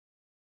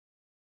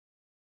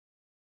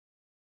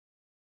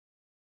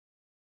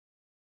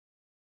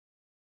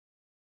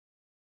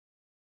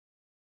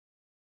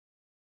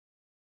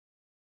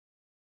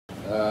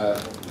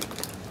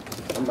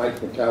Mike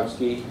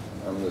Makovsky.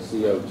 I'm the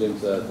CEO of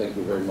JINSA. Thank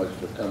you very much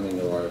for coming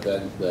to our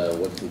event,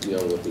 What's the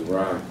Deal with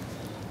Iran?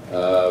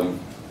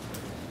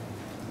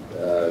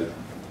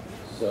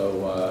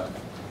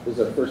 This is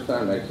our first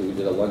time, actually. We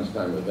did a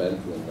lunchtime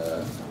event, and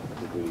I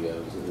think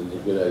it was a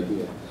good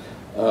idea.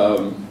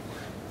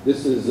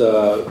 This is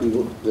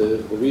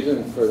the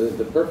reason for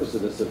the purpose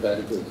of this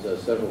event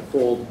is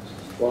several-fold.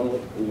 One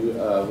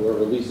we're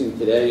releasing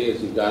today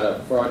is you've got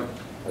up front,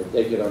 or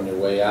take it on your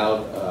way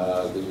out,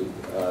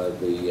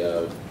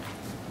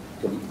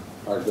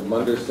 our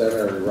Gemunder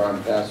Center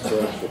Iran Task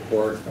Force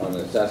report on the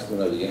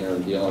assessment of the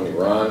interim deal on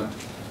Iran.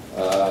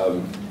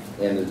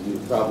 And as you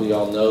probably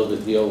all know, the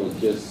deal was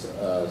just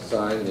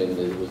signed and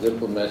it was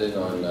implemented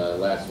on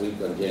last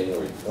week on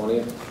January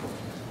 20th.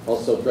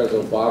 Also,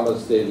 President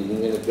Obama's State of the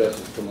Union address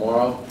is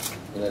tomorrow,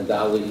 and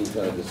undoubtedly he's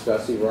going to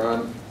discuss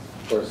Iran.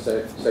 Of course,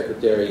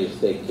 Secretary of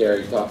State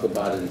Takeyh talked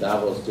about it in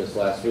Davos just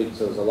last week,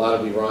 so there's a lot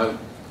of Iran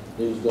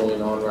news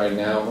going on right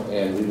now,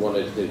 and we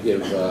wanted to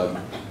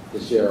to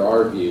share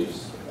our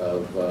views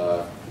of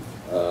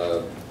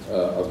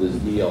this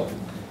deal.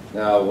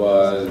 Now,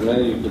 as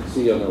many of you can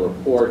see on the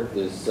report,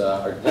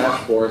 our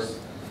task force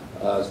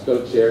is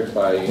co-chaired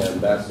by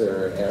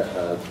Ambassador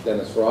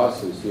Dennis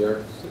Ross, who's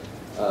here,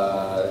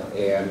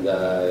 and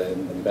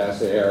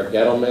Ambassador Eric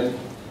Edelman,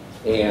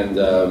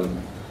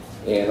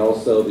 and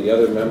also the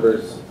other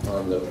members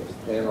on the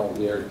panel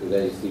here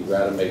today, Steve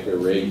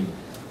Rademaker, Ray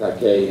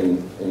Takeyh,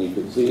 and you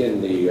can see in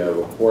the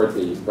report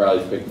that you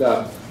probably picked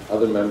up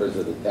other members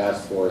of the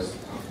task force,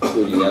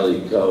 including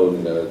Elliot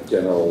Cohn,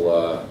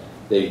 General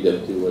Dave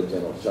Deptula,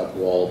 General Chuck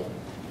Wald,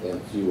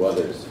 and a few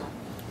others.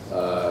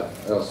 I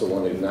also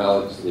want to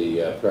acknowledge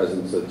the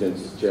presence of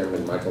JINSA's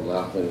chairman, Michael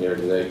Nachman, here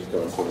today. He's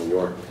coming from New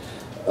York.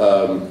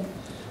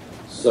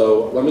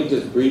 So let me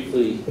just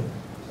briefly,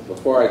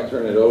 before I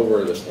turn it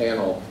over to the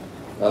panel,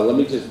 let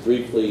me just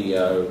briefly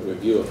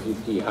review a few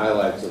key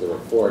highlights of the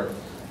report.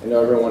 I know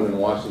everyone in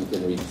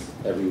Washington reads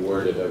every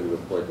word of every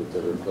report that's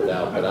ever put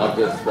out, but I'll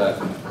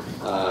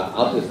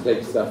just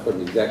take stuff from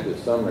the executive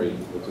summary,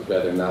 which is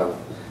rather novel,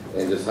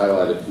 and just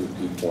highlight a few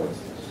key points.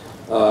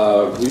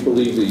 We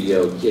believe the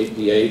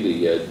JPA,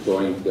 the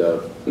Joint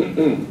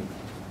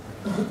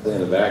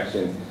Plan of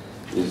Action,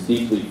 is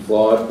deeply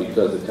flawed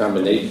because the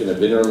combination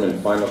of interim and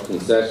final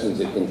concessions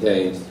it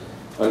contains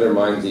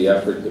undermines the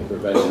effort to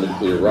prevent a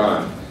nuclear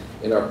Iran.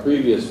 In our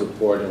previous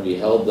report, and we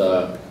held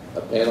a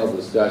panel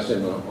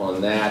discussion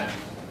on that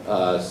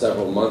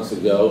several months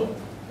ago,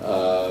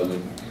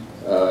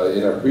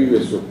 in our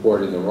previous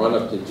report, in the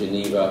run-up to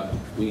Geneva,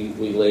 we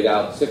laid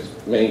out 6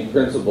 main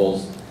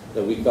principles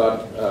that we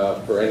thought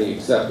for any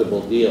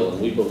acceptable deal, and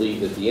we believe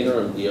that the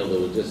interim deal that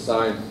was just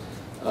signed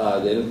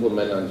to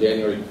implement on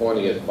January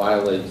 20th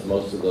violates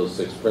most of those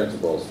 6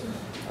 principles.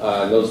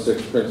 And those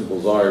 6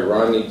 principles are: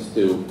 Iran needs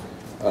to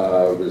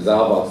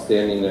resolve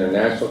outstanding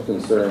international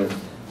concerns,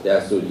 it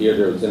has to adhere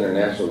to its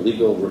international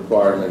legal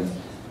requirements,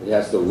 it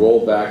has to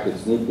roll back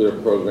its nuclear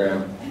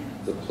program,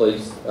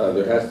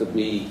 there has to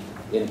be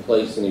in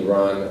place in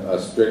Iran a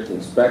strict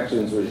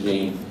inspections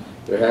regime.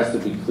 There has to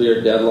be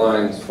clear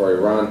deadlines for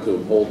Iran to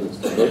uphold its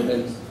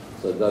commitments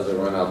so it doesn't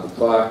run out the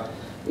clock.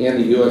 And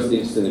the U.S.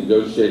 needs to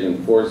negotiate and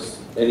enforce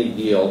any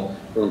deal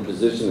from a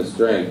position of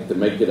strength to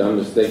make it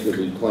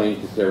unmistakably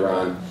plain to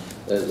Tehran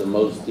that is the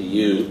most to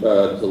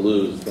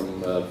lose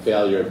from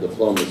failure of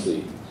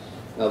diplomacy.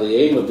 Now, the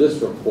aim of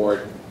this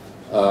report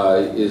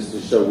is to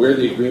show where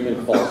the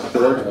agreement falls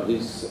short of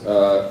these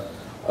of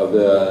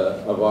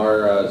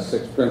our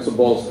 6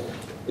 principles,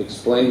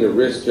 explain the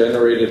risk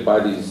generated by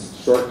these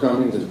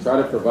shortcomings, and try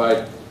to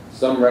provide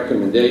some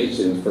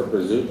recommendations for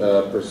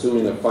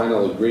pursuing a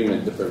final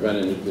agreement to prevent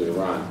a nuclear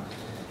Iran.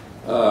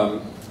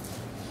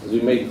 As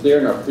we made clear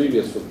in our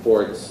previous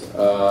reports,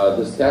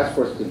 this task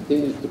force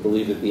continues to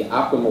believe that the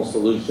optimal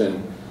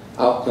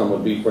outcome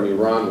would be for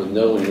Iran with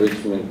no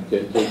enrichment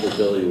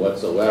capability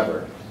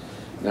whatsoever.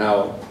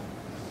 Now,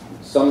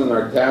 some in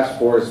our task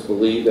force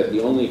believe that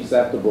the only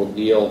acceptable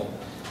deal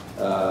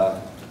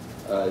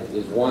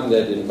is one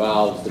that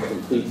involves the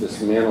complete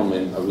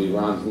dismantlement of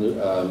Iran's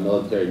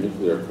military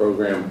nuclear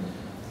program.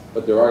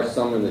 But there are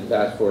some in the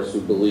task force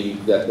who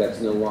believe that that's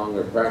no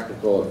longer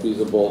practical or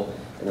feasible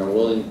and are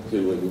willing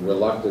to and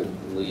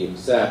reluctantly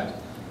accept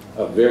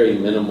a very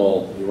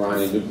minimal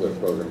Iranian nuclear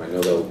program. I know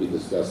that will be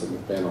discussed in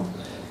the panel.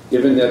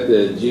 Given that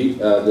the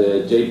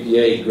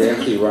JPA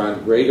grants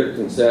Iran greater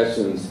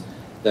concessions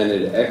than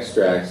it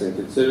extracts, and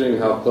considering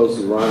how close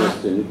Iran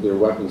is to nuclear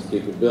weapons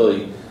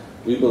capability,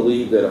 we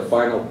believe that a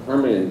final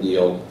permanent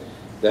deal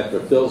that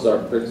fulfills our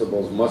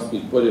principles must be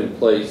put in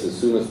place as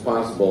soon as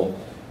possible,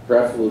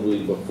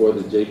 preferably before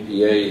the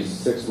JPA's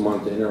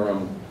 6-month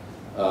interim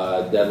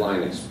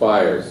deadline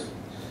expires.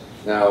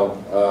 Now,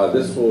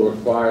 this will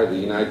require the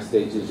United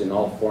States using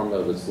all form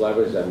of its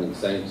leverage. That means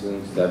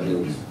sanctions, that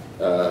means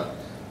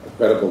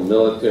credible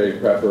military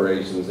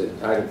preparations and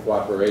tighter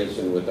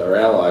cooperation with our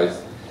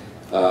allies,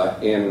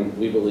 and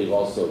we believe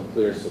also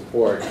clear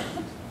support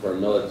for a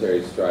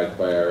military strike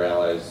by our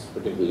allies,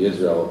 particularly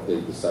Israel, if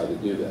they decide to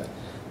do that.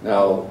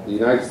 Now, the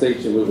United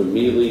States should move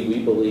immediately,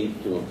 we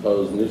believe, to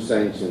impose new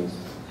sanctions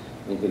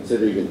and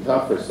consider even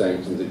tougher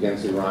sanctions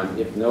against Iran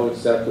if no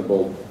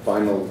acceptable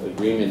final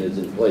agreement is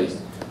in place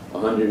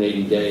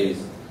 180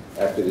 days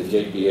after the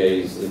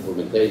JPA's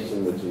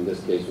implementation, which in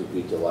this case would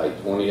be July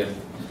 20th.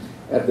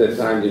 At that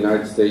time, the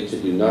United States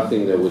should do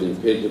nothing that would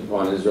impinge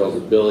upon Israel's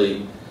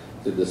ability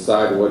to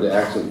decide what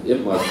action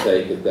it must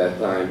take at that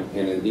time,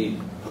 and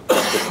indeed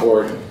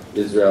support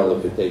Israel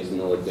if it takes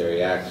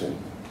military action.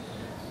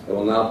 I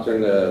will now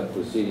turn the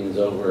proceedings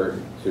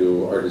over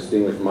to our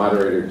distinguished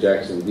moderator,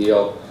 Jackson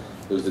Diehl,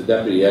 who's the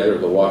deputy editor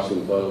of the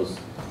Washington Post,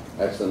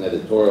 excellent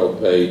editorial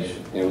page,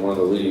 and one of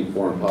the leading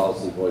foreign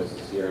policy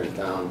voices here in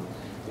town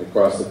and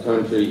across the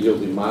country. He'll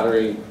be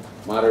moderating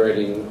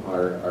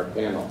our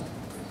panel.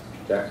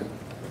 Jackson.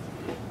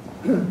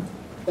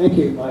 Thank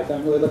you, Mike.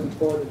 I'm really looking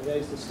forward to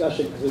today's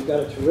discussion because we've got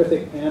a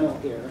terrific panel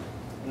here,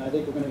 and I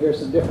think we're going to hear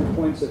some different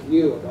points of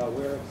view about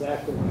where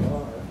exactly we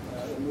are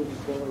in moving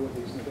forward with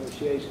these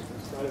negotiations,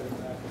 in spite of the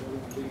fact that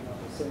everyone being on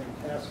the same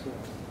task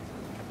force.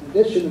 In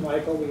addition to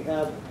Michael, we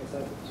have, as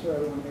I'm sure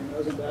everyone here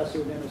knows,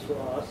 Ambassador Dennis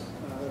Ross,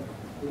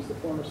 who's the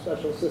former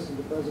Special Assistant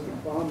to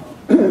President Obama,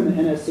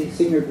 NSC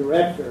Senior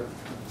Director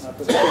for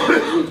the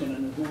Central Region,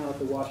 and is now at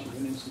the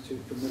Washington Institute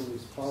for Middle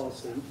East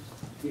Policy.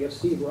 We have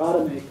Steve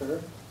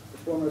Rademaker, the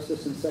former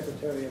Assistant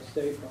Secretary of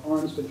State for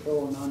Arms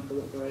Control and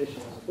Nonproliferation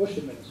in the Bush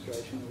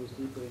administration, who was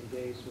deeply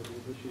engaged with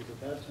these issues at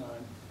that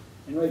time.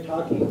 And Ray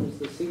Takeyh, who's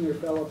the Senior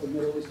Fellow for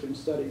Middle Eastern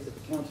Studies at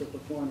the Council for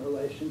Foreign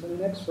Relations and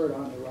an expert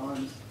on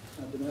Iran's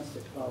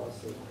domestic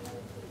policy.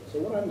 So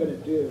what I'm going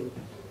to do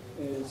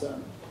is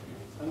I'm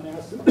going to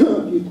ask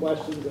a few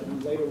questions,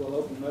 and later we'll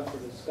open up for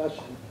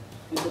discussion.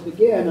 And to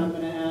begin, I'm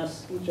going to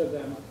ask each of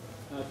them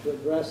to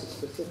address a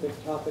specific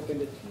topic and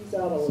to tease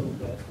out a little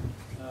bit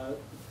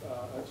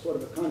a sort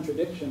of a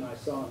contradiction I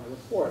saw in the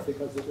report,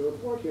 because the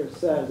report here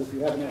says, if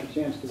you haven't had a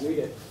chance to read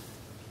it,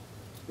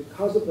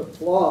 because of the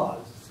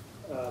flaws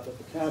that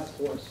the task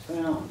force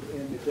found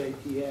in the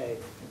JPA,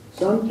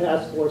 some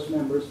task force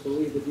members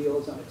believe the deal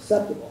is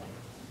unacceptable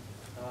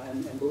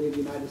and believe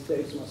the United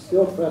States must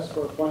still press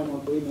for a final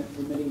agreement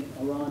permitting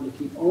Iran to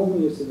keep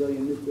only a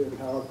civilian nuclear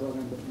power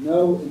program with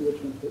no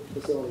enrichment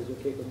facilities or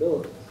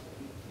capabilities.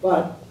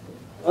 But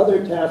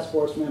other task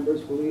force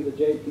members believe the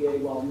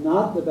JPA, while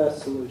not the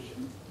best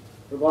solution,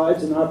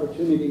 provides an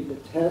opportunity to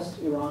test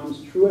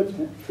Iran's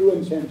true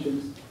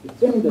intentions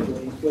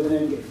definitively with an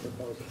endgame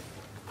proposal.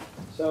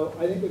 So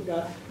I think we've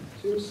got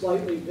two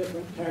slightly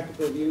different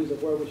tactical views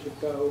of where we should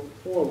go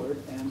forward,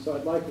 and so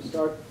I'd like to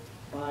start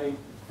by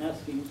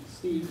asking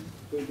Steve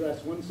to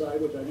address one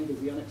side, which I think is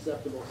the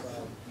unacceptable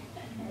side.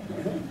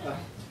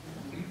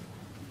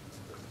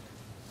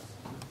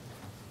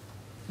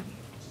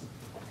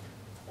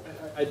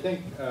 I think,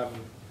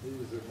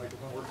 is the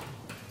microphone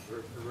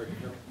working?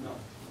 No.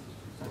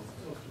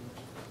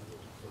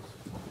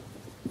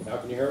 Now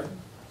can you hear me?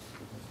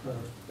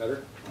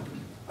 Better?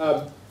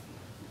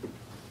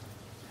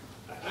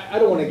 I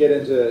don't want to get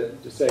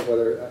into saying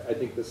whether I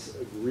think this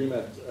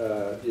agreement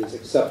is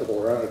acceptable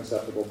or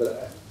unacceptable,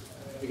 but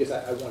I guess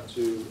I want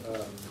to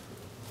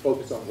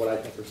focus on what I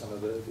think are some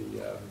of the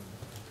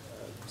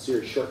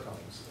serious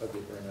shortcomings of the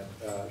agreement,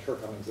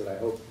 shortcomings that I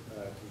hope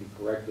can be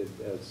corrected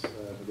as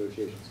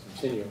negotiations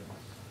continue.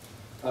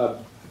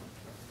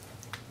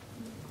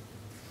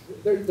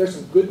 There's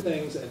some good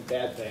things and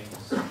bad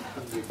things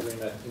in the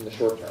agreement in the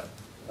short term.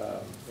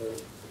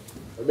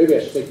 Or maybe I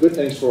should say good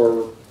things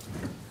for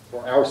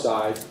our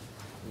side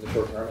in the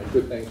short term and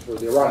good things for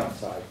the Iranian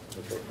side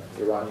in the short term.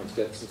 The Iranians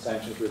get some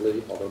sanctions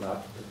relief, although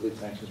not complete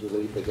sanctions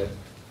relief. They get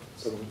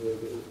some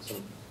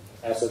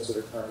assets that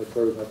are currently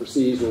frozen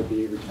overseas will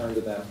be returned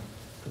to them.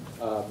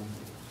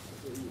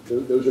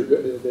 Those are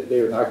good. They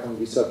are not going to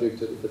be subject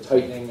to the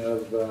tightening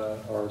of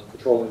our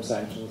petroleum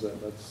sanctions,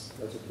 and that's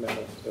a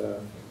commitment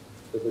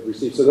that they've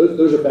received. So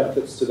those are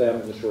benefits to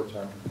them in the short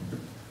term.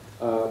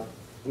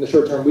 In the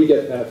short term, we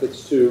get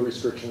benefits too,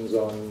 restrictions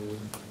on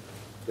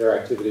their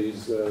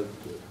activities,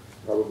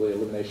 probably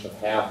elimination of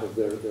half of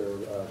their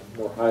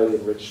more highly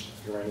enriched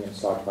uranium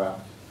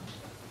stockpile.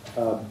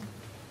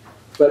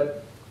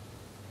 But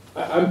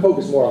I'm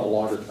focused more on the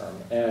longer term,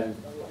 and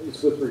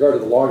it's with regard to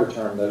the longer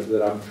term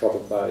that I'm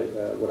troubled by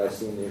what I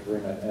see in the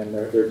agreement. And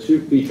there are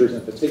two features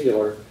in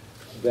particular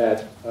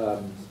that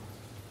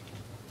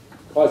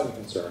cause me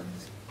concern.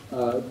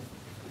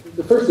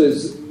 The first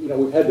is,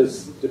 we've had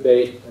this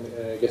debate,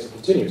 and I guess it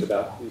continues,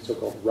 about the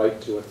so-called right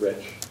to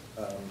enrich.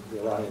 The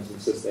Iranians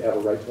insist they have a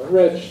right to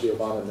enrich. The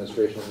Obama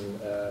administration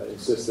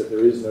insists that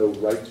there is no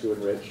right to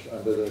enrich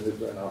under the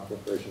Nuclear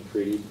Non-Proliferation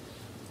Treaty.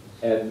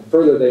 And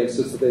further, they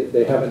insist that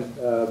they haven't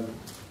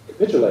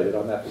capitulated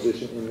on that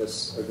position in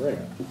this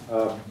agreement.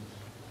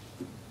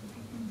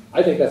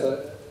 I think that's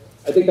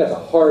a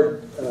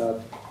hard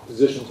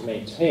position to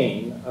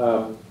maintain,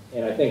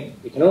 and I think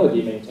it can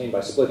only be maintained by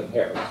splitting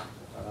hairs.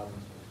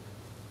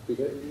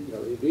 Because,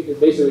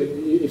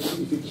 basically,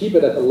 if you keep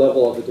it at the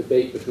level of the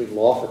debate between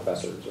law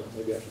professors, or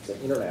maybe I should say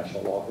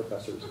international law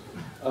professors,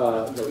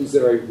 is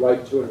there a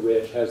right to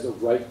enrich? Has the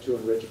right to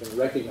enrich been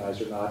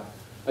recognized or not?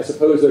 I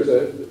suppose there's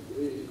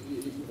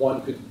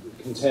one could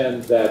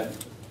contend that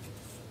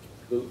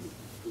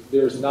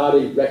there's not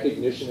a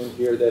recognition in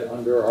here that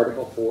under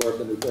Article 4 of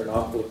the Nuclear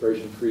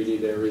Nonproliferation Treaty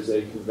there is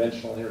a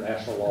conventional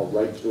international law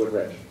right to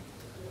enrich.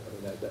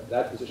 I mean,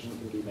 that position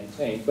can be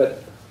maintained,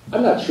 but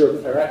I'm not sure,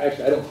 or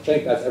actually I don't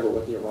think that's ever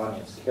what the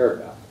Iranians cared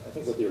about. I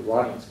think what the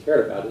Iranians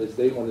cared about is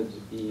they wanted to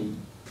be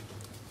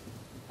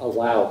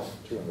allowed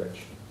to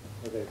enrich.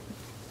 Okay.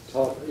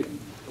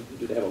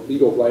 Do they have a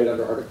legal right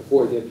under Article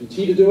 4 of the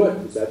NPT to do it?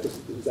 Is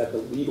that the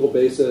legal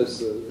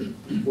basis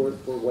for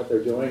what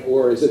they're doing?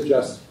 Or is it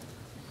just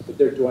that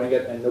they're doing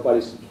it and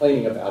nobody's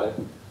complaining about it?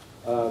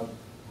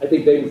 I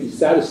think they would be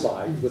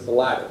satisfied with the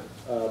latter.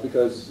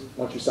 Because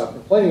once you stop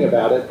complaining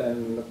about it,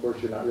 then of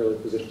course you're not really in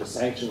a position to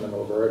sanction them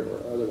over it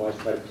or otherwise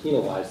try to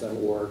penalize them,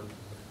 or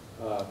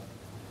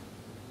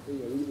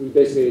we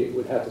basically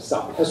would have to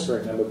stop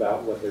pestering them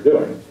about what they're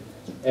doing.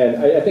 And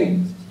I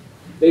think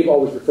they've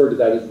always referred to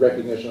that as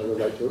recognition of the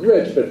right to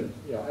enrich, but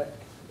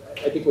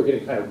I think we're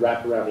getting kind of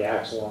wrapped around the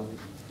axle on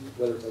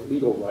whether it's a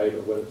legal right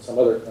or whether it's some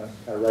other kind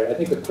of right. I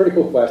think the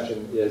critical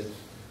question is,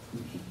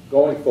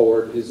 going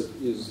forward,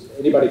 is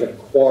anybody going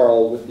to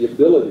quarrel with the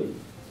ability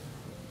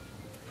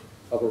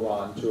of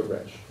Iran to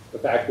enrich, the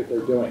fact that they're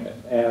doing it?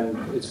 And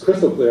it's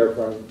crystal clear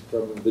from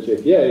the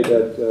JPA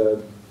that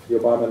the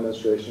Obama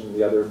administration and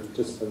the other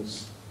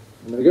participants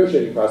in the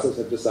negotiating process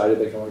have decided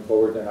that going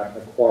forward they're not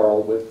going to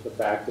quarrel with the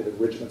fact that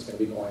enrichment's going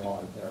to be going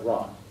on in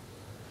Iran.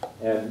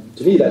 And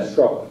to me that's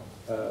troubling.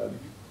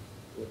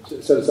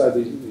 Set aside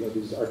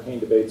these arcane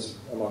debates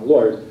among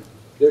lawyers,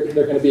 they're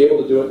going to be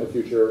able to do it in the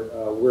future.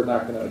 We're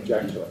not going to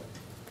object to it.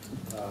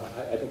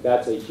 I think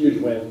that's a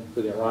huge win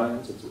for the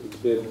Iranians. It's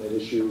been an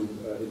issue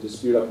in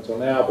dispute up until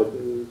now, but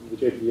the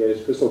JPA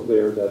is crystal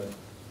clear that,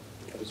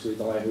 I'll just read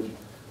the language,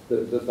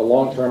 that the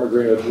long-term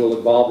agreement will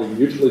involve a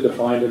mutually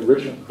defined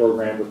enrichment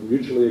program with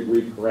mutually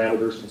agreed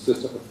parameters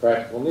consistent with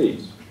practical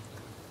needs.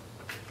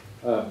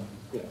 I'm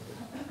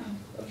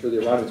sure the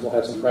Iranians will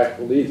have some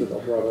practical needs that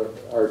they'll draw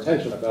our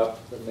attention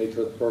about the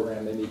nature of the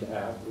program they need to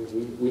have.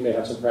 We may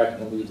have some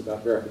practical needs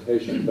about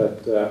verification,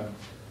 but the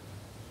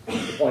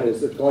point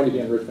is there's going to be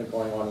enrichment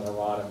going on in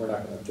Iran, and we're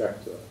not going to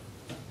object to it.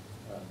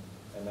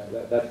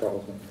 And that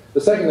troubles me.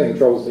 The second thing that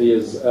troubles me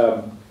is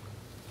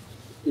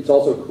it's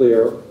also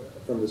clear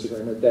from this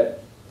agreement that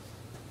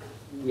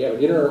we have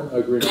an interim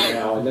agreement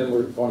now, and then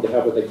we're going to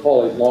have what they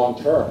call a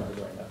long-term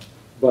agreement.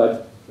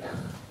 But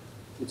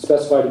it's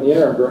specified in the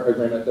interim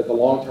agreement that the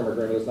long-term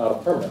agreement is not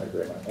a permanent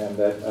agreement, and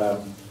that,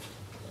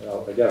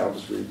 again, I'll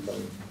just read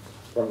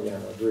from the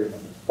interim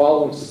agreement.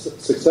 Following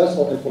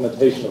successful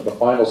implementation of the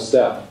final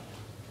step,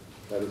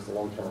 that is the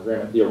long-term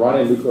agreement, the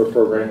Iranian nuclear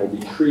program will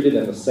be treated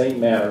in the same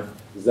manner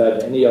as that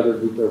of any other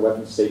nuclear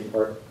weapon state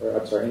part, or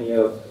I'm sorry,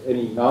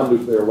 any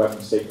non-nuclear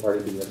weapon state party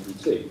to the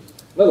NPT.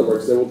 In other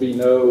words, there will be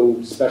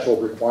no special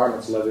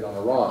requirements levied on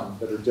Iran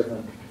that are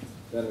different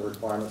than the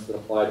requirements that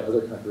apply to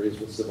other countries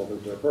with civil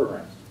nuclear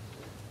programs.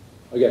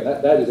 Again,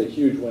 that is a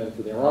huge win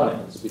for the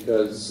Iranians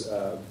because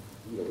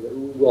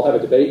we'll have a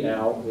debate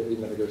now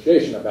in the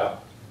negotiation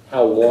about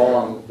how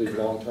long the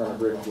long-term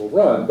agreement will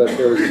run, but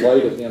there is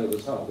light at the end of the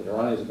tunnel. The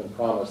Iranians have been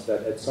promised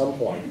that at some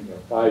point,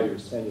 5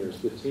 years, 10 years,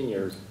 15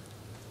 years,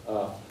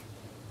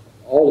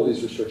 all of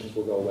these restrictions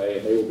will go away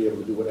and they will be able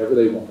to do whatever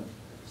they want,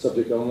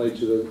 subject only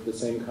to the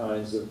same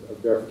kinds of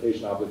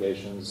verification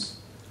obligations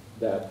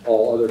that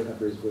all other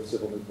countries with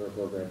civil nuclear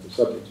programs are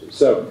subject to.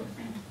 So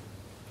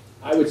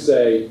I would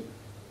say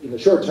in the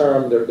short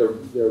term, there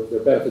are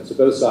benefits to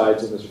both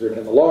sides in this agreement.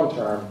 In the long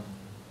term,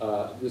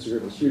 this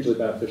agreement is hugely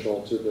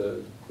beneficial to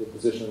the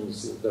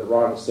positions that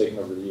Iran has taken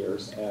over the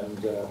years, and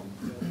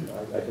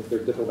I think their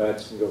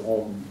diplomats can go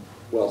home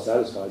well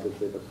satisfied that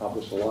they've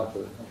accomplished a lot for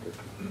the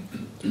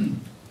country.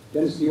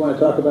 Dennis, do you want to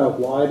talk about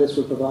why this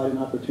would provide an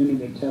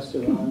opportunity to test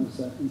Iran's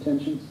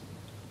intentions?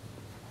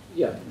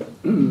 Yeah.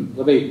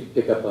 Let me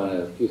pick up on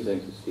a few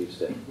things that Steve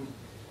said.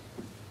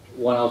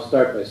 One, I'll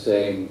start by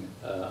saying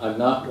I'm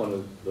not one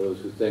of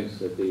those who thinks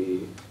that the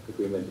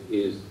agreement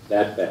is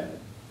that bad.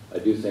 I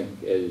do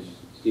think, as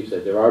Steve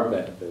said, there are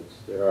benefits.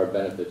 There are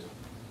benefits,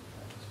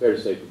 it's fair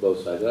to say, for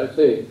both sides. And I'd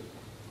say,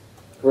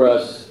 for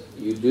us,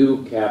 you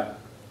do cap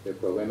their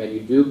program, and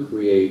you do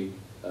create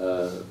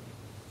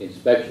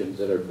inspections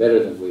that are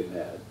better than we've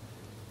had.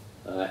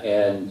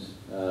 And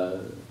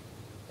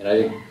I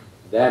think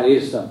that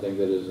is something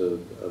that is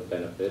of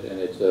benefit, and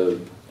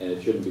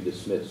it shouldn't be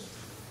dismissed.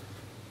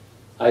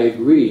 I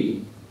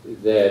agree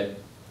that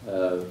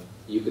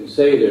you can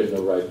say there's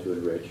no right to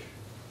enrich,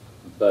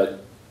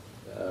 but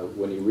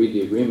when you read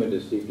the agreement,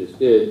 as Steve just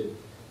did,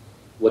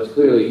 what's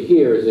clearly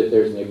here is that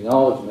there's an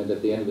acknowledgement that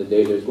at the end of the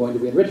day there's going to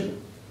be enrichment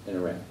in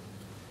Iran.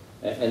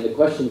 And the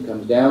question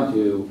comes down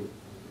to,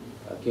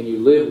 can you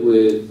live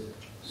with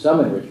some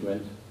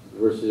enrichment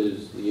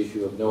versus the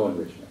issue of no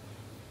enrichment?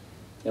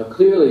 Now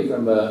clearly,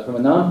 from a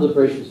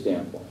non-proliferation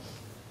standpoint,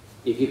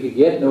 if you could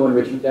get no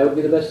enrichment, that would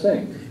be the best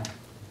thing.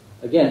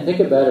 Again, think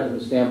about it from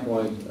the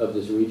standpoint of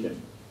this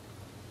region.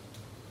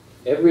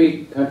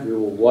 Every country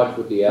will watch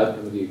what the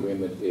outcome of the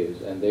agreement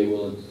is, and they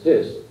will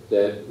insist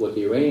that what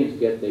the Iranians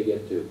get, they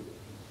get too.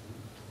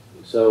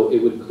 So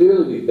it would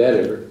clearly be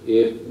better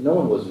if no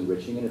one was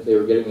enriching and if they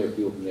were getting their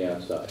fuel from the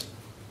outside.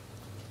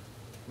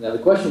 Now the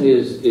question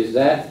is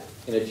that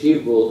an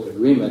achievable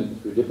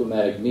agreement through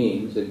diplomatic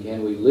means, and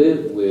can we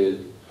live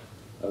with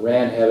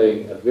Iran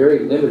having a very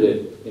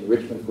limited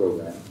enrichment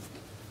program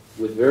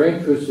with very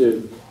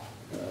intrusive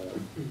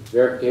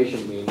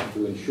verification means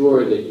to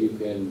ensure that you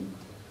can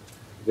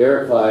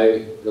verify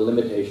the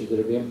limitations that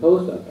are being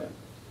imposed on them?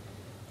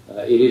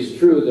 It is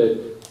true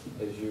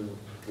that, as you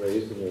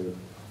raised in your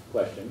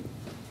question,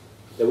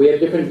 that we have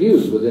different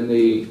views within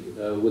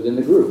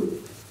the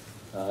group,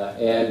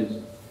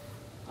 and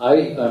I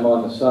am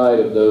on the side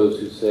of those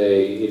who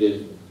say it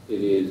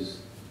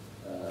is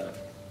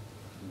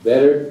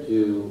better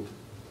to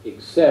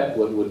accept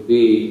what would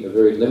be a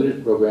very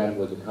limited program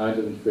with the kinds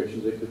of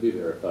restrictions that could be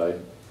verified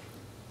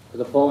for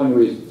the following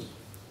reasons.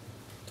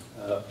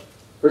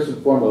 First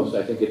and foremost,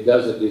 I think it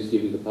does at least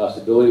give you the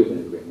possibility of an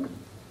agreement.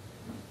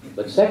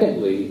 But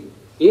secondly,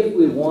 if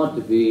we want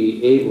to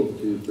be able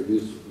to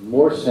produce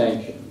more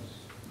sanctions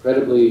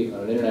credibly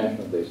on an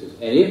international basis,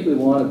 and if we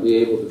want to be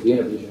able to be in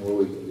a position where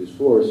we can use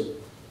force,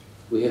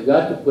 we have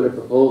got to put a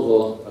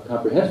proposal, a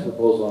comprehensive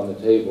proposal on the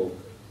table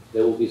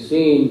that will be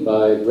seen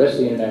by the rest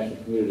of the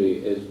international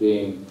community as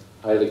being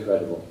highly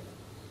credible.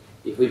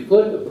 If we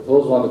put a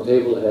proposal on the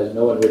table that has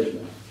no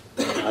enrichment,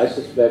 I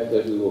suspect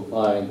that we will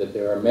find that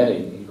there are many,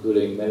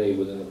 including many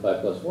within the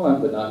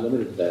 5+1, but not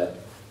limited to that,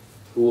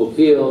 who will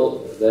feel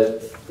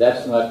that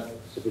that's not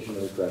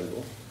sufficiently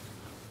credible.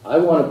 I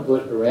want to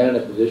put Iran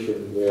in a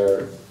position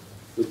where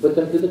we put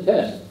them to the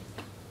test.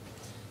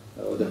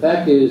 The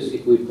fact is,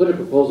 if we put a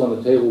proposal on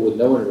the table with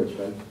no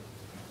enrichment,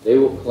 they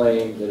will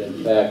claim that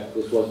in fact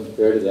this wasn't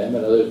fair to them,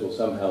 and others will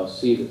somehow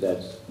see that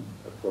that's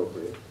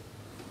appropriate.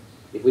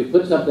 If we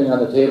put something on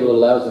the table that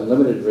allows them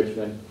limited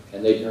enrichment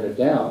and they turn it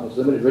down, it's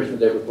limited enrichment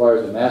that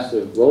requires a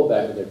massive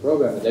rollback of their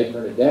program and they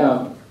turn it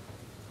down,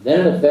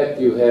 then in effect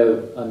you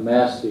have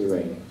unmasked the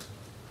Iranians.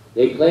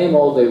 They claim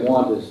all they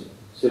want is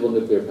civil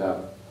nuclear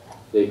power.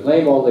 They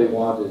claim all they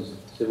want is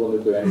civil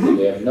nuclear energy.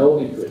 They have no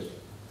interest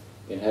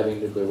in having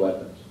nuclear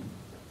weapons.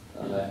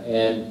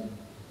 And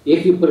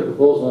if you put a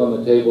proposal on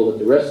the table that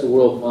the rest of the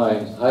world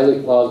finds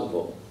highly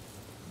plausible,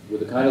 with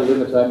the kind of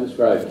limits I'm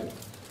describing,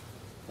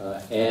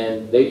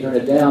 and they turn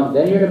it down,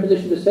 then you're in a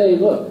position to say,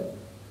 look,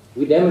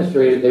 we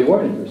demonstrated they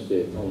weren't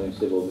interested only in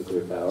civil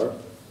nuclear power.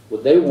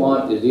 What they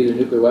want is either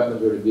nuclear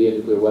weapons or to be a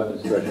nuclear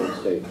weapons threshold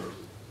state.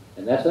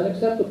 And that's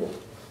unacceptable.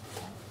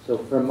 So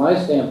from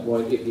my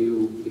standpoint, if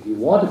you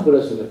want to put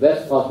us in the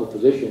best possible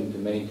position to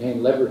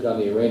maintain leverage on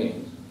the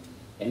Iranians,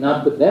 and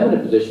not put them in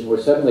a position where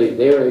suddenly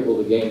they're able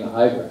to gain the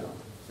high ground,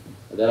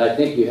 then I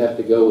think you have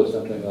to go with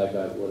something like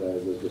what I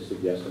was just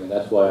suggesting. And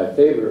that's why I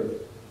favor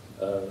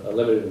a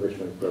limited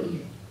enrichment approach.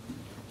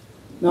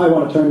 Now I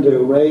want to turn to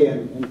Ray,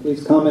 and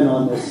please comment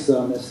on this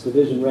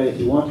division, Ray, if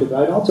you want to.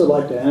 But I'd also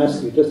like to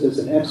ask you, just as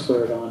an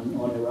expert on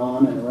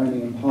Iran and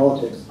Iranian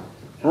politics,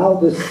 how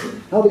the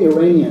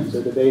Iranians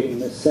are debating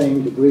this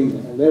same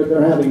agreement. And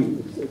they're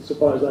having, so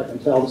far as I can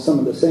tell, some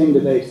of the same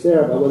debates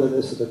there about whether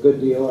this is a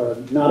good deal or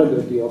not a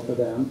good deal for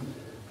them.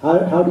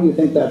 How do you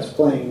think that's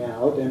playing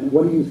out, and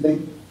what do you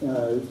think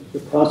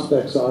the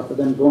prospects are for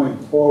them going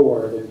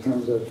forward in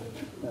terms of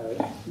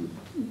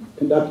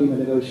conducting the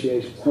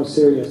negotiations? How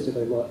serious do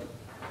they look?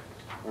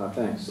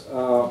 Thanks.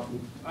 I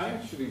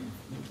actually,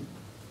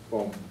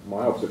 from my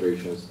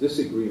observations, this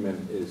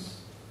agreement is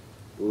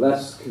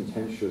less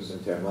contentious in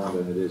Tehran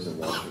than it is in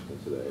Washington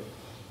today.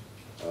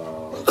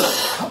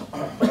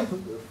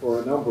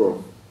 For a number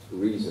of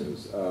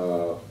reasons.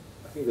 I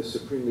think the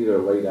Supreme Leader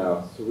laid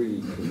out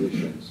 3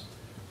 conditions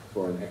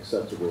for an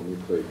acceptable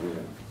nuclear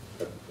agreement,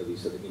 at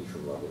least at the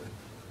interim level.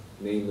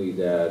 Namely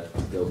that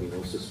there'll be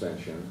no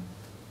suspension,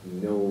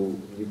 no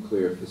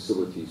nuclear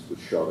facilities would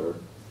shutter,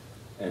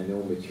 and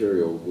no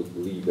material would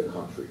leave the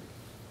country.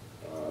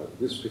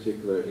 This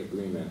particular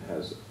agreement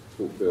has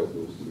fulfilled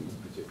those 3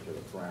 particular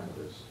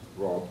parameters,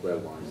 broad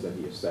red lines that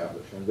he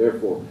established. And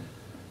therefore,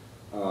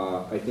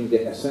 I think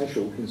the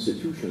essential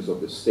institutions of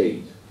the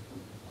state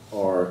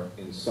are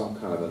in some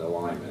kind of an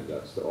alignment.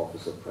 That's the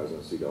Office of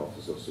Presidency, the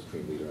Office of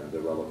Supreme Leader, and the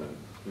relevant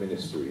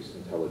ministries,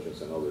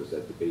 intelligence, and others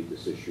that debate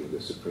this issue in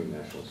the Supreme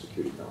National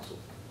Security Council.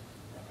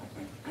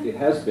 It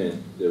has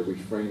been the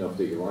refrain of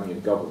the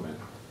Iranian government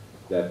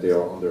that they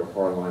are under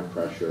hardline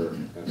pressure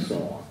and so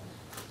on.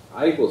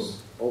 I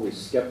was always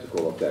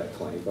skeptical of that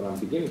claim, but I'm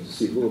beginning to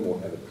see a little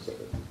more evidence of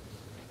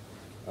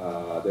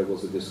it. There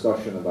was a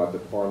discussion about the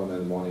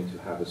parliament wanting to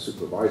have a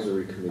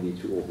supervisory committee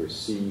to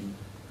oversee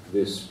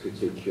this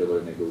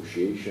particular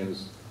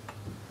negotiations.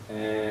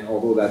 And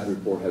although that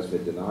report has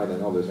been denied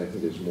and others, I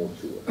think there's more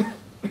to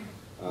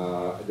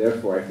it.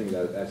 Therefore, I think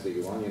that as the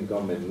Iranian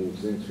government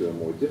moves into a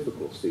more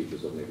difficult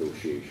stages of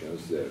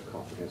negotiations, the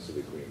comprehensive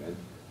agreement,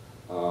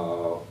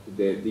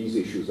 these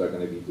issues are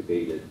going to be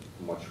debated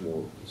much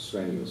more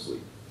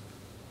strenuously.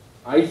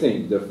 I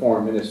think the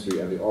Foreign Ministry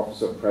and the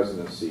Office of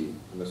Presidency,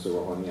 Mr.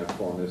 Rouhani and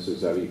Foreign Minister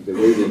Zarif, the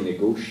way they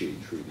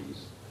negotiate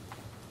treaties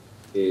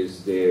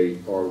is they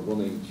are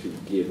willing to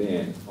give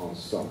in on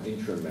some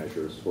interim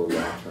measures for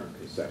long-term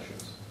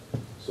concessions.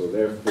 So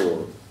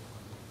therefore,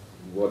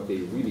 what they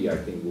really, I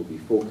think, will be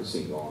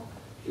focusing on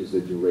is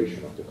the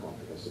duration of the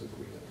comprehensive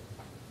agreement.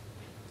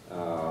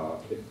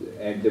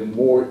 And the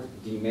more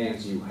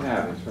demands you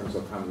have in terms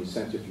of how many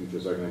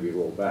centrifuges are going to be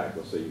rolled back,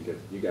 let's say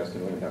you guys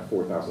can only have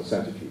 4,000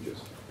 centrifuges.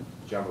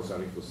 General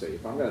Dynamics will say,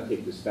 if I'm going to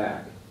take this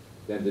back,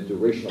 then the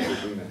duration of the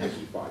agreement has to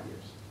be 5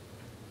 years.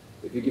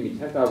 If you give me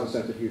 10,000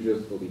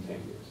 centrifuges, it'll be 10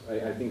 years.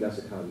 I think that's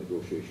the kind of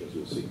negotiations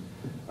you'll see.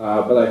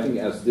 But I think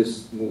as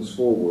this moves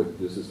forward,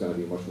 this is going to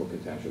be much more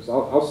contentious.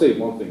 I'll say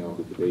one thing on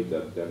the debate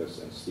that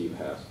Dennis and Steve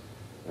has,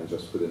 and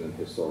just put it in a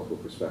historical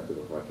perspective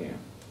if I can.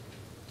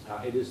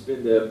 It has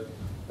been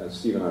and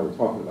Steve and I were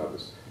talking about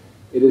this,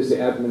 it is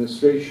the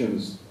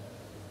administration's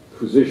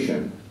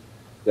position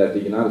that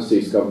the United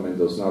States government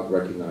does not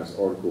recognize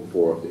Article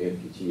 4 of the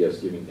NPT as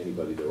giving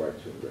anybody the right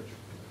to enrich.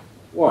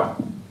 Why?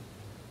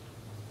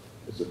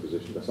 It's a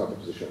position, that's not the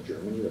position of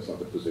Germany, that's not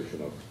the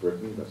position of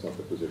Britain, that's not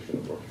the position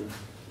of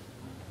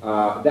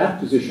Russia. That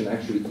position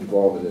actually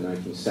evolved in the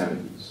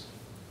 1970s.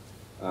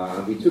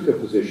 We took a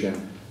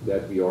position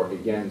that we are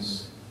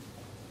against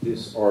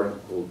this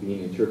article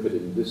being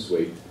interpreted in this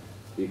way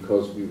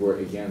because we were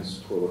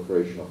against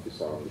proliferation of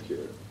fissile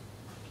material.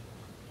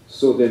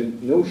 So the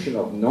notion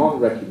of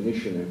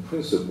non-recognition in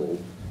principle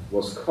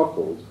was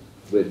coupled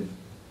with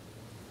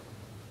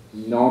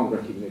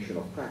non-recognition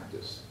of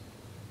practice.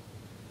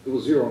 It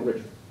was zero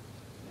enrichment.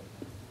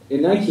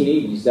 In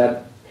 1980s,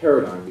 that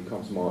paradigm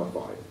becomes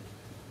modified,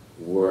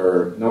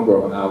 where a number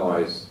of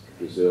allies,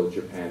 Brazil,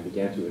 Japan,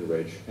 began to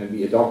enrich, and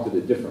we adopted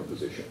a different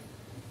position,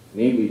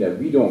 namely that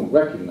we don't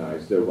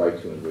recognize their right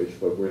to enrich,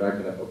 but we're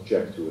not going to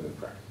object to it in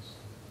practice.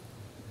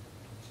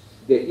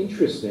 The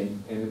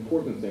interesting and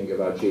important thing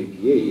about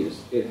JPA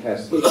is it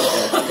has taken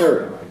that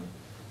paradigm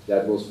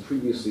that was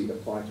previously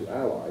applied to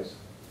allies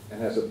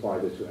and has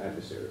applied it to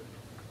adversaries.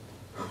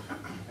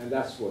 And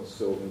that's what's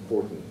so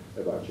important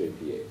about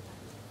JPA.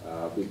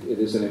 It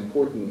is an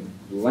important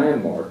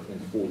landmark in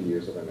 40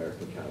 years of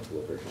American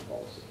counterproliferation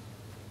policy.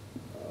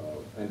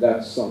 And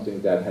that's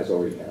something that has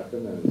already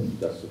happened, and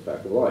that's the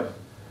fact of life.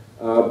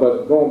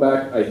 But going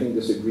back, I think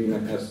this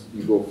agreement, as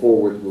you go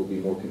forward, will be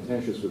more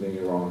contentious within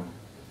Iran.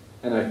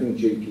 And I think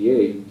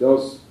JPA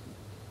does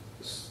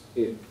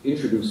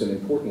introduce an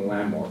important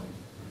landmark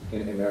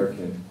in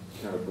American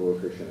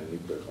counterproliferation and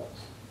nuclear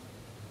policy.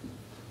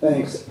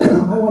 Thanks.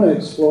 I want to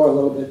explore a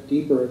little bit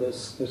deeper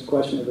this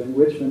question of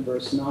enrichment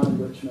versus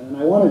non-enrichment. And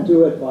I want to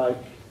do it by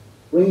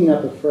bringing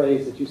up a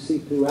phrase that you see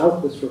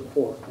throughout this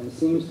report, and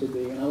seems to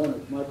be, and I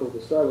want Michael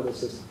to start with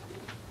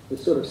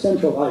this sort of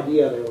central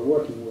idea they were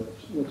working with,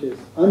 which is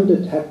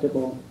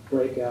undetectable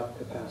breakout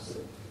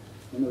capacity.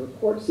 And the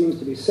report seems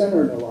to be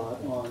centered a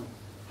lot on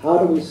how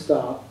do we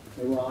stop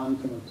Iran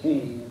from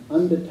obtaining an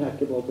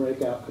undetectable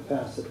breakout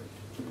capacity.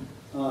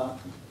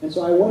 And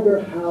so I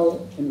wonder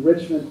how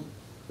enrichment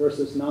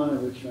versus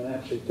non-enrichment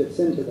actually fits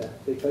into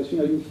that. Because,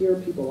 you hear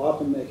people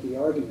often make the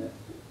argument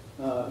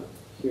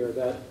here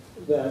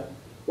that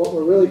what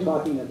we're really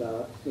talking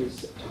about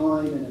is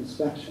time and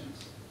inspections.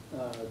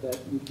 That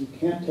you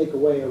can't take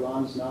away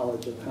Iran's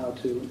knowledge of how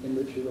to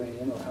enrich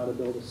uranium or how to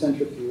build a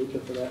centrifuge, or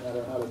for that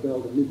matter, how to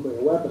build a nuclear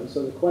weapon.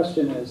 So the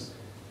question is,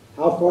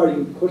 how far do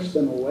you push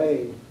them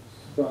away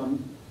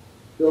from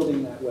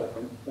building that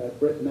weapon,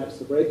 and that's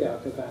the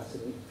breakout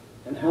capacity,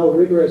 and how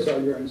rigorous are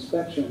your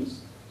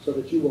inspections so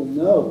that you will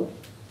know,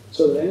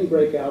 so that any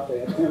breakout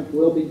they attempt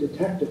will be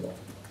detectable.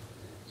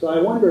 So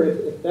I wonder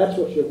if that's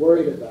what you're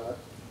worried about,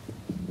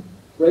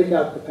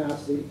 breakout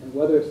capacity and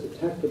whether it's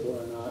detectable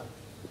or not.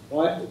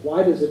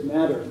 Why does it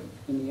matter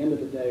in the end of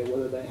the day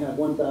whether they have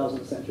 1,000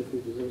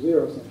 centrifuges or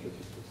 0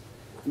 centrifuges?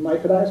 And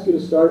Mike, could I ask you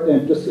to start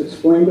and just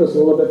explain to us a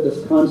little bit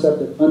this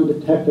concept of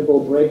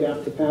undetectable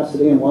breakout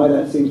capacity and why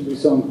that seems to be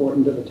so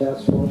important to the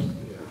task force?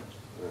 Yeah.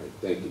 All right.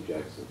 Thank you,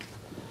 Jackson.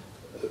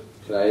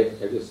 Could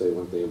I just say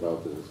one thing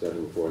about the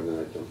discussion before, and then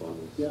I jump on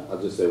this? Yeah.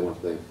 I'll just say one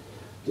thing,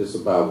 just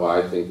about why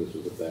I think this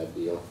was a bad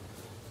deal,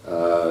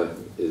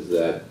 is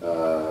that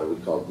we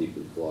call it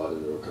deeply flawed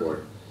in the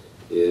report,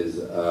 is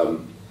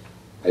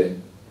the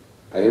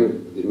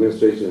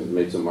administration has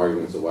made some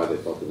arguments of why they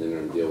felt an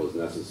interim deal was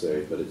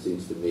necessary, but it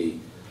seems to me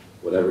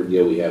whatever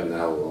deal we have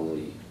now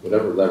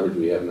whatever leverage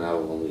we have now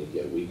will only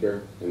get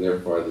weaker, and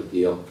therefore the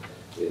deal,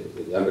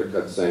 it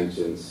undercuts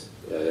sanctions,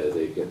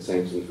 they get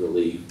sanctions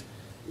relief.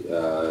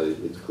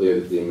 It's clear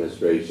that the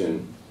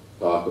administration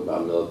talk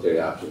about military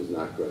options is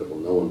not credible.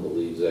 No one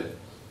believes it.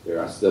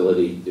 Their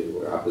hostility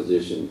or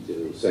opposition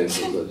to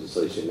sanctions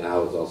legislation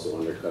now has also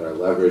undercut our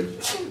leverage.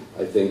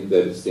 I think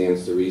that it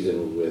stands to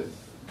reason with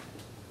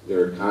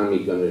their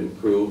economy going to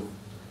improve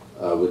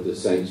with the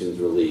sanctions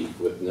relief,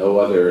 with no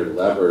other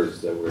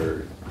levers that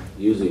we're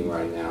using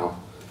right now,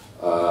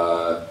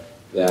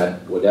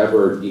 that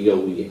whatever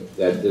deal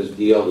this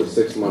deal, the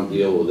 6-month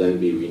deal, will then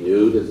be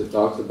renewed as it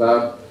talks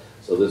about.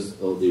 So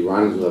the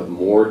Iranians will have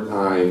more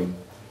time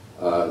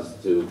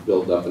to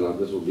build up, and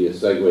this will be a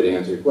segue to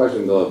answer your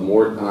question, they'll have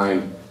more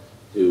time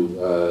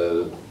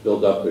to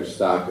build up their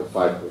stock of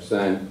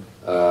 5%,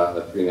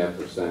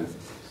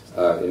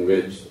 3.5%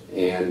 enriched,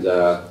 and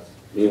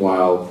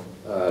meanwhile,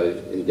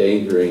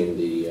 endangering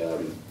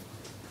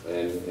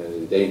and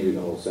endangering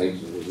the whole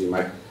sanctions regime.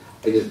 I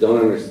just don't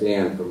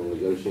understand from a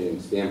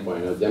negotiating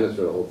standpoint. I know Dennis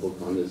wrote a whole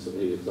book on this, so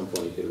maybe at some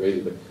point you could raise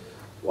it, but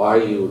why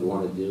you would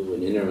want to do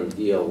an interim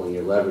deal when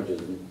your leverage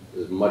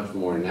is much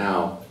more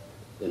now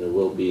than it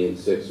will be in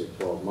 6 or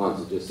 12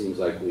 months. It just seems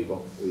like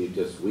we've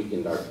just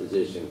weakened our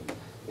position,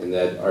 and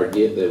that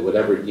that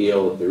whatever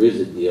deal, if there is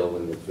a deal,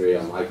 and it's very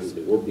unlikely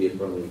there will be a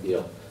permanent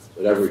deal,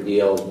 whatever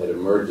deal that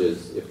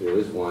emerges, if there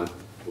is one,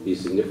 will be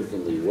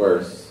significantly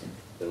worse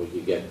than we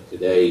could get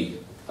today,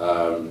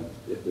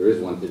 if there is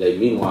one today.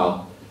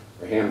 Meanwhile,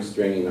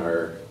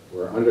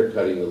 we're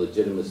undercutting the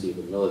legitimacy of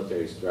the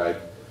military strike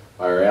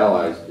by our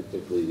allies,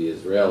 particularly the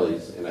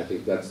Israelis, and I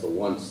think that's the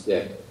one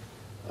stick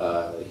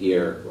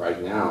here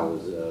right now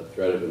is a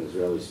threat of an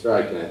Israeli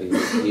strike, and I think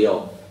this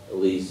deal, at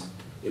least,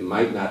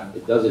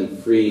 it doesn't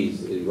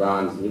freeze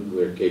Iran's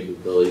nuclear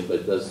capability, but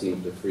it does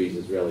seem to freeze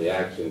Israeli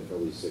action for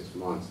at least 6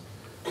 months.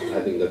 And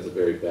I think that's a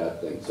very bad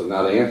thing. So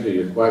now to answer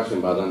your question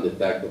about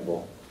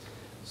undetectable,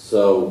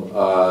 so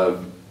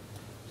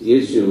the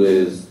issue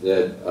is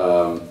that,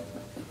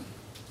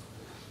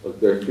 look,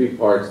 there are 3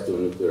 parts to a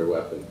nuclear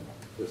weapon,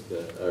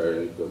 or a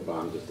nuclear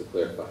bomb, just to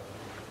clarify.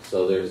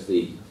 So there's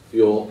the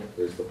fuel,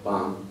 there's the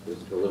bomb, there's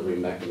the delivery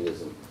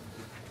mechanism.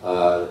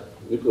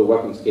 Nuclear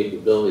weapons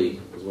capability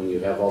is when you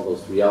have all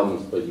those 3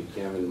 elements, but you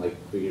can't even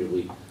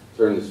figuratively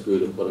turn the screw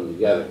to put them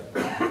together.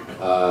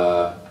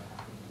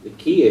 The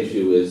key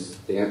issue is,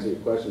 to answer your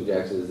question,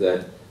 Jackson, is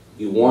that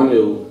you want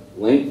to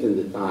lengthen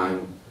the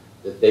time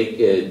that they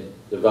could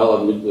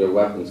develop nuclear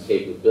weapons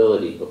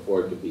capability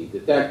before it could be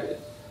detected.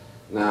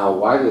 Now,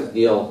 why this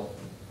deal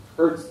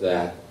hurts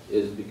that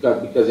is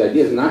because the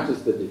idea is not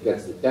just that it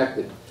gets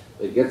detected,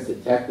 but it gets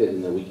detected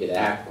and that we could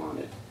act on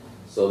it.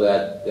 So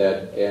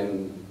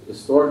and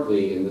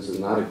historically, and this is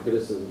not a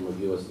criticism of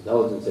U.S.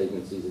 intelligence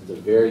agencies, it's a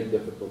very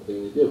difficult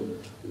thing to do.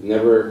 We've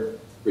never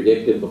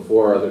predicted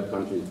before other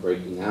countries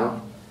breaking out,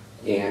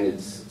 and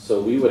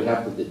so we would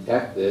have to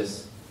detect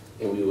this,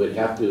 and we would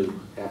have to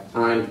have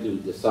time to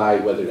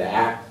decide whether to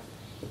act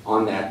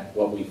on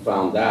what we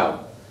found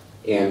out.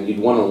 And you'd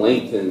want to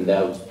lengthen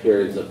those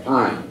periods of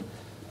time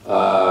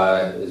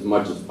as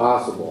much as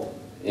possible.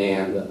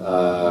 And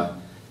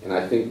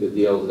I think the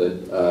deal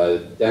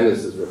that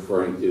Dennis is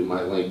referring to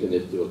might lengthen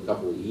it to a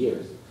couple of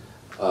years,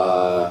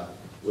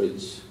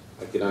 which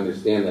I can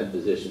understand that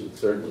position,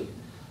 certainly.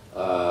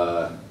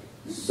 The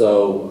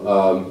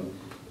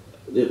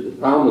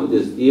problem with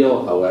this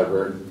deal,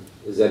 however,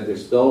 is that they're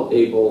still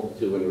able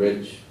to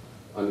enrich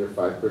under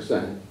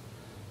 5%.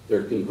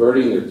 They're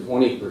converting their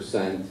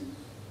 20%.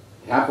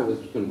 Half of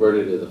it's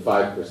converted to the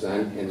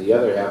 5%, and the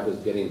other half is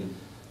getting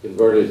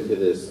converted to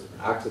this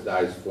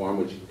oxidized form,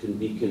 which can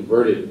be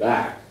converted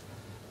back.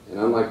 And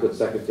unlike what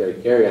Secretary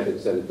Kerry, I think,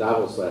 said at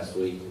Davos last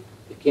week,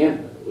 it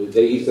can't.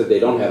 He said they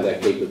don't have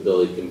that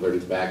capability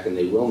converted back, and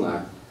they will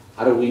not.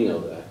 How do we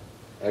know that?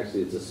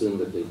 Actually, it's assumed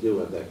that they do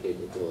have that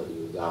capability.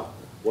 Without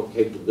what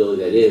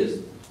capability that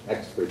is,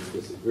 experts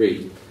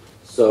disagree.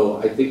 So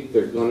I think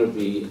they're going to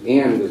be,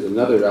 and there's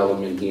another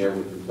element here,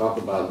 which we talk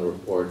about in the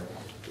report,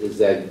 is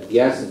that,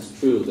 yes, it's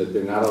true that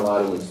they're not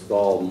allowed to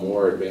install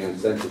more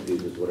advanced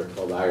centrifuges, what are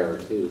called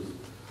IR2s,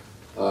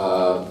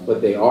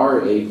 but they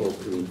are able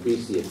to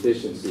increase the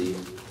efficiency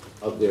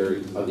of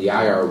the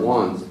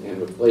IR1s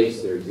and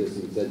replace their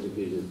existing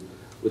centrifuges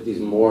with these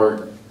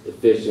more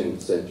efficient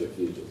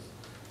centrifuges.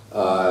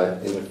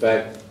 And in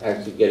fact,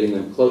 actually getting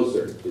them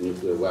closer to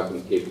nuclear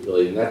weapons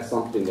capability, and that's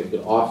something that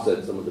could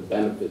offset some of the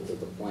benefits of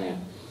the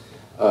plan,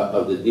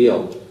 of the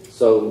deal.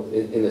 So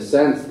in a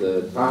sense,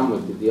 the problem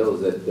with the deal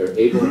is that they're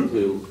able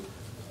to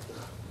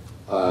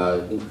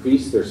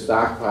increase their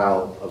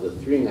stockpile of the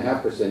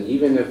 3.5%,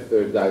 even if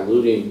they're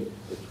diluting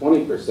the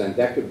 20%,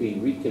 that could be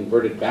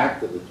reconverted back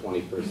to the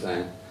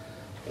 20%.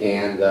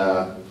 And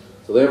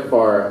so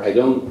therefore, I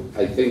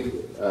think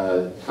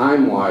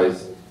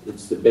time-wise,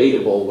 it's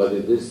debatable whether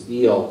this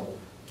deal,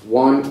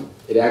 one,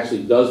 it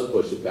actually does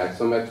push it back.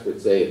 Some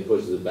experts say it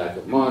pushes it back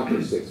a month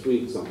or 6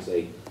 weeks, some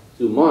say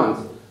 2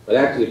 months. But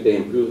actually, if they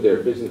improve their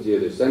efficiency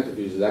of their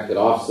centrifuges, that could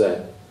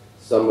offset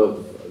some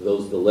of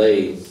those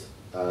delays.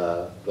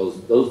 Those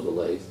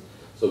delays.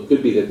 So it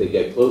could be that they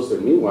get closer.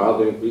 Meanwhile,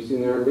 they're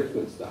increasing their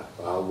enrichment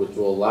stockpile, which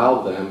will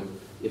allow them,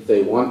 if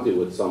they want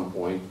to at some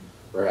point,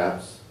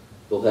 perhaps,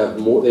 they'll have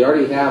more. They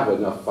already have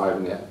enough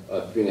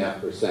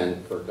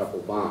 3.5% for a couple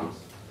bombs.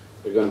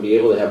 They're going to be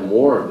able to have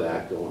more of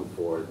that going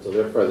forward. So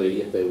therefore,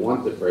 if they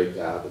want to break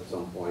out at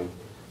some point,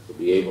 they'll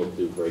be able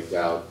to break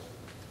out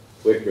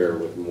quicker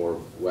with more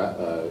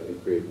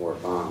and create more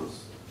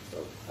bombs.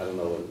 So I don't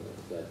know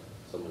if that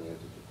someone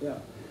answered you. Yeah,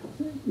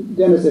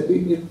 Dennis, if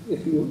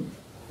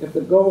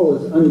the goal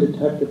is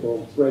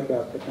undetectable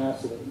breakout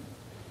capacity,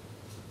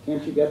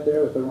 can't you get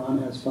there if Iran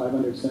has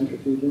 500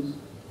 centrifuges?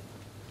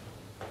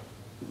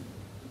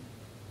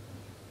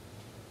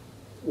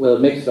 Well,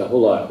 it makes it a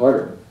whole lot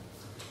harder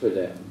for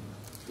them,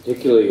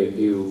 particularly if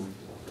you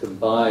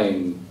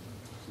combine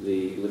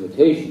the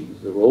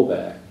limitations, the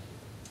rollback,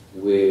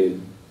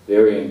 with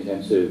very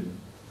intensive,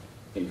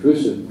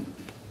 intrusive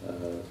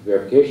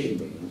verification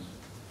means,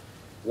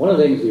 One of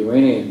the things the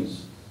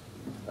Iranians,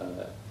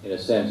 in a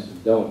sense,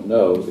 don't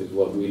know is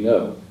what we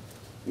know.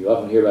 You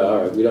often hear about,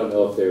 all right, we don't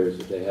know if they've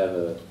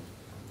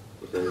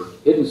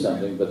hidden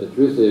something, but the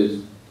truth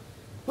is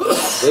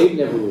they've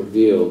never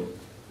revealed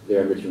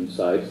their enrichment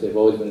sites. They've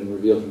always been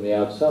revealed from the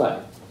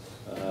outside,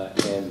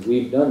 and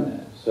we've done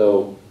that.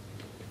 So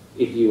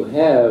if you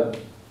have,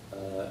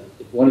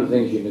 if one of the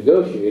things you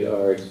negotiate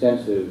are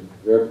extensive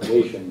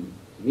verification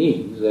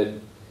means that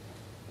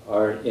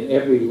are in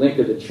every link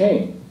of the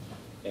chain.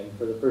 And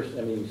for the first,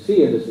 I mean, you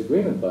see in this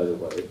agreement, by the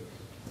way,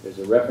 there's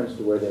a reference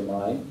to where they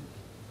mine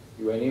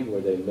uranium,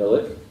 where they mill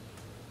it.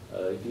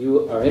 If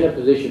you are in a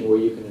position where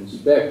you can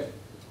inspect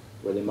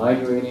where they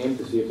mine uranium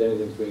to see if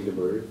anything's being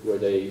diverted, where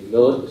they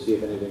mill it to see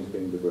if anything's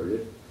being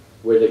diverted,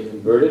 where they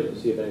convert it to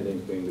see if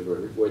anything's being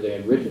diverted, where they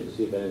enrich it to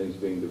see if anything's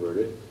being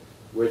diverted,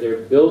 where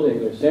they're building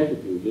their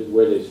centrifuges,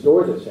 where they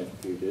store their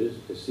centrifuges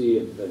to see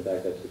if in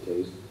fact that's the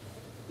case,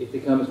 it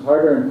becomes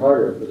harder and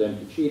harder for them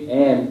to cheat.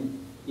 And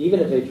even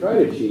if they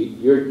try to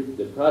cheat,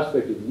 the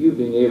prospect of you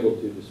being able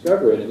to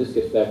discover it, and this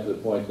gets back to the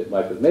point that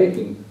Mike was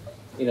making,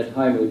 in a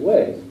timely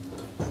way,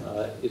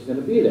 is going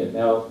to be there.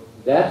 Now,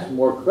 that's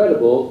more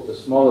credible the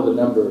smaller the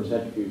number of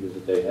centrifuges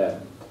that they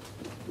have.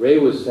 Ray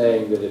was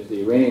saying that if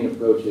the Iranian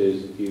approach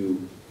is,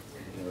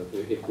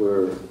 if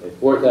we're at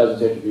 4,000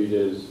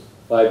 centrifuges,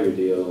 5-year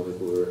deal, if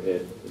we're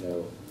at,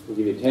 we'll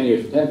give you 10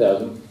 years for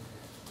 10,000,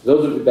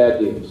 those would be bad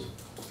deals.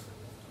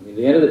 I mean, at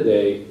the end of the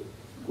day,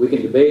 we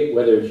can debate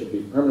whether it should be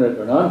permanent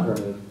or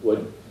non-permanent.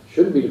 What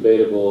shouldn't be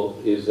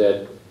debatable is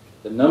that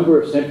the number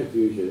of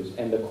centrifuges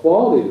and the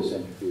quality of the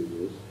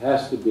centrifuges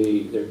has to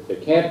be, there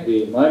can't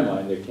be, in my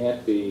mind, there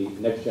can't be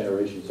next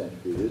generation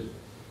centrifuges,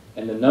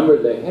 and the number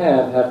they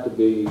have to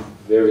be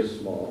very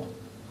small.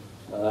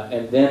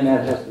 And then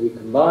that has to be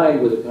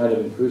combined with the kind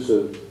of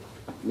intrusive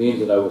means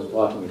that I was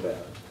talking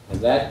about.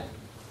 And that,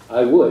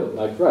 I would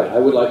like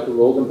to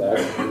roll them back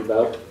to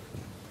about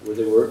where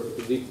they were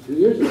 2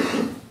 years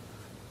ago.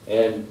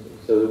 And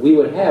so that we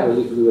would have, at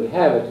least we would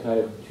have a kind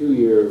of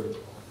 2-year,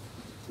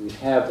 we'd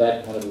have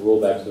that kind of a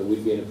rollback so that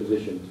we'd be in a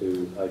position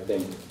to, I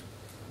think,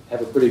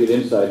 have a pretty good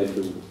insight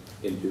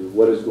into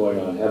what is going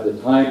on, have the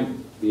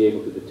time be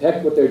able to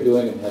detect what they're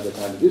doing and have the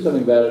time to do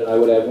something about it. I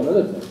would add one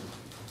other thing.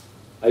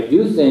 I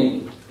do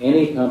think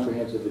any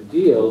comprehensive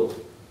deal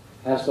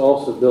has to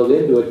also build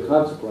into it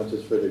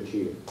consequences for their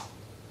cheating.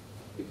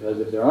 Because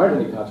if there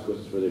aren't any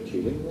consequences for their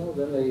cheating, well,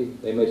 then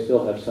they may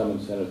still have some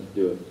incentive to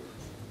do it.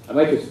 I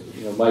might just,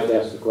 Mike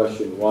asked the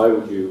question, why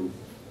would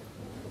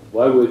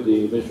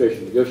the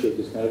administration negotiate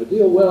this kind of a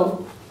deal?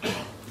 Well,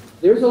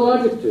 there's a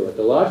logic to it.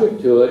 The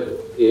logic to it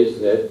is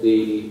that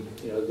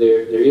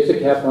there is a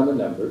cap on the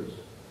numbers,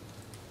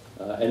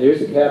 and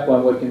there's a cap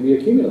on what can be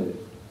accumulated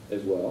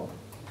as well.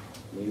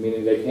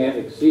 Meaning they can't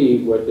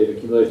exceed what they've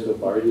accumulated so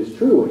far. It is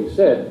true what you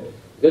said,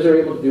 because they're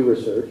able to do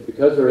research,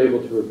 because they're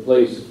able to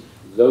replace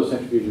those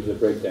centrifuges that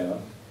break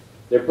down,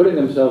 they're putting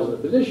themselves in a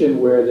position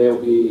where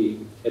they'll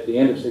be, at the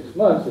end of 6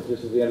 months, if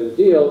this is the end of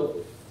the deal,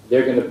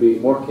 they're going to be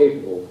more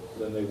capable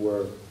than they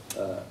were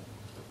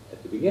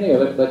at the beginning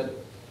of it. But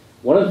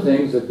one of the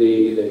things that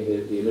the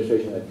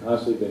administration had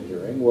constantly been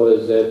hearing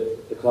was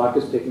that the clock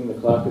is ticking, you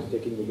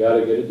got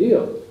to get a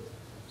deal.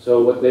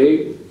 So what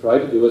they tried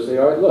to do was say,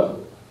 all right, look,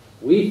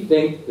 we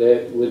think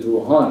that with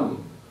Rouhani,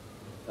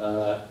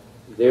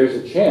 there's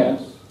a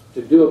chance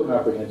to do a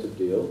comprehensive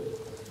deal.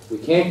 We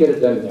can't get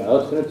it done now.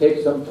 It's going to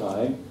take some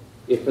time.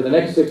 If for the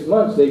next 6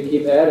 months they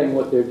keep adding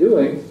what they're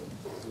doing,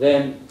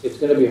 then it's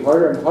going to be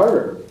harder and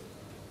harder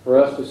for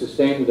us to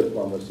sustain the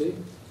diplomacy.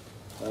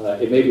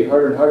 It may be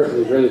harder and harder for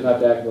the Israelis not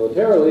to act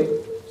militarily,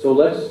 so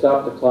let's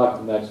stop the clock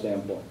from that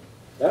standpoint.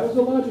 That was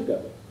the logic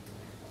of it.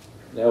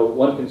 Now,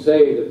 one can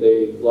say that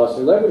they lost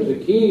their leverage.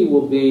 The key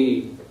will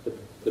be,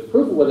 the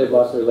proof of whether they've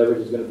lost their leverage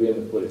is going to be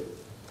in the pudding.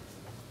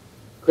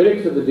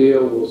 Critics of the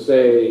deal will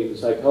say the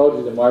psychology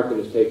of the market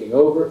is taking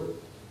over.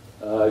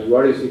 You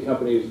already see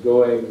companies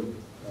going,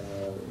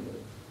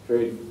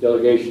 trade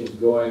delegations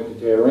going to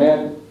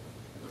Tehran,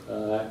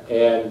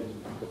 and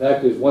the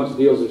fact is once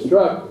deals are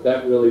struck,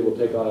 that really will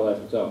take on a life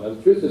of its own. Now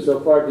the truth is so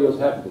far deals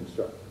haven't been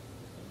struck.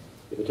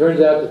 If it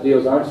turns out that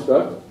deals aren't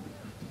struck,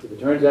 if it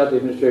turns out the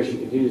administration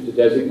continues to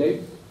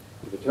designate,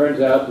 if it turns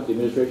out that the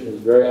administration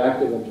is very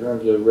active in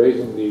terms of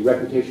raising the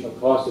reputational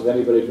cost of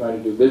anybody trying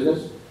to do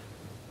business,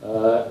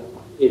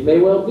 it may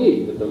well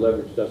be that the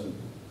leverage doesn't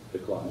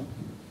decline.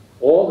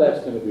 All that's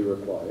going to be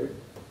required.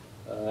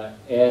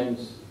 And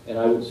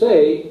I would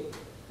say,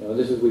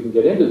 this is, we can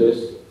get into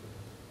this,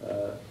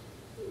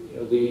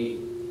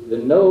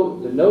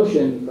 the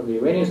notion from the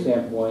Iranian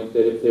standpoint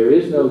that if there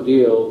is no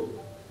deal,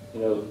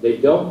 they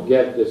don't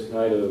get this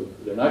kind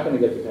of, they're not going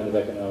to get the kind of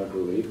economic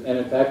relief, and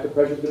in fact the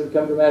pressure is going to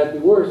become dramatically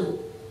worse.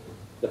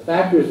 The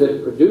factors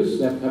that produce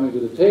them coming to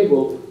the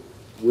table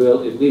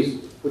will at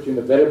least put you in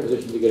a better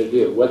position to get a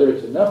deal. Whether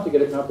it's enough to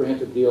get a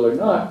comprehensive deal or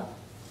not,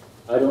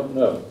 I don't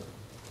know.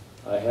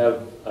 I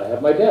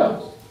have my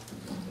doubts.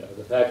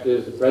 The fact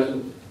is the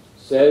president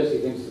says he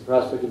thinks the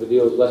prospect of a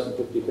deal is less than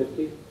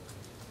 50-50.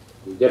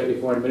 The deputy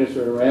foreign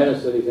minister in Iran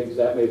has said he thinks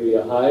that may be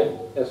a high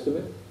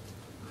estimate.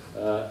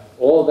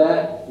 All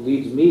that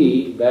leads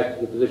me back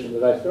to the position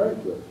that I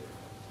started with.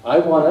 I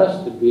want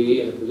us to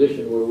be in a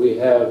position where we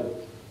have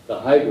the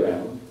high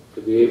ground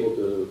to be able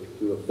to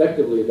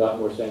effectively adopt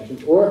more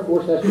sanctions, or if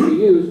force has to be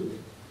used,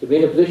 to be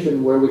in a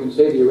position where we can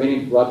say the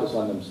Iranians brought this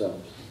on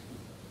themselves.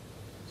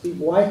 Steve,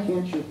 why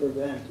can't you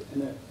prevent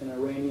an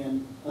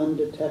Iranian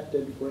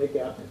undetected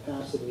breakout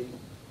capacity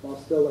while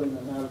still letting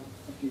them have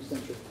a few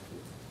centrifuges?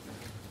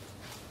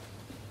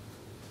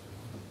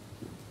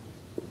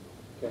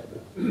 Okay.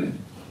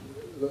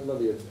 Let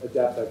me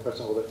adapt that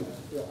question a little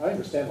bit. I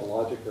understand the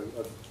logic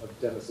of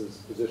Dennis's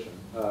position.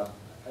 I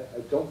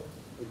don't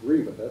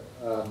agree with it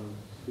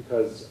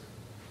because,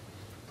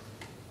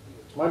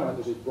 to my mind,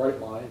 there's a bright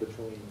line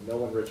between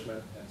no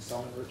enrichment and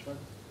some enrichment,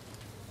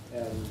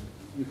 and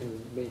you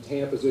can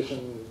maintain a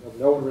position of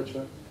no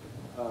enrichment,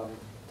 but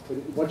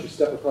once you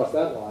step across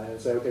that line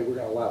and say, okay, we're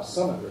going to allow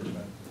some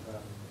enrichment,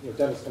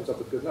 Dennis comes up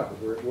with good numbers.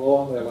 We'll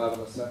only allow them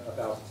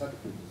 1,000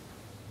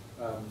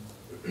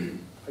 centrifuges.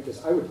 I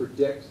guess I would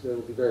predict that it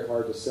will be very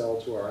hard to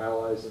sell to our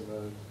allies in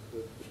the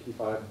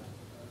P5,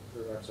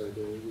 or I'm sorry,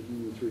 the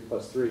EU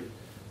 3+3.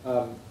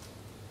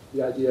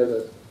 The idea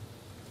that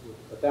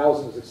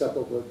 1,000 is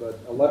acceptable, but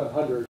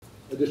 1,100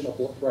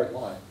 additional bright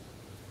line.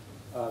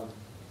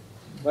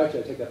 Well,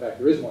 actually, I take that back.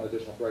 There is one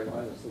additional bright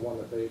line. It's the one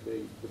that they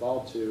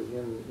devolved to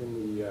in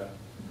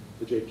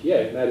the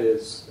JPA, and that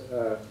is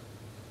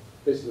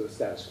basically the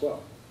status quo.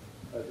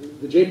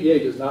 The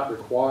JPA does not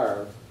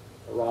require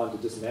Iran to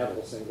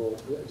dismantle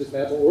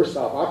or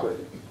stop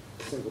operating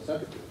a single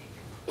centrifuge.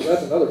 So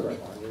that's another bright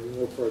line.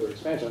 No further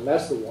expansion, and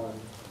that's the one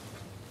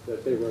that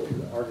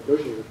our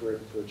negotiators were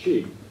able to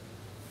achieve.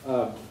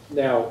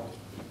 Now,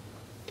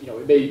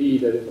 it may be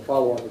that in the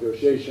follow-on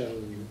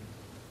negotiation,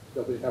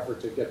 there'll be an effort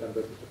to get them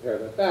to pare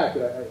that back,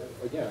 but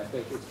again, I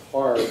think it's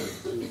hard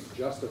to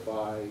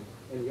justify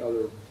any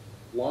other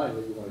line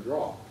that you want to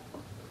draw.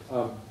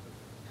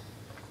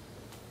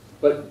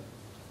 But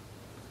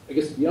I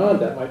guess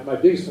beyond that, my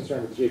biggest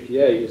concern with the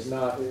JPA is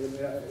not,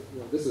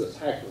 this is a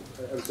tactical,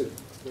 I would say,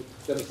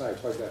 Dennis and I are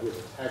talking about here is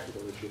a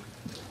tactical issue.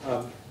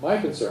 My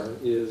concern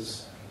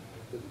is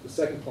the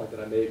second point that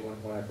I made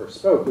when I first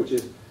spoke, which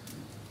is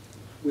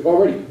we've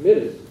already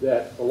committed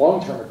that the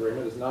long-term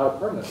agreement is not a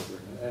permanent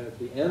agreement, and at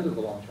the end of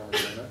the long-term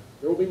agreement,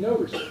 there will be no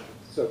restrictions.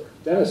 So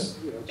Dennis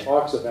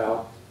talks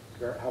about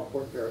how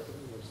important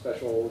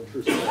special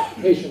intrusive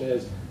verification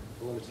is,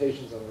 the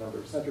limitations on the number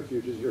of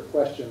centrifuges. Your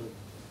question,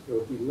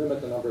 if we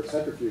limit the number of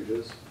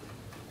centrifuges,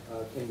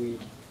 can we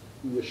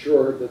be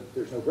assured that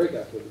there's no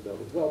breakout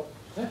capability? Well,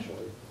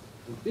 potentially,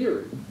 in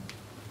theory.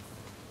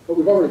 But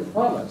we've already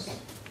promised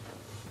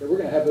that we're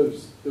going to have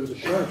those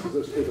assurances,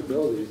 those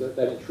capabilities, that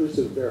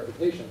intrusive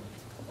verification,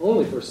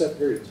 only for a set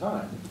period of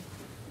time.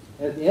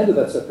 And at the end of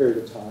that set period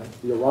of time,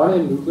 the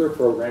Iranian nuclear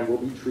program will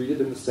be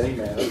treated in the same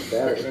manner as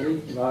that of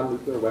any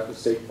non-nuclear weapon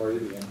state party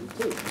to the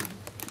NPT.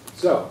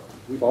 So,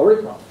 we've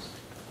already promised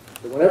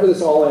that whenever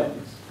this all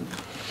ends,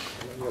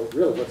 and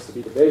really what's to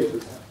be debated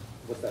is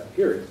what's that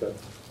period, but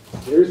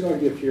there is going to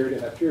be a period,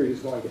 and that period is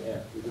going to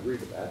end. We've agreed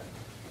to that.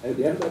 And at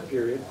the end of that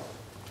period,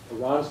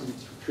 Iran is going to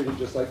be treated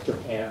just like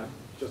Japan,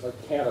 just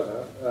like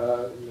Canada,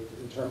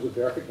 in terms of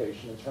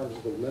verification, in terms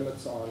of the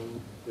limits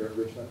on their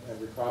enrichment and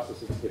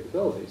reprocessing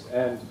capabilities.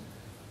 And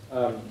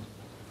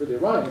for the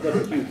Iranians,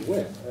 that's a huge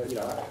win.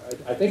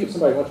 I think if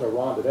somebody went to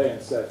Iran today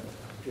and said,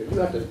 you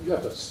have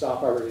to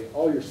stop operating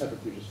all your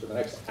centrifuges for the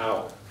next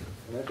hour,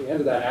 and at the end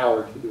of that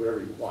hour, you can do whatever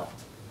you want.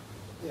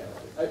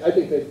 I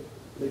think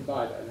they'd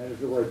buy that. And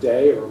if it were a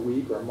day or a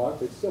week or a month,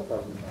 they'd still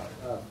probably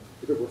buy it.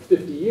 If it were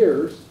 50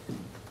 years,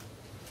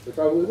 they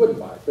probably wouldn't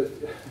buy it. But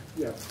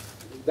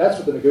that's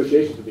what the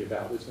negotiations will be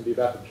about. It's going to be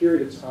about the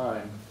period of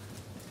time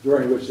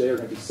during which they are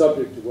going to be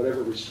subject to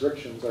whatever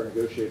restrictions our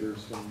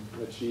negotiators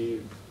can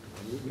achieve,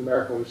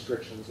 numerical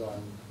restrictions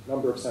on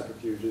number of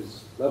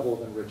centrifuges, level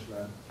of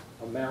enrichment,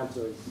 amount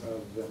of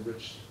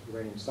enriched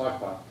uranium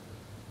stockpile.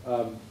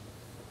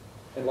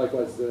 And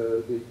likewise,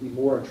 the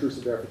more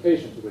intrusive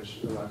verification to which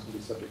Iran's going to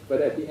be subject.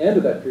 But at the end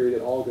of that period,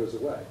 it all goes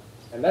away.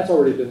 And that's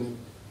already been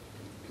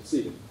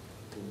conceded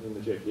in the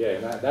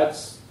JPA. And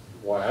that's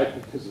why I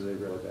think this is a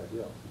really bad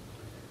deal.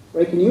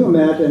 Ray, can you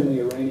imagine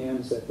the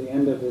Iranians at the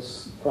end of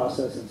this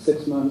process in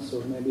 6 months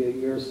or maybe a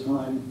year's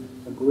time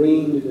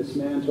agreeing to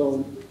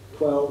dismantle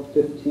 12,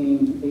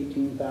 15,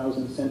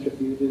 18,000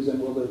 centrifuges? And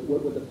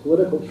would the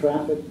political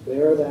traffic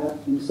bear that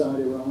inside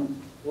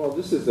Iran? Well,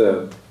 this is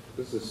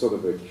sort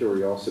of a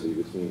curiosity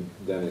between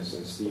Dennis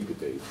and Steve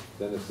debate.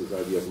 Dennis's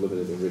idea of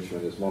limited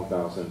enrichment is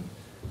 1,000,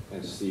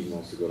 and Steve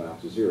wants to go down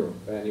to 0.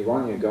 An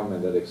Iranian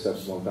government that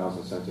accepts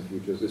 1,000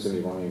 centrifuges is an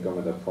Iranian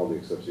government that probably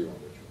accepts 0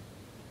 enrichment.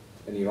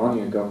 An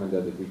Iranian government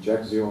that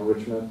rejects 0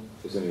 enrichment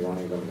is an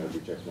Iranian government that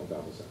rejects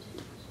 1,000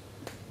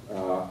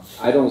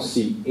 centrifuges. I don't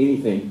see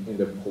anything in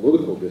the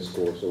political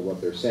discourse or what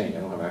they're saying.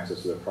 I don't have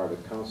access to their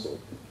private counsel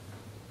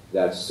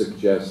that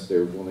suggests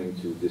they're willing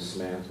to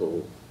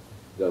dismantle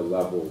the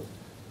level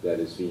that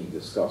is being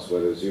discussed,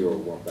 whether 0 or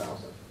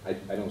 1,000.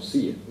 I don't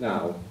see it.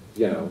 Now,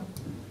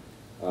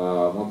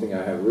 one thing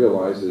I have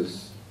realized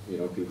is,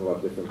 people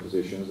have different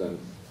positions, and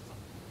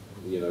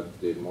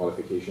the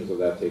modifications of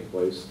that take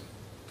place.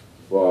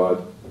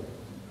 But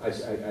I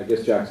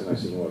guess, Jackson, I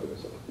see no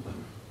evidence of it.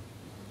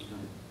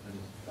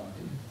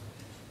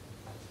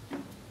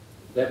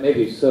 That may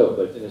be so,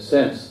 but in a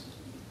sense,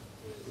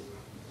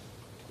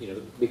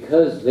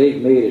 because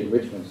they've made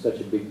enrichment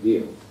such a big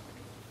deal,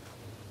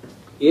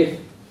 if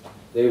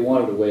they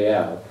wanted a way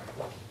out,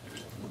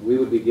 we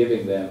would be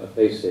giving them a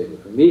face saver.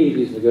 For me,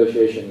 these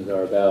negotiations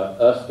are about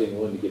us being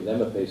willing to give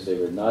them a face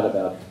saver, not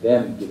about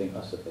them giving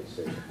us a face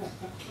saver.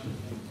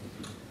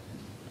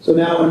 So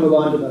now I want to move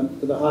on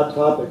to the hot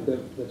topic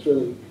that's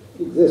really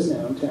exists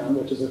now in town,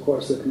 which is, of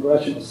course, the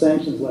congressional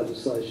sanctions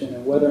legislation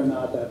and whether or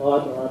not that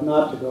ought or ought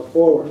not to go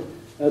forward.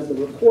 As the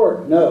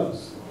report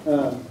notes,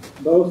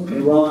 both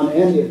Iran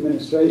and the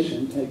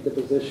administration take the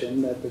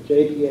position that the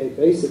JPA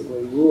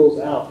basically rules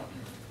out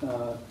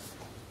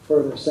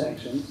further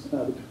sanctions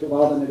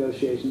while the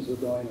negotiations are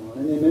going on.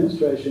 And the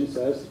administration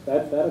says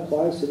that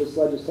applies to this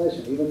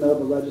legislation, even though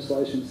the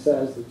legislation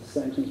says that the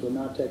sanctions will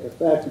not take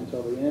effect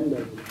until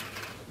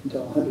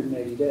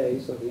 180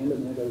 days, so the end of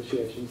the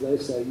negotiations. They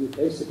say you'd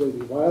basically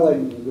be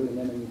violating the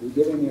agreement and you'd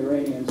be giving the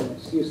Iranians an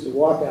excuse to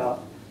walk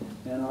out,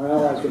 and our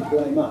allies would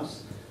blame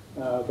us.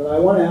 But I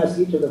want to ask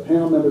each of the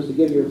panel members to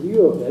give your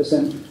view of this,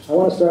 and I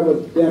want to start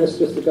with Dennis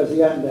just because he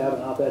happened to have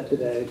an op-ed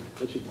today,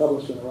 which he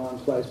published in the wrong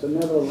place, but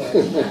nevertheless,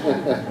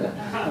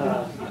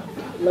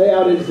 lay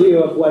out his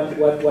view of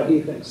what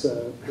he thinks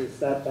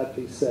that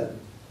piece said.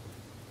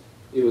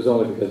 It was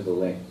only because of the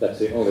link. That's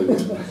the only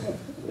reason.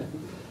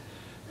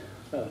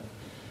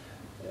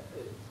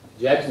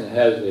 Jackson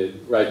has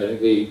it right. I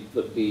think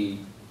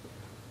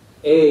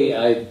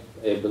I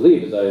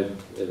believe,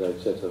 as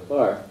I've said so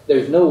far,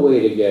 there's no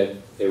way to get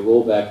a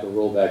rollback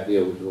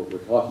deal, which is what we're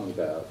talking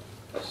about,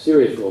 a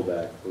serious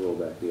rollback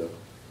deal,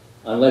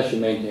 unless you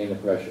maintain the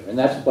pressure. And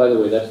that's, by the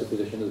way, that's the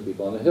position of the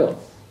people on the Hill.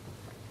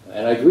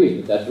 And I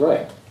agree that that's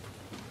right.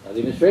 Now, the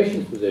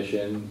administration's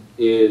position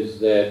is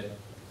that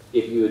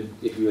if you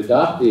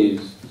adopt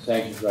these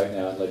sanctions right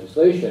now in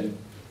legislation,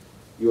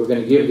 you're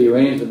going to give the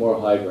Iranians the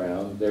more high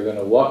ground. They're going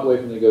to walk away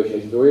from the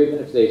negotiations, or even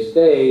if they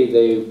stay,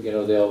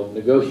 they'll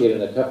negotiate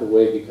in a tougher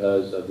way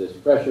because of this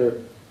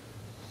pressure.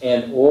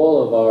 And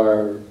all of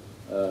our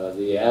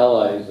the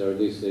allies, or at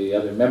least the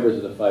other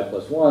members of the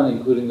 5+1,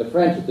 including the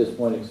French at this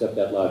point, accept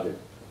that logic.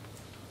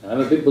 And I'm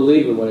a big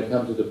believer when it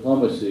comes to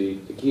diplomacy.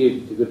 The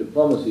key to good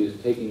diplomacy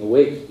is taking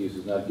away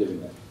excuses, not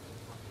giving them.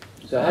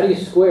 So how do you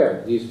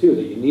square these two?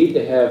 That you need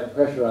to have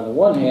pressure on the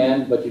one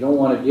hand, but you don't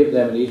want to give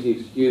them an easy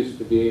excuse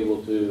to be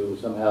able to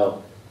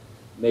somehow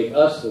make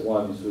us the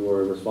ones who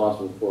are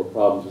responsible for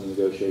problems in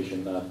the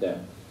negotiation, not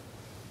them.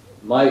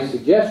 My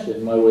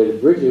suggestion, my way to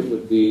bridge it,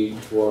 would be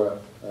for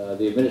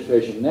the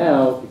administration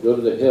now to go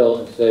to the Hill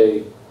and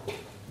say,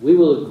 we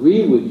will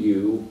agree with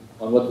you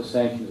on what the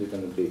sanctions are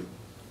going to be.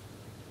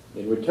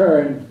 In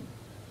return,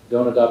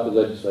 don't adopt the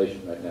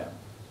legislation right now.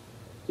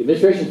 The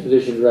administration's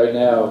position right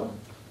now,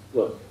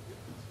 look,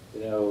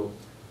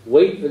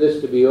 wait for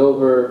this to be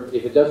over.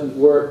 If it doesn't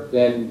work,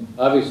 then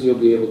obviously you'll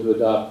be able to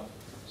adopt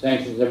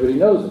sanctions. Everybody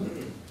knows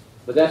it.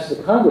 But that's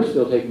the Congress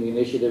still taking the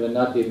initiative and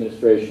not the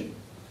administration.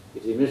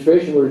 If the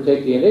administration were to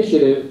take the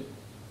initiative,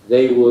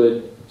 they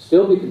would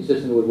still be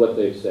consistent with what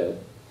they've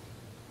said,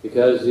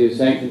 because the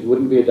sanctions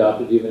wouldn't be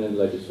adopted even in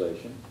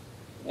legislation.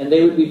 And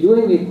they would be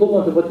doing the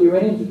equivalent of what the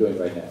Iranians are doing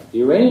right now.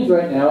 The Iranians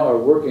right now are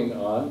working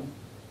on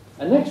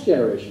a next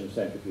generation of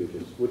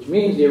centrifuges, which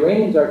means the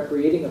Iranians are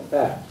creating a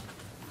fact.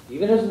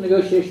 Even as the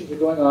negotiations are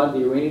going on,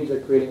 the Iranians are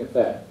creating a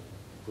fact.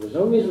 There's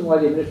no reason why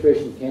the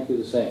administration can't do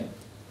the same,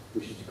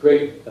 which is to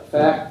create a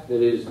fact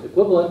that is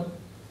equivalent,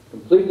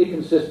 completely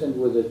consistent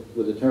with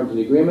the terms of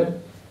the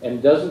agreement,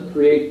 and doesn't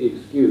create the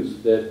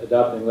excuse that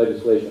adopting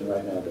legislation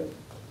right now does.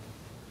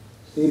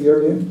 Steve, your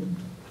view?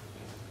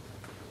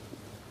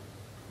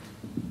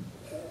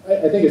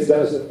 I think, as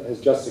Dennis has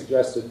just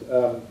suggested,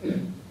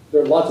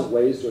 there are lots of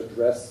ways to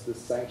address this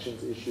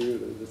sanctions issue,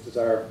 this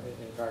desire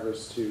in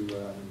Congress to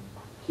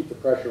keep the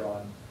pressure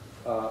on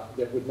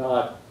that would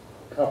not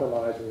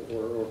compromise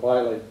or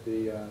violate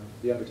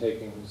the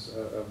undertakings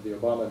of the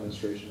Obama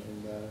administration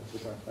in the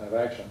Joint Plan of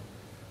Action.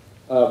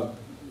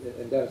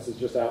 And Dennis has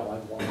just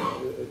outlined one.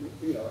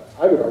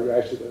 I would argue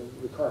actually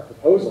the current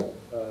proposal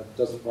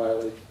doesn't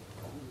violate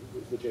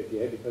the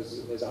JPA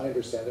because, as I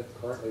understand it,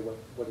 currently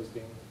what is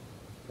being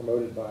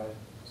promoted by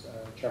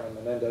Chairman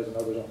Menendez and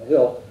others on the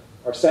Hill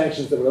are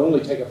sanctions that would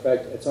only take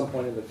effect at some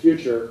point in the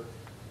future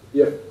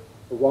if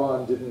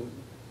Iran didn't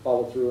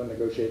follow through and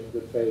negotiate in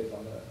good faith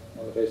on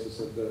the basis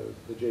of the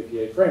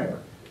JPA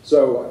framework.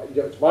 So,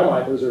 to my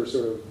mind, those are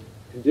sort of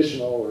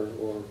conditional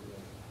or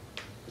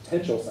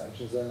potential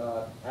sanctions. They're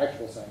not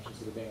actual sanctions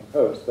that are being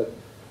imposed. But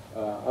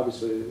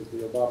obviously,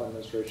 the Obama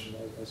administration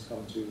has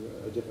come to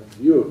a different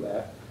view of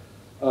that.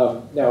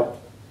 Now,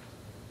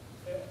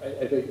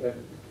 I think,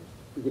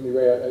 forgive me,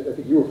 Ray, I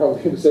think you were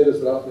probably going to say this,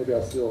 but maybe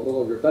I'll steal a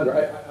little of your thunder.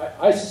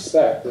 I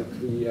suspect that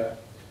the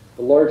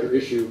larger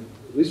issue,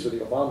 at least for the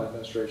Obama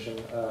administration,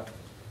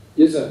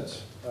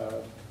 isn't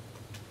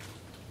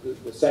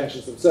the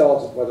sanctions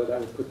themselves and whether that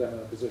would put them in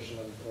a position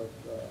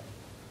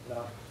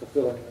not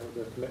fulfilling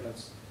their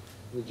commitments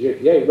in the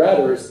JPA.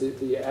 Rather, it's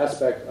the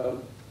aspect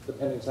of the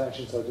pending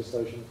sanctions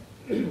legislation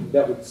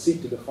that would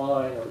seek to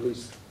define or at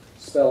least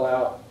spell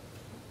out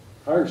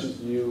Congress's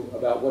view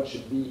about what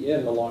should be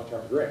in the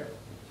long-term agreement.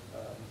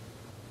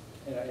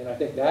 And I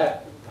think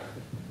that,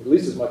 at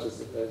least as much as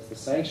the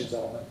sanctions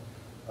element,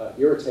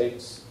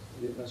 irritates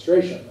the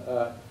administration.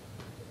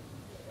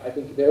 I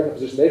think they're in a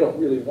position, they don't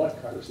really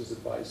want Congress's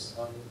advice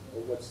on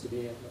what's to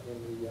be in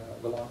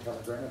the long-term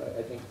agreement.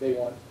 I think they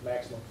want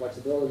maximum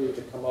flexibility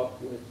to come up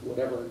with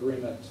whatever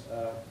agreement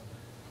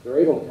they're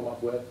able to come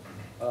up with.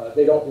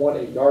 They don't want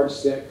a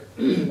yardstick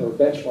or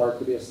benchmark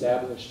to be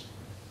established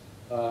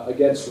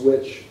against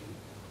which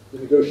the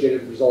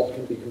negotiated result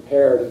can be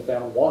compared and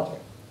found wanting.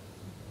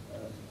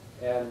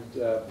 I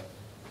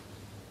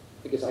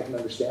guess I can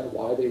understand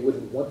why they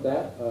wouldn't want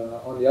that.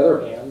 On the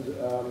other hand,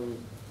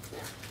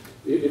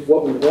 if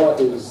what we want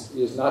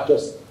is not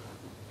just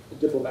a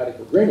diplomatic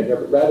agreement here,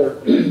 but rather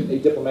a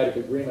diplomatic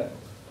agreement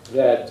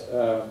that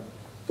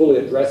fully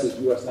addresses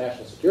U.S.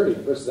 national security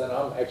interests, then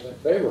I'm actually in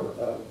favor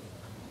of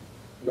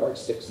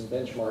yardsticks and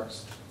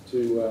benchmarks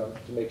to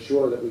make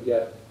sure that we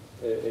get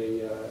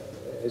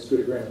as good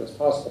agreement as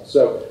possible.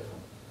 So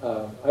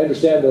I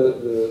understand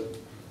the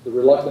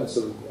reluctance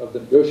of the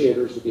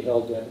negotiators to be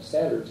held to any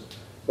standards,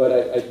 but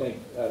I think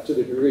to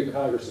the degree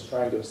Congress is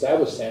trying to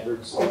establish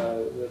standards,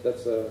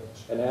 that's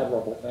an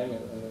admirable thing,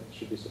 and it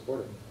should be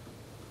supported.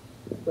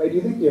 Ray, do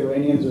you think the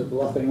Iranians are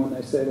bluffing when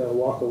they say they'll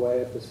walk away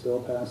if this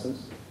bill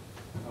passes?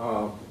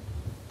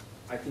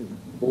 I think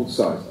both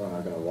sides are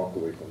not going to walk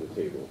away from the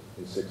table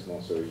in 6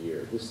 months or a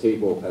year. This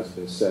table has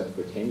been set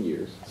for 10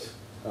 years.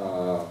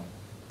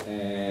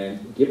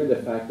 And given the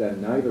fact that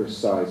neither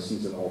side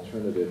sees an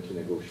alternative to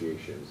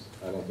negotiations,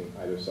 I don't think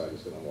either side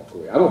is going to walk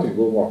away. I don't think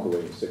we'll walk away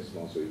in 6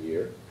 months or a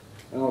year.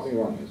 I don't think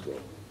Iranians will.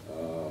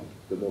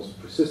 The most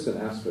persistent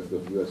aspect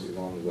of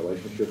U.S.-Iran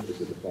relationship is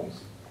the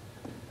diplomacy.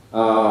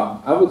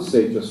 I would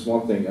say just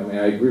one thing. I mean,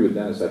 I agree with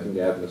Dennis. I think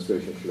the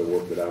administration should have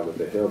worked it out at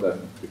the Hill. That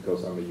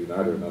because I'm a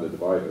uniter, not a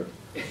divider.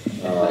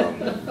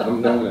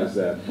 I'm known as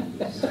that.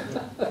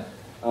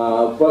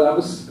 But I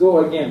would go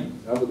again.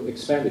 I would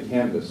expand the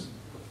canvas.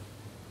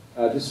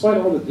 Despite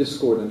all the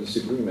discord and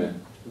disagreement,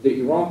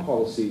 the Iran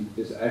policy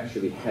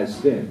has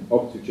been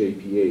up to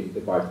JPA a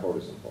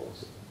bipartisan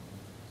policy.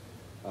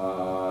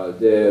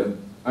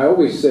 I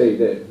always say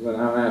that when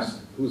I'm asked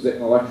who's the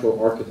intellectual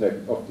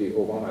architect of the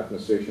Obama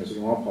administration's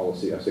Iran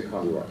policy, I say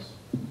Condoleezza Rice.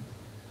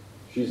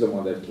 She's the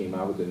one that came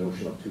out with the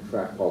notion of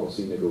two-track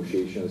policy,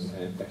 negotiations,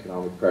 and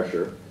economic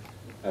pressure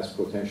as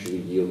potentially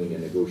yielding a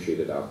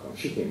negotiated outcome.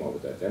 She came up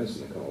with that. Dennis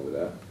didn't come up with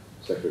that.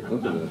 Secretary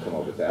Clinton didn't come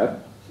up with that.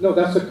 No,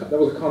 that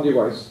was a Condoleezza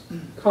Rice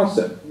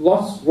concept.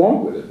 Lots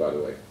wrong with it, by the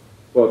way.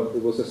 But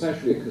it was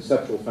essentially a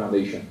conceptual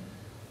foundation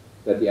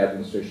that the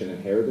administration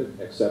inherited,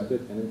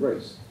 accepted, and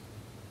embraced.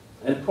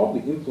 And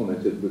probably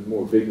implemented with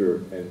more vigor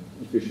and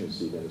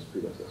efficiency than its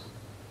predecessor.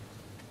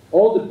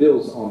 All the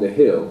bills on the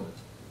Hill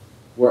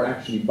were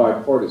actually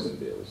bipartisan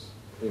bills,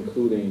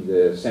 including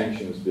the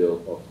sanctions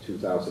bill of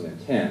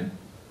 2010,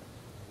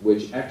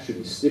 which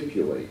actually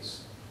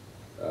stipulates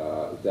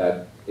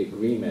that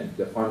agreement,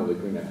 the final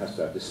agreement, has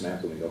to have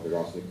dismantling of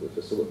Iran's nuclear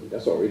facility.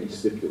 That's already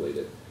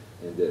stipulated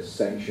in the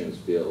sanctions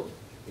bill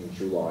in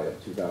July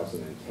of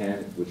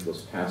 2010, which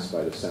was passed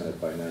by the Senate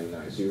by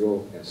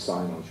 99-0 and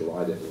signed on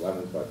July the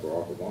 11th by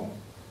Barack Obama.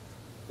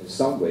 In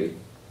some way,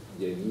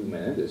 the new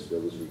Menendez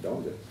bill is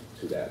redundant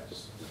to that.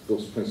 Just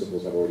those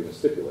principles have already been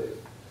stipulated.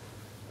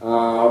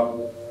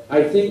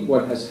 I think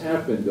what has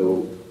happened,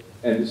 though,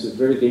 and this is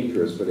very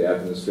dangerous for the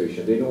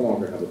administration, they no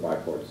longer have a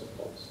bipartisan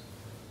policy.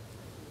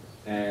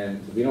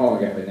 And we no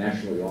longer have a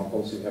national Iran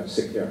policy, we have a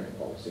sectarian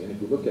policy. And if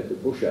you look at the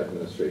Bush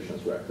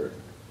administration's record,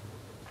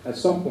 at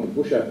some point,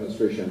 Bush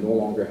administration no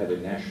longer had a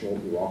national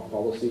Iraq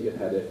policy, it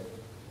had a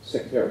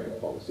sectarian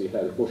policy, it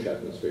had a Bush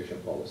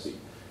administration policy.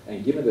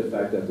 And given the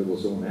fact that there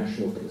was no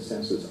national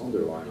consensus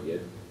underlying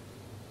it,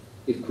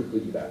 it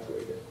quickly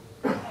evaporated.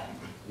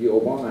 The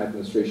Obama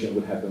administration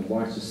would have been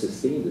wise to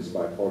sustain this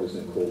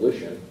bipartisan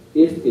coalition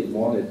if it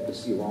wanted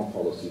its Iran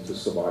policy to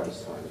survive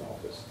its time in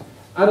office.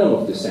 I don't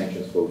know if the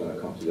sanctions vote is going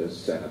to come to the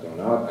Senate or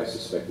not. I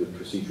suspect with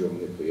procedural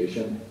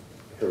manipulation.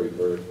 Harry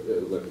Byrd,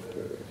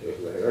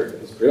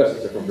 his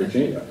predecessor from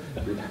Virginia.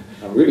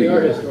 I'm really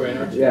historian,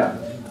 aren't you? Yeah,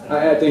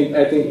 I think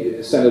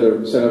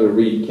Senator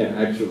Reid can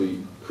actually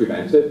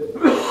prevent it.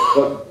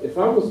 But if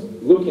I was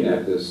looking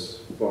at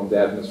this from the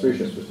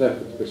administration's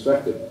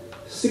perspective,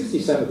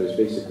 60 senators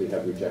basically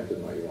have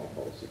rejected my Iran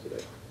policy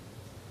today.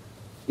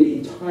 The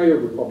entire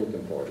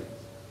Republican Party,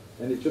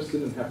 and it just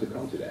didn't have to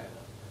come to that.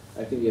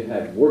 I think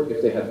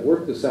if they had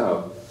worked this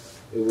out,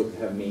 it would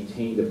have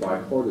maintained the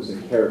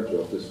bipartisan character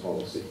of this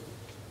policy.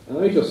 And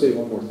let me just say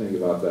one more thing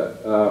about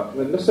that.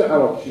 When Mr.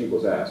 Arakchi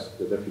was asked,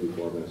 the Deputy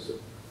Foreign Minister,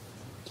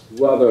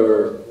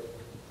 whether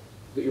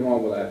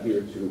Iran will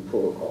adhere to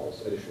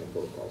protocols, additional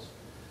protocols,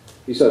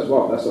 he says,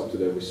 well, that's up to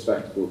the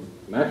respectful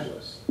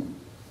majlis.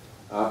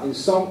 In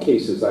some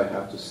cases, I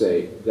have to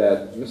say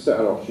that Mr.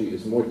 Arakchi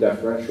is more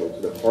deferential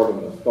to the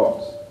Parliament of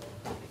Thought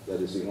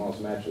that is Iran's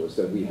matchless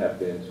than we have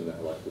been to an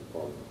elected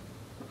parliament.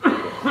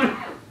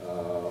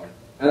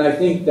 And I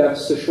think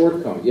that's the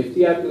shortcoming. If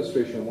the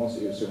administration wants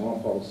its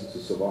Iran policy to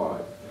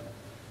survive,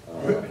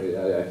 I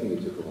think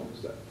it took a long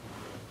step.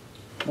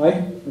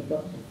 Mike?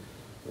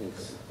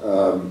 Thanks.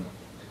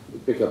 To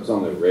pick up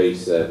something that Ray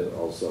said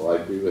also, I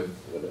agree with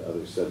what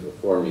others said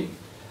before me.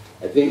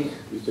 I think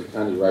Mr.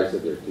 Kandi Rice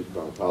said there are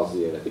two-pronged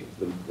policy, and I think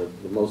the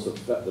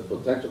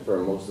potential for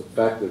a most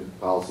effective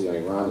policy on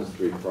Iran is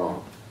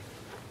three-pronged.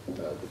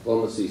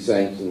 Diplomacy,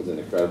 sanctions, and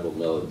a credible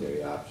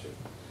military option.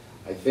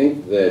 I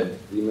think that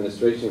the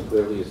administration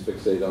clearly is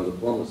fixated on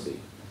diplomacy.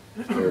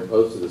 They're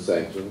opposed to the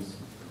sanctions.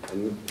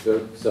 And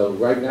so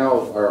right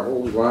now, our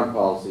whole Iran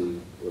policy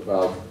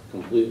revolves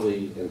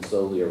completely and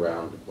solely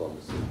around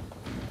diplomacy.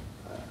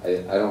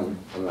 I'm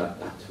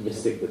not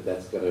optimistic that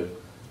that's going to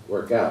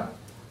work out.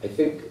 I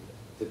think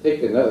to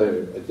take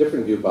a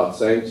different view about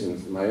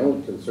sanctions, my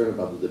only concern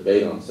about the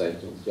debate on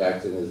sanctions,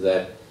 Jackson, is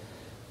that,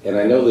 and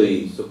I know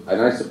I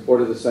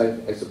support the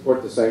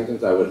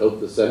sanctions. I would hope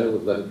the Senate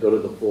would let it go to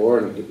the floor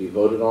and it could be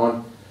voted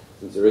on,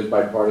 since there is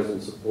bipartisan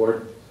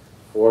support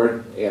for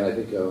it, and I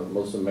think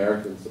most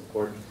Americans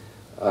support.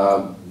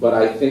 But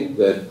I think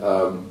that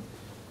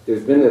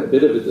there's been a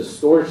bit of a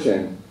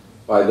distortion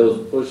by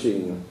those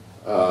pushing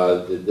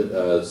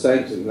the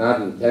sanctions,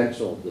 not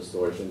intentional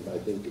distortion, but I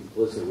think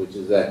implicit, which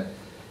is that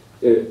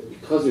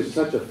because there's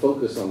such a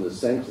focus on the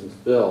sanctions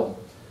bill,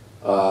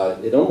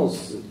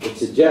 it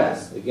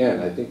suggests, again,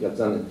 I think that's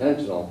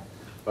unintentional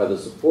by the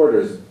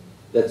supporters,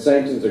 that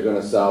sanctions are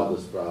going to solve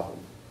this problem.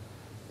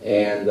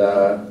 And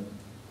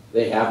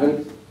they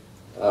haven't.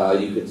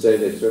 You could say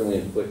they've certainly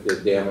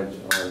inflicted damage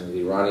on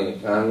the Iranian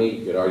economy.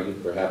 You could argue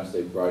perhaps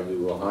they brought you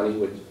Rouhani,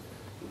 which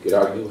you could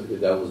argue whether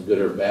that was good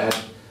or bad.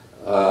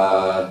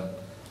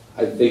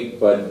 I think,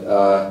 but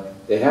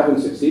they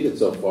haven't succeeded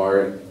so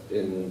far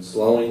in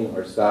slowing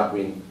or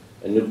stopping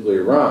a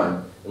nuclear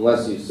Iran,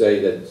 unless you say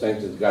that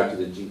sanctions got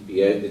you the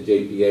JPA, and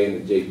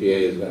the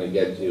JPA is going to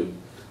get you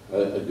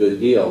a good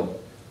deal.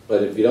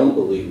 But if you don't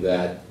believe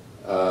that,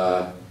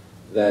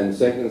 then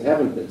sanctions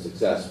haven't been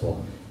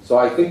successful. So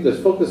I think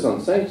this focus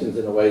on sanctions,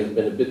 in a way, has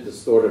been a bit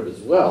distortive as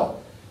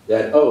well.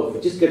 That, if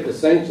we just get the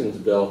sanctions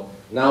bill,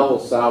 now we'll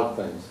solve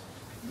things.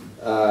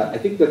 I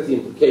think that's the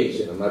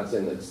implication. I'm not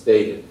saying that's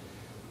stated.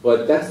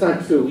 But that's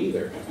not true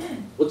either.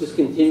 We'll just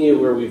continue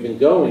where we've been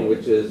going,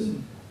 which is,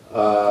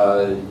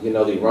 the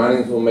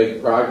Iranians will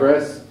make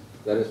progress,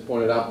 Dennis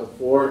pointed out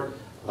before,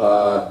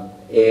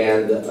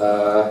 and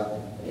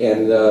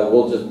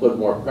we'll just put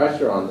more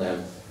pressure on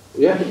them.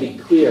 We have to be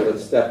clear,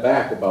 let's step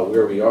back about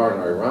where we are in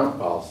our Iran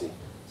policy.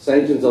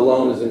 Sanctions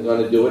alone isn't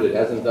going to do it. It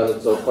hasn't done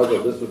it so far,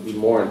 though this would be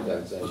more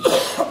intense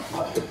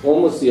sanctions.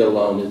 Diplomacy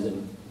alone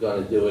isn't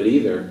going to do it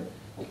either.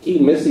 The key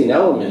missing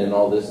element in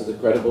all this is a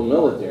credible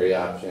military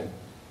option.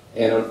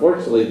 And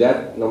unfortunately,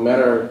 that, no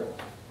matter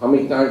how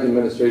many times the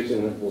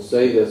administration will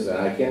say this, and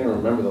I can't even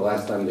remember the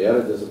last time they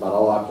uttered this about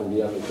all options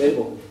be on the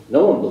table,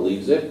 no one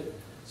believes it.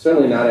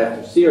 Certainly not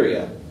after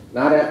Syria.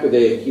 Not after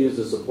they accuse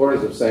the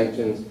supporters of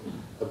sanctions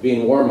of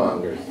being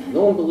warmongers.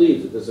 No one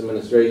believes that this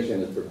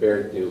administration is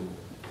prepared to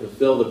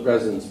fulfill the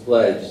president's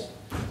pledge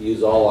to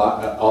use all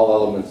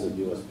elements of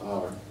U.S.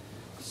 power.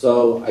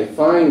 So I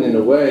find, in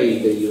a way,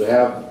 that you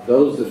have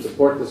those that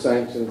support the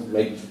sanctions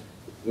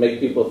make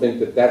people think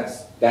that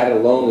that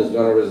alone is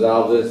going to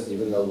resolve this,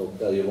 even though they'll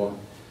tell you won't.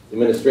 The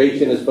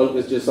administration is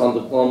focused just on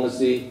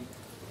diplomacy,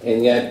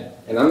 and yet,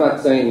 and I'm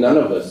not saying none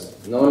of us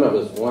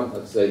want,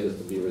 let's say, this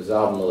to be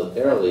resolved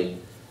militarily.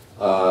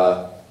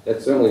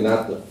 That's certainly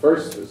not the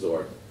first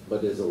resort,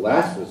 but as a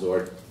last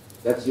resort,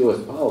 that's U.S.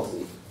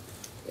 policy.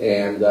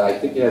 And I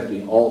think it has to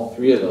be all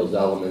three of those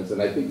elements,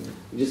 and I think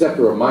we just have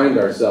to remind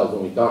ourselves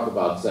when we talk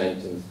about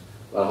sanctions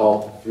about how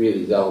all three of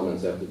these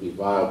elements have to be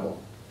viable.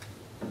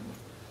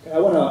 I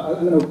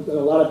know there are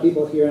a lot of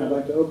people here, and I'd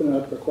like to open it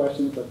up for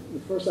questions, but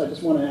first I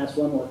just want to ask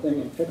one more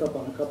thing and pick up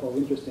on a couple of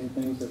interesting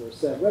things that were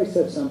said. Ray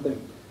said something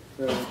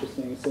very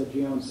interesting. He said,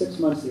 in 6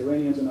 months the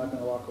Iranians are not going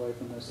to walk away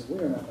from this, and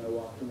we're not going to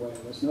walk away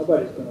from this.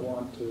 Nobody's going to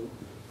want to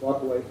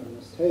walk away from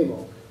this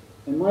table.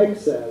 And Mike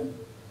said,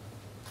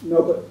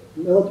 no, but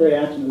military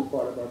action is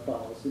part of our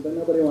policy, but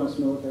nobody wants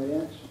military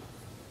action.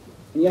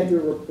 And yet the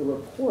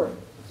report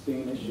that's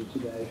being issued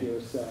today here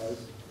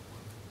says,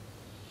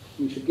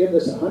 we should give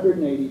this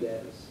 180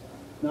 days,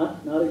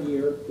 not a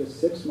year, just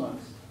 6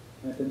 months.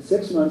 And if in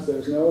 6 months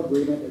there's no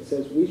agreement, it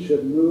says we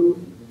should move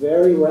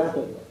very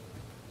rapidly,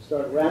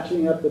 start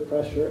ratcheting up the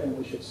pressure, and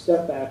we should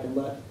step back and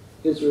let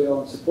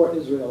Israel and support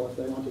Israel if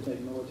they want to take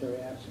military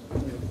action.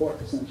 The report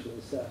essentially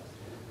says.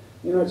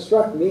 It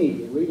struck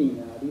me reading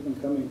that, even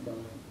coming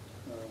from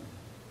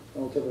a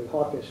relatively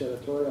hawkish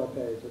editorial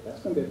page,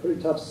 that's going to be a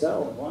pretty tough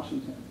sell in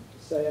Washington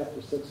to say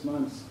after 6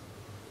 months.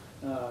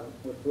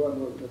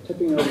 We're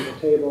tipping over the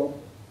table.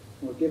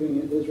 We're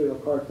giving Israel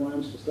carte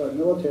blanche to start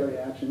military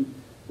action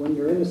when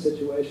you're in a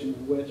situation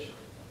in which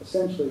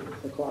essentially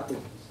the clock is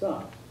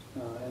stopped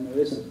and there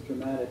isn't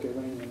dramatic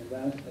Iranian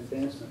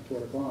advancement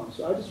toward a bomb.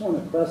 So I just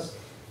want to press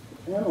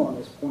the panel on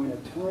this point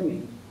of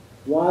timing.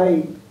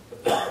 Why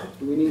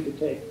do we need to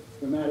take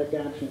dramatic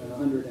action in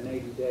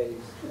 180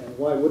 days, and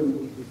why wouldn't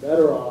we be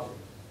better off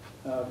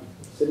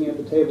sitting at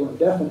the table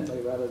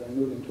indefinitely rather than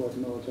moving towards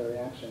military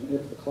action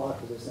if the clock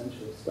is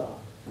essentially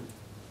stopped?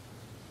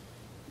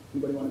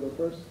 Anybody want to go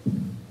first?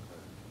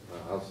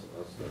 I'll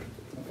start.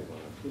 Okay.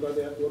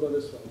 We'll go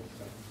this way.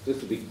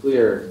 Just to be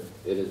clear,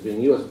 it has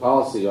been U.S.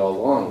 policy all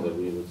along that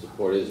we would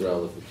support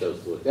Israel if it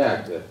chose to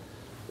attack. The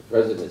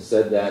President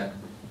said that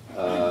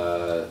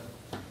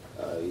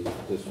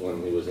just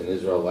when he was in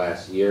Israel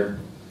last year,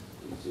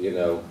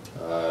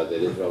 that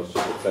Israel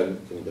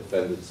can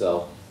defend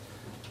itself.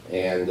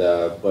 And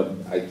but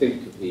I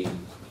think the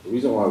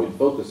reason why we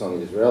focus on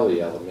the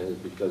Israeli element is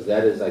because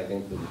that is, I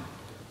think,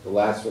 the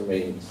last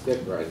remaining stick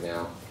right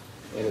now.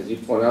 And as you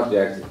point out,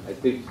 Jackson, I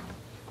think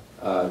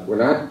we're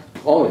not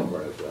calling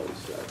for an Israeli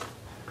strike.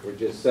 We're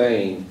just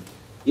saying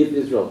if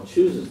Israel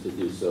chooses to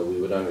do so,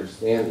 we would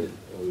understand it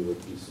and we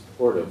would be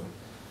supportive.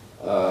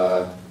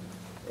 But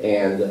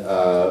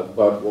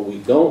what we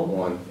don't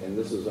want, and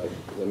this is, like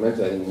I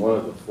mentioned, I think one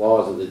of the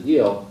flaws of the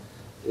deal,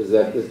 is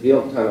that this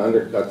deal kind of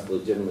undercuts the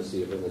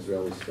legitimacy of an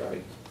Israeli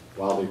strike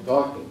while they're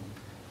talking.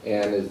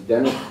 And as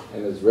Dennis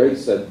and as Ray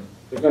said,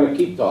 they're going to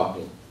keep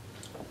talking.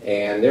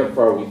 And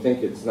therefore, we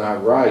think it's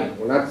not right.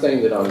 We're not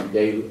saying that on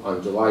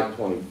July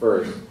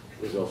 21st,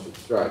 Israel should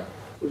strike.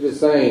 We're just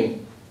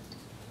saying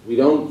we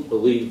don't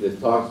believe that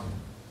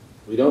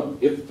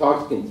if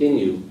talks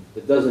continue,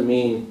 it doesn't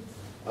mean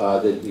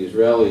that the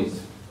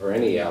Israelis, or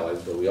any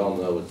allies, but we all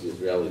know it's the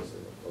Israelis,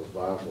 the most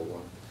viable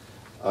one,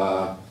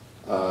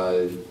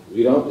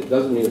 it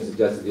doesn't mean to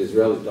suggest that the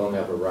Israelis don't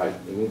have a right.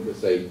 We mean to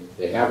say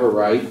they have a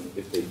right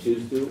if they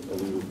choose to,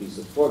 and we would be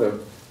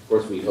supportive. Of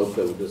course, we hope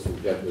that this will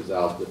get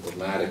resolved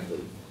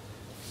diplomatically.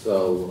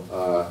 So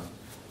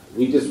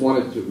we just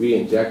wanted to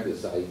re-inject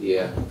this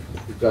idea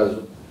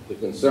because the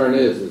concern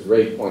is, as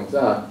Ray points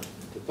out,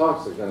 the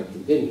talks are going to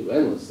continue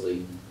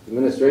endlessly. The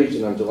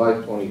administration on July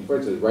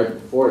 21st is right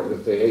before it's going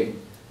to say, hey,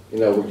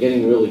 we're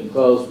getting really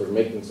close, we're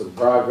making some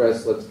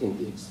progress, let's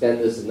extend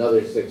this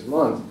another 6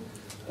 months.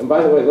 And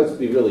by the way, let's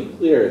be really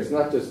clear, it's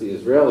not just the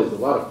Israelis, a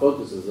lot of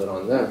focus is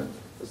on them.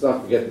 Let's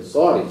not forget the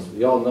Saudis.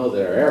 We all know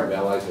that our Arab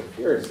allies are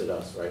furious at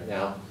us right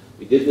now.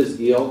 We did this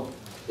deal,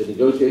 the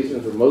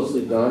negotiations were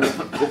mostly done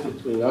just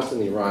between us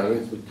and the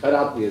Iranians. We cut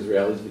out the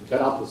Israelis, we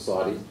cut out the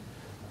Saudis.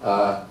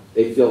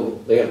 They feel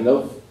they have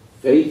no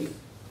faith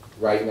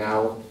right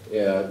now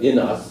in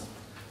us.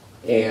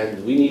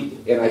 And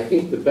and I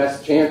think the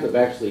best chance of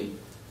actually,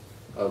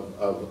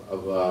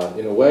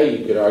 in a way,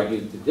 you could argue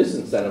to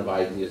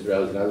disincentivize the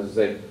Israelis and others and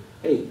say,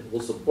 hey,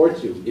 we'll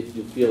support you if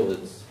you feel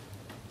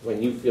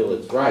when you feel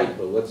it's right,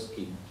 but let's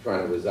keep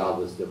trying to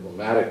resolve this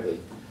diplomatically.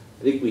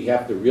 I think we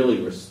have to really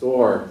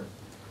restore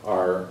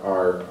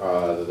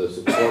the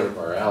support of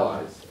our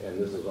allies, and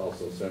this is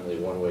also certainly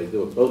one way to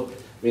do it.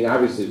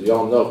 Obviously, we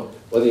all know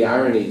one of the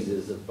ironies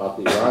is about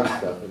the Iran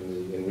stuff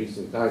in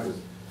recent times is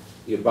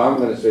the Obama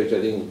administration,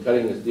 I think, in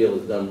cutting this deal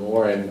has done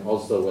more, and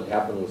also what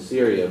happened with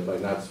Syria by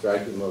not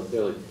striking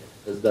militarily,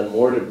 has done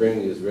more to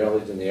bring the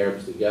Israelis and the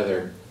Arabs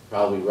together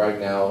probably right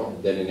now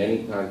than in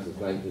any time since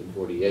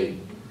 1948.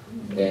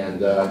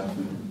 And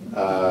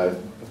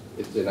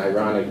it's an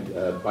ironic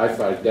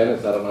byproduct.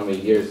 Dennis, I don't know how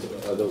many years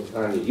of those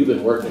times that you've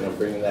been working on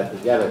bringing that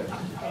together,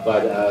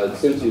 but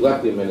since you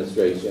left the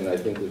administration, I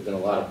think there's been a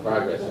lot of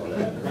progress on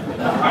that.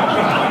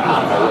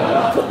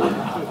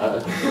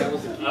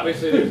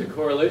 Obviously, there's a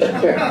correlation.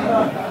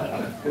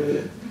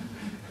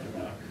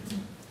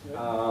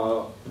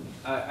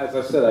 As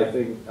I said,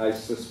 I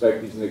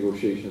suspect these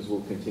negotiations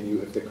will continue.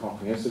 If the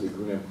comprehensive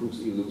agreement proves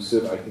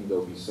elusive, I think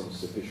there'll be some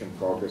sufficient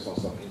progress on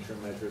some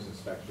interim measures,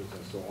 inspections,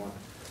 and so on.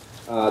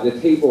 The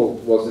table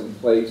was in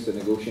place, the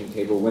negotiating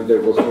table, when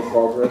there was no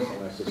progress,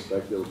 and I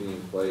suspect it'll be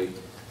in play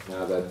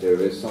now that there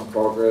is some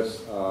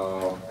progress.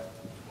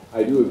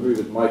 I do agree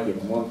with Mike in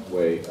one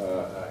way.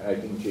 I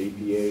think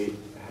JPA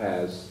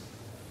has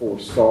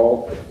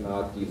forestalled, if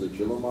not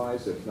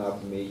delegitimized, if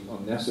not made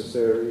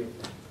unnecessary,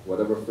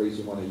 whatever phrase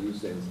you want to use,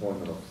 the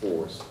employment of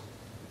force.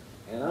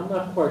 And I'm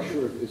not quite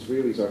sure if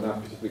Israelis are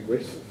not particularly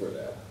grateful for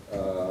that,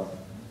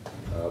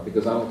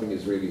 because I don't think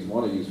Israelis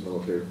want to use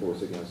military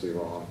force against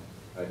Iran.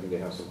 I think they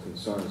have some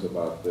concerns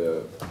about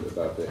the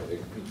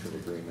interim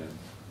agreement.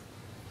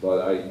 But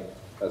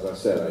as I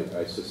said,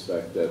 I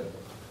suspect that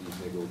these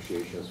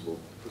negotiations will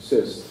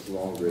persist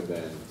longer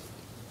than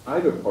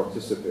either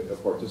participant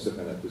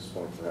at this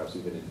point perhaps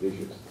even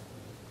envisions.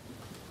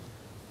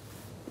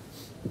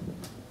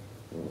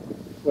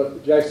 Well,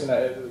 Jackson,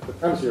 the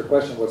premise of your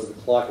question was that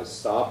the clock is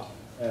stopped,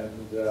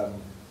 and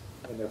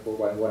therefore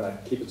why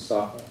not keep it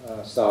stopped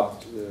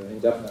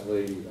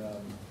indefinitely,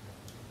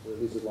 or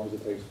at least as long as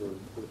it takes for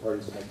the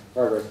parties to make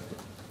progress.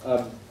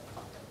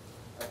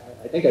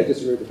 I think I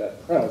disagree with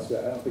that premise.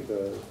 I don't think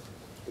the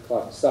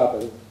clock is stopped. I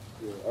think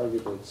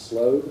arguably it's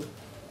slowed,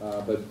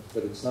 but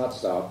it's not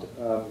stopped.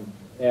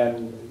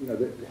 And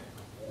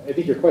I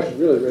think your question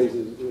really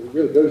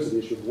goes to the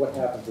issue of what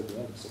happens at the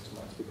end of 6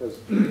 months, because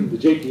the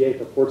JPA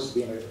purports to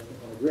be an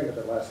agreement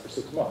that lasts for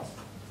 6 months,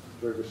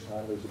 during which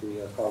time there should be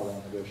a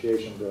follow-on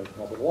negotiation to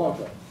come up with a long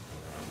term.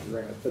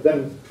 agreement. But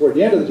then toward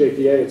the end of the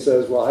JPA, it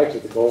says, well,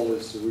 actually, the goal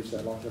is to reach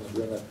that long-term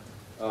agreement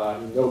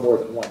in no more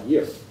than 1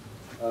 year.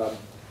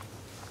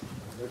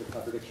 There's a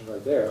contradiction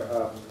right there.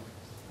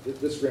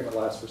 This agreement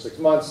lasts for 6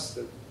 months.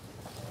 At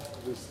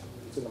least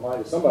it's in the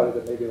mind of somebody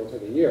that maybe it'll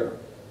take a year.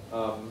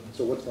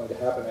 So what's going to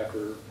happen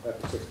after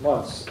 6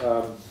 months?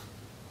 I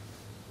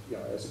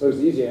suppose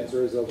the easy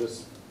answer is they'll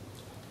just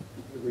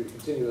agree to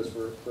continue this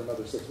for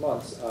another 6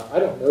 months. I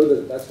don't know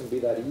that that's going to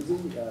be that easy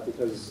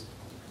because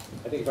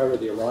I think if I were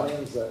the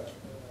Iranians, I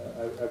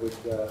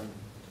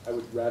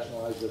would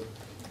rationalize that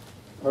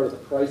part of the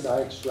price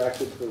I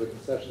extracted for the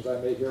concessions I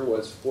made here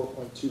was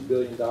 $4.2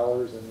 billion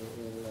in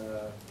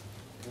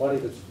money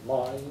that's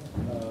mine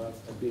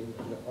and being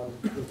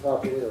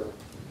improperly or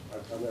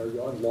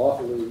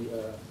unlawfully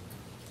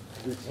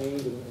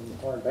retained in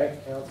foreign bank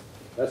accounts.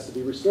 That's to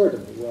be restored to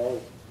me.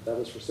 Well, that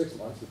was for 6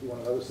 months. If you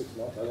want another 6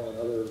 months, I want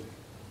another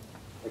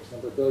X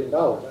number of $1 billion.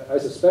 I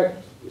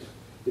suspect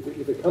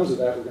if it comes to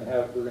that, we're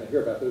going to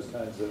hear about those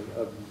kinds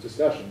of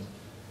discussions.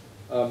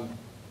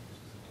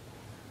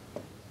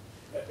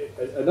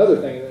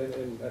 Another thing,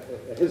 and I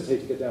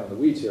hesitate to get down in the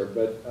weeds here,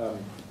 but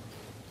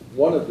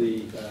one of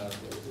the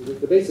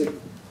basic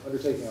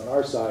undertaking on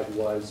our side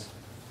was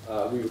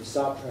we would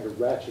stop trying to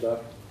ratchet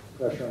up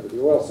pressure under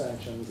the oil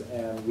sanctions,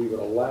 and we would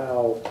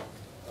allow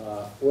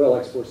oil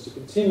exports to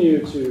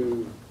continue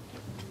to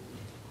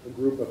a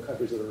group of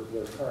countries that are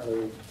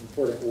currently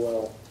importing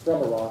oil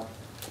from Iran,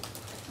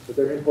 but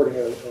they're importing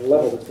at a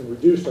level that's been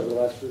reduced over the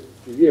last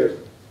few years.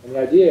 And the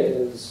idea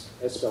is,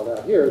 as spelled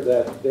out here,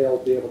 that they'll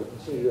be able to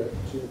continue to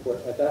import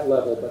at that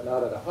level, but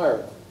not at a higher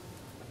level.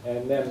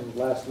 And then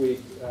last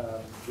week,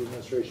 the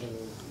administration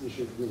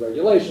issued new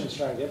regulations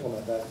trying to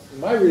implement that. In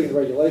my reading of the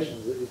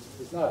regulations,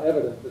 it's not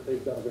evident that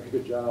they've done a very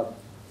good job,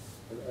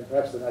 and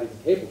perhaps they're not even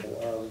capable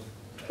of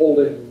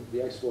holding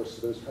the exports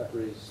to those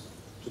countries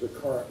to the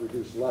current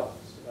reduced levels.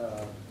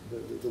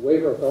 The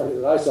waiver authority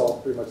that I saw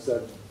pretty much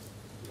said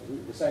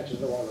the sanctions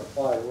no longer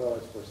apply to oil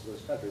exports to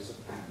those countries. So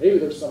maybe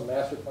there's some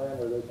master plan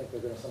where they think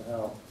they're going to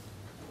somehow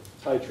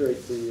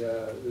titrate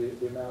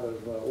the amount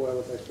of oil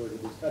that's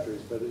exported to these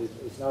countries, but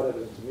it's not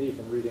evident to me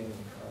from reading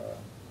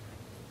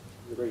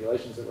the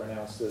regulations that were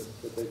announced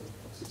that they've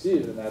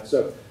succeeded in that.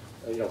 So,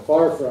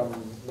 far from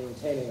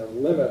maintaining a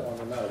limit on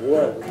the amount of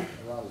oil that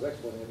Iran is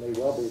exporting, it may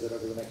well be that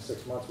over the next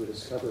 6 months we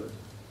discover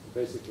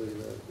basically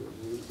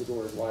the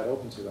door is wide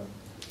open to them.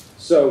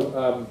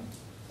 So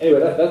anyway,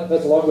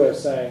 that's a long way of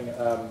saying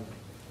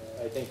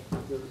I think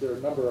there are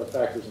a number of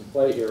factors in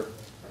play here,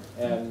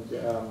 and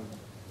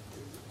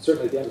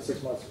certainly at the end of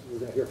 6 months we're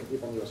going to hear from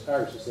people in the U.S.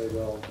 Congress who say,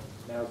 well,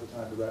 now's the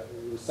time to it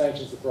was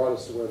sanctions that brought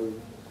us to where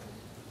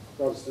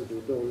brought us to the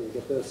ability to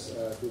get this.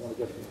 If we want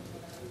to get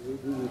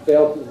we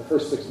failed in the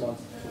first 6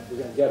 months. We're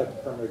going to get a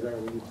permanent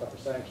agreement. We need tougher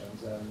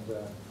sanctions, and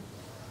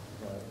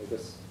I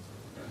guess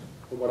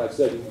from what I've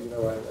said, I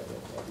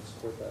would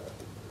support that.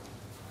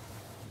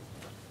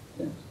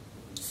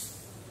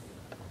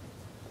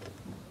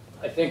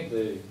 I think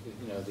the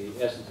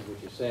essence of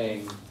what you're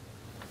saying,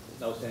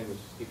 notwithstanding what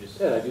Steve just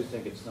said, I do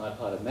think it's not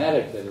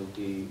automatic that it'll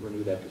be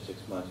renewed after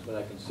 6 months, but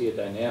I can see a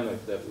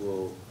dynamic that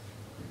will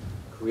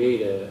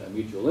create a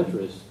mutual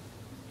interest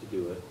to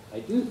do it. I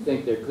do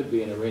think there could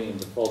be an Iranian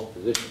default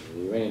position.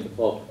 The Iranian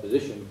default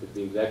position could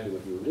be exactly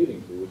what you were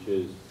leading to, which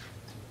is,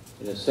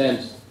 in a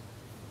sense,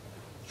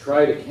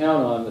 try to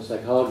count on the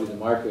psychology of the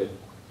market,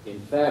 in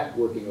fact,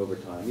 working over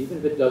time. Even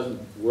if it doesn't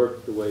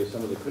work the way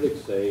some of the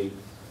critics say,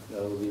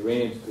 the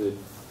Iranians could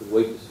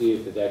wait to see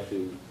if it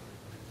actually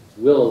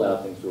will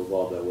allow things to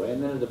evolve that way.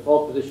 And then a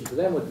default position for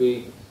them would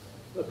be,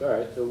 look, all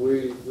right, so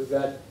we've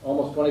got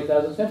almost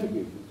 20,000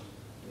 centrifuges.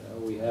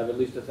 We have at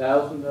least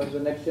 1,000 of the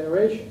next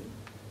generation.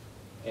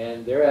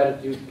 And their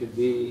attitude could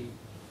be,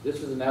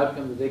 this is an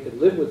outcome that they could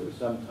live with for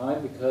some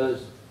time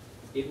because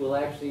it will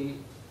actually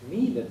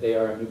mean that they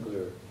are a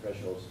nuclear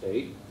threshold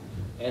state,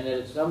 and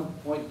that at some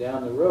point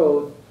down the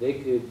road, they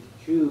could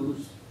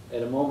choose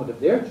at a moment of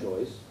their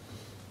choice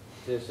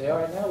to say, all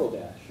right, now we'll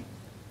dash.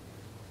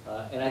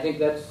 And I think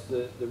that's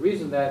the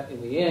reason that,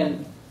 in the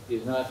end,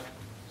 is not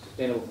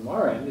sustainable from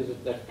our end, is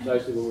that that's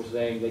precisely what we're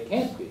saying they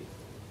can't be.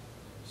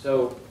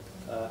 So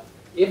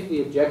if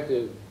the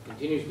objective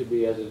continues to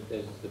be, as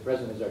the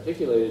President has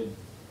articulated,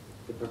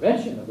 the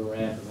prevention of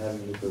Iran from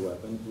having nuclear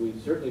weapons, we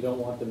certainly don't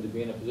want them to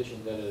be in a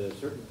position that at a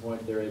certain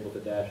point they're able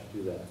to dash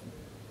to that.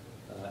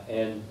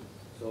 And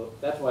so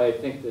that's why I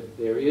think that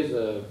there's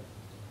an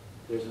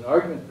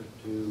argument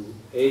to,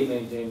 A,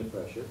 maintain the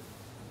pressure.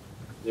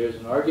 There's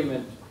an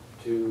argument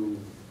to,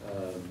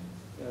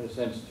 in a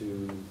sense,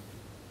 to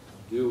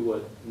do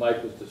what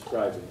Mike was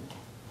describing,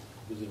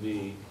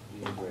 vis-a-vis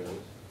the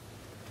Israelis.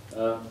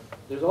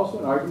 There's also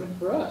an argument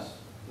for us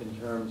in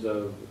terms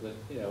of,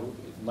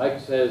 Mike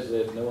says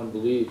that no one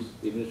believes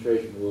the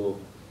administration will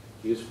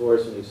use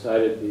force, and he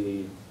cited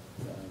the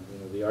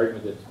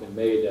argument that's been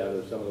made out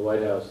of some of the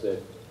White House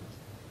that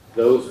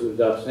those who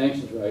adopt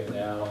sanctions right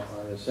now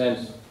are, in a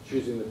sense,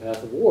 choosing the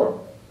path of war.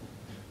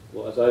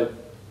 Well, as I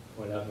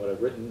point out in what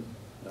I've written,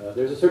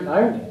 there's a certain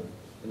irony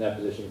in that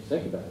position if you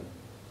think about it.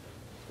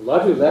 The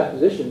logic of that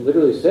position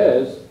literally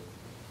says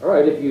all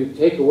right, if you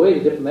take away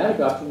the diplomatic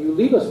option, you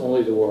leave us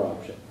only the war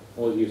option,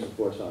 only the use of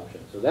force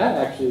option. So that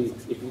actually,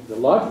 the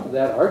logic of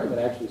that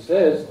argument actually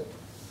says, the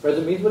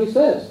President means what he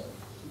says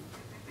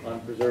on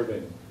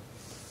preserving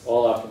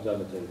all options on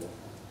the table.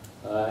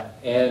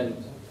 And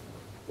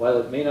while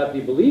it may not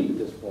be believed at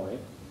this point,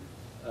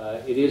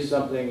 it is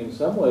something in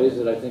some ways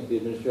that I think the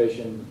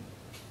administration,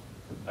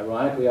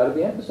 ironically, ought to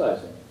be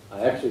emphasizing.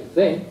 I actually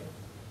think,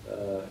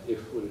 if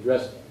it would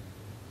address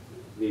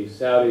the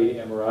Saudi,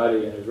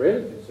 Emirati, and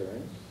Israeli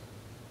concerns,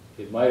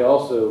 it might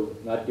also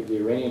not give the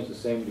Iranians the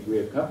same degree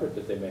of comfort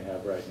that they may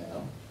have right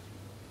now.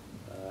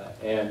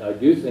 And I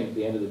do think, at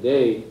the end of the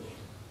day,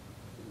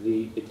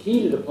 the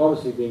key to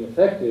diplomacy being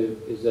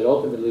effective is that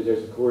ultimately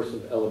there's a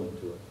coercive element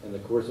to it, and the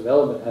coercive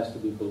element has to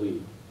be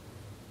believed.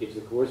 If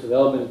the coercive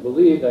element is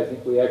believed, I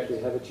think we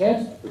actually have a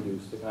chance to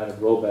produce the kind of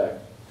rollback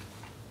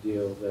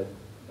deal that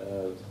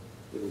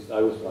at least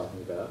I was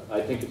talking about.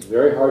 I think it's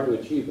very hard to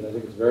achieve, and I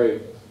think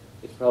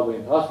it's probably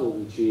impossible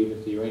to achieve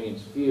if the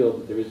Iranians feel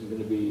that there isn't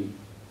going to be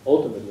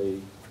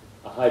ultimately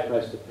a high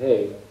price to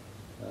pay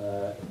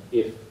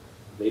if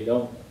they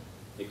don't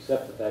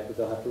accept the fact that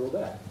they'll have to roll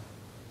back.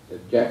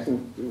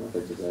 Jackson, do you want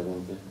to just add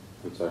one thing?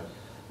 I'm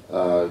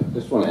sorry.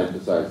 Just want to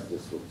emphasize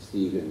this what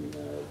Steve and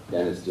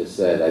Dennis just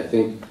said. I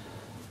think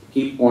the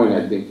key point,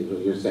 I think, is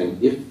what you're saying.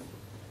 If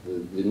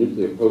the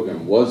nuclear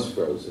program was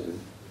frozen,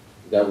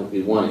 that would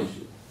be one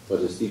issue.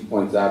 But as Steve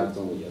points out, it's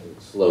only ever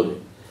exploded.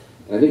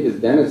 And I think, as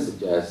Dennis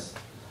suggests,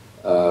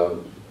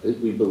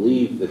 we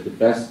believe that the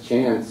best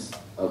chance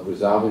of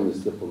resolving this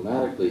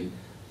diplomatically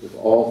if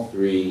all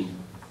three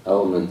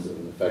elements of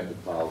an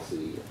effective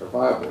policy are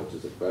viable, which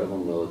is a credible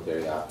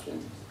military option,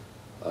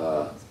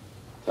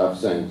 tough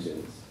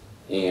sanctions,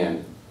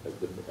 and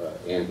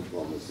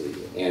diplomacy.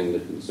 And the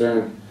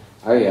concern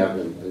I have,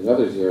 and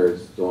others here,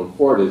 is going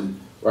forward is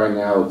right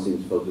now it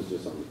seems focused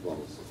just on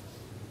diplomacy.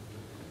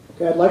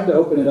 Okay, I'd like to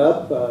open it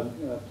up.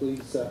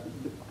 Please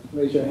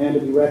raise your hand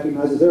to be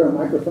recognized. Is there a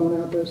microphone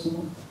out there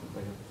somewhere?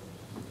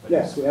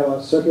 Yes, we have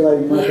a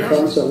circulating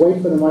microphone, so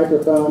wait for the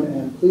microphone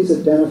and please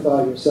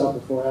identify yourself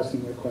before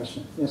asking your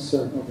question. Yes,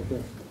 sir, over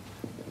here.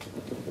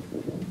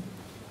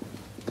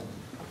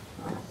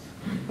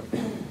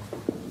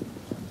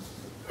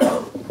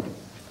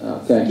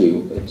 Thank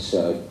you. It's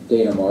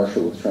Dana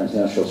Marshall with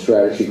Transnational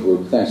Strategy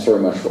Group. Thanks very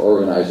much for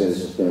organizing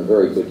this. It's been a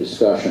very good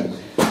discussion.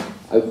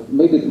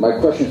 Maybe my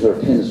question sort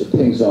of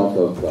pings off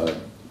of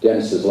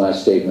Dennis's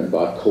last statement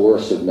about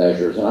coercive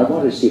measures, and I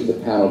wanted to see if the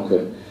panel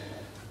could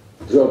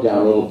drill down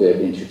a little bit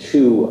into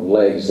two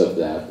legs of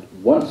that.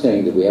 One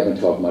thing that we haven't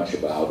talked much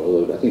about,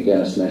 although I think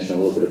Dennis mentioned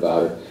a little bit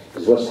about it,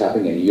 is what's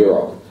happening in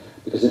Europe.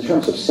 Because in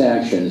terms of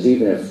sanctions,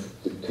 even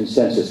if the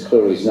consensus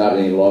clearly is not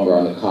any longer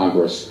on the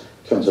Congress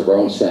in terms of our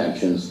own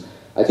sanctions,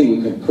 I think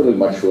we can pretty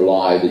much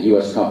rely that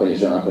U.S.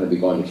 companies are not going to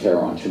be going to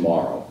Tehran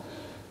tomorrow.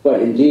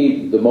 But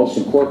indeed, the most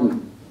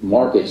important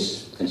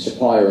markets and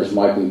suppliers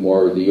might be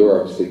more the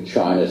Europes, the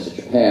Chinas,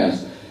 the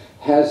Japans.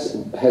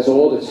 Has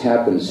all that's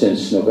happened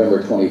since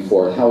November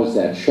 24th, how has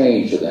that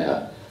changed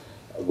that,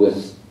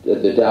 with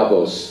the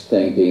Davos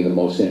thing being the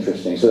most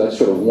interesting? So that's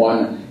sort of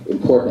one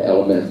important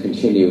element of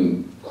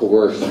continuing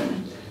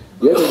coercion.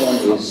 The other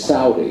one is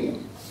Saudi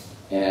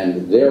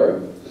and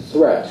their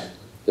threat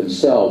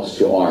themselves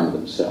to arm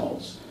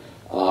themselves.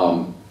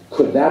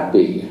 Could that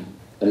be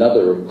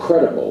another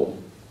credible,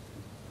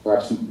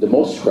 perhaps the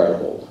most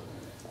credible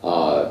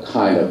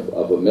kind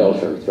of a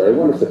military threat? I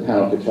wonder if the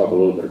panel could talk a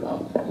little bit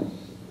about that.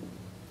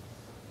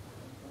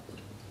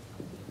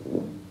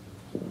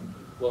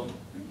 Well,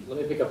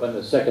 let me pick up on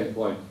the second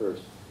point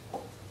first.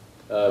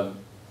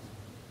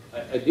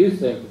 I do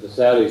think that the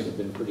Saudis have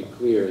been pretty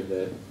clear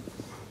that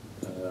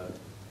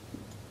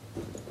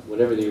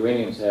whatever the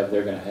Iranians have,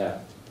 they're going to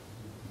have.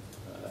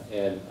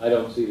 And I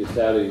don't see the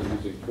Saudis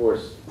using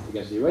force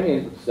against the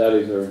Iranians, but the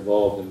Saudis are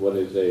involved in what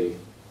is a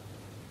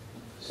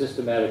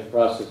systematic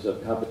process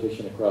of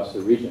competition across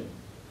the region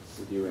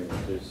with the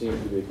Iranians. There seems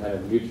to be a kind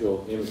of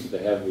mutual image that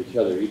they have of each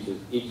other.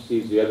 Each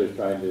sees the other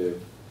trying to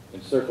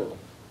encircle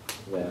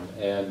them.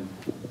 And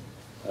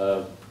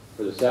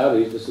for the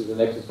Saudis, this is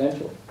an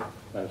existential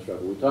kind of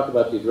struggle. We talk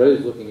about the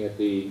Israelis looking at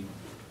the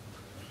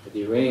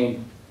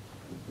Iranian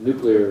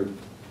nuclear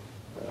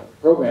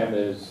program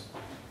as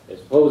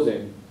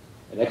posing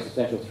an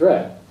existential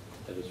threat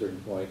at a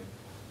certain point.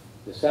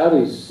 The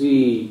Saudis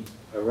see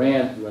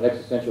Iran through an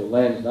existential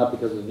lens, not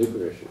because of the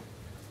nuclear issue,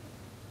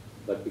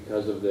 but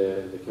because of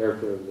the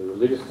character of the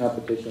religious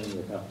competition,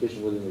 the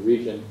competition within the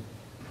region,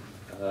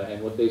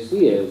 and what they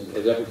see as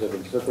efforts of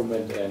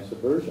encirclement and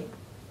subversion.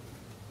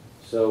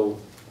 So,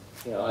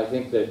 I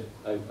think that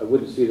I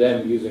wouldn't see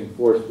them using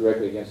force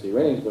directly against the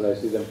Iranians, but I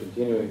see them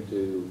continuing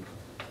to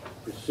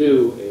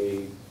pursue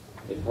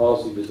a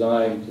policy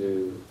designed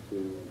to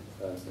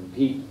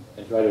compete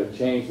and try to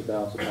change the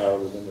balance of power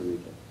within the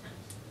region.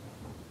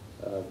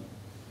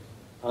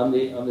 On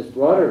this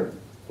broader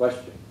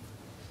question,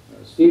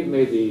 Steve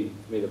made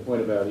the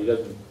point about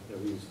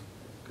he's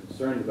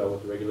concerned about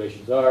what the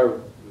regulations are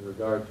with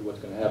regard to what's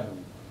going to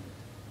happen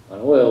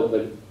on oil,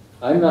 but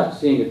I'm not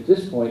seeing at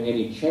this point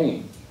any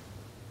change.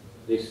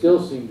 they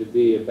still seem to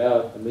be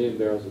about 1 million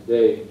barrels a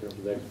day in terms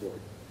of export.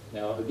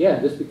 Now,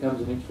 again, this becomes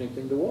an interesting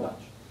thing to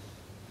watch.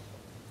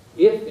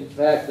 If, in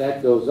fact,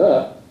 that goes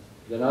up,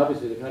 then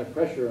obviously the kind of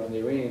pressure on the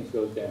Iranians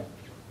goes down.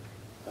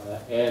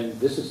 And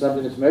this is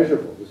something that's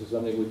measurable. This is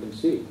something we can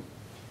see.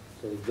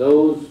 So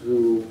those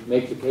who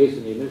make the case,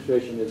 and the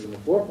administration is in the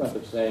forefront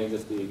of saying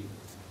that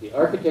the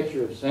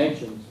architecture of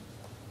sanctions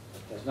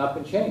has not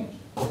been changed.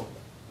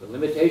 The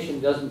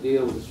limitation doesn't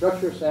deal with the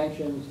structure of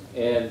sanctions,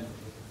 and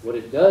what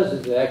it does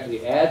is it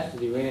actually adds to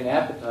the Iranian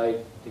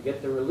appetite to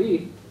get the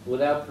relief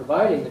without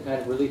providing the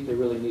kind of relief they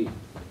really need.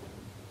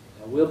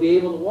 And we'll be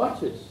able to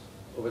watch this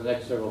over the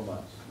next several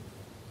months.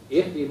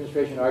 If the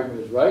administration argument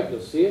is right, you'll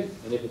see it,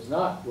 and if it's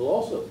not, we'll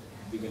also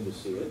begin to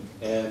see it,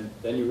 and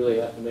then you really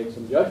have to make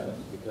some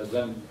judgments, because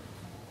then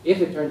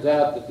if it turns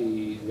out that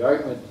the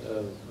argument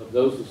of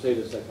those who say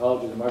the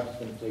psychology of the market is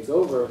going to take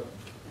over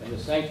and the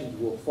sanctions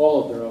will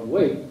fall at their own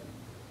weight,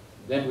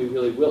 then we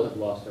really will have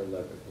lost our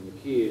leverage. And the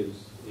key is,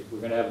 if we're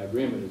going to have an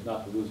agreement, is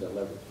not to lose that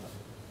leverage.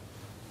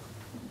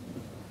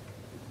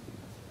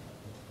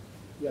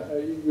 Yeah,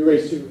 you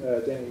raised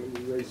Danny,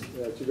 you raised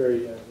two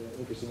very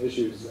interesting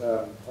issues.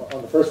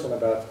 On the first one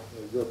about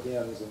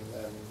Europeans and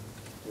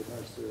when it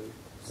comes to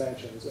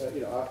sanctions,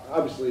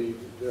 obviously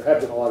there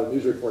have been a lot of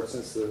news reports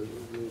since the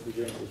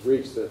agreement was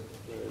reached that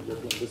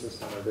European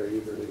businessmen are very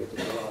eager to get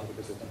to Iran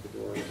because they think the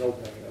door is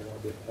opening and they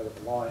want to get ahead of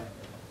the line.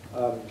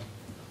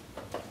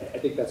 I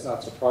think that's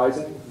not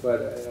surprising,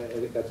 but I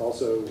think that's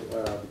also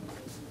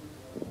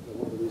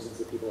one of the reasons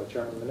that people like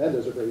Chairman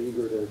Menendez are very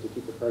eager to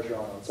keep the pressure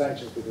on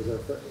sanctions,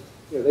 because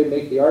they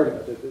make the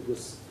argument that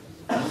this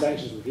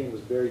sanctions regime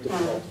was very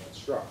difficult to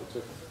construct. It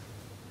took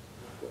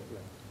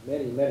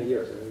many, many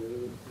years.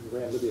 The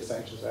Iran-Libya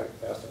Sanctions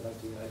Act passed in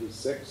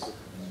 1996.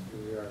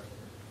 We are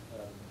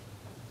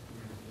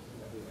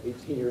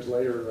 18 years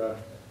later,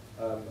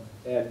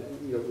 and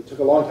it took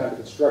a long time to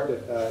construct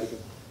it. It can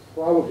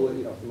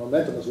probably, if the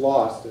momentum is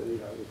lost, it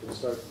can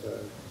start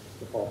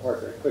to fall apart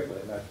very quickly,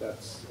 and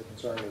that's a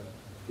concern that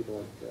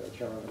people like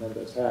Chairman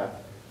Menendez have,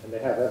 and they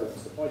have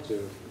evidence to point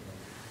to.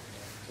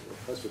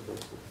 Press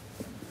reports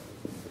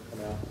that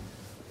come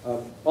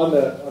out. On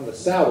the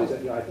Saudis,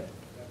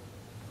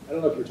 I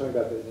don't know if you're talking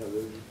about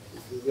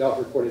the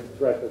author reported the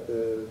threat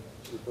that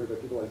reported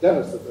by people like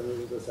Dennis that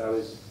the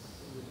Saudis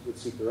would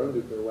seek their own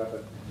nuclear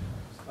weapon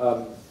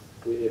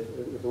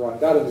if Iran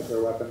got a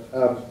nuclear weapon.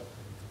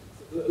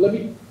 Let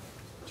me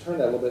turn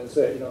that a little bit and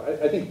say,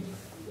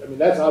 I mean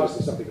that's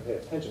obviously something to pay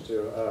attention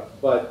to,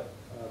 but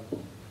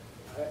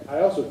I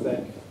also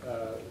think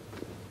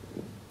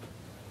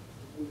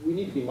we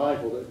need to be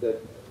mindful that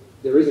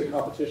there is a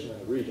competition in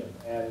the region,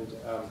 and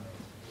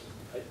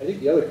I think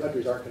the other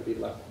countries aren't going to be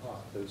left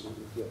behind, those who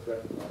feel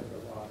threatened by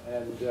Iran.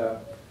 And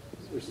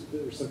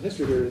there's some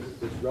history here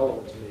that's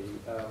relevant to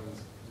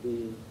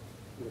me.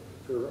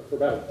 For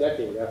about a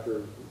decade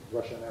after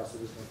Russia announced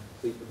it was going to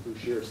complete the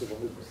Bushehr civil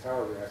nuclear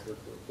power reactor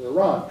for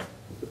Iran,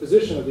 the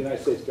position of the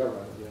United States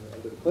government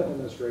under the Clinton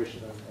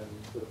administration and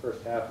for the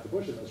first half of the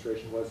Bush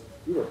administration was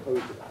we were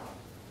opposed to that.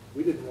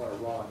 We didn't want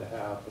Iran to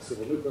have a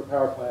civil nuclear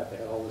power plant. They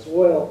had all this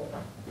oil.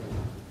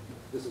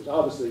 This was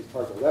obviously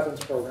part of the weapons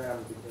program.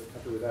 The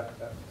country with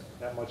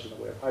that much in the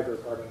way of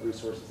hydrocarbon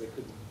resources, they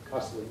couldn't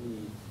possibly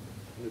need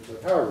a nuclear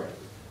power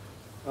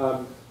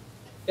reactor.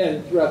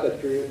 And throughout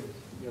that period,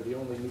 the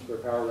only nuclear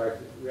power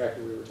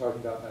reactor we were talking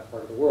about in that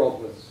part of the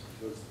world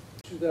was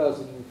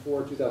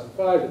 2004,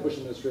 2005. The Bush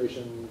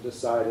administration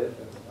decided,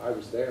 and I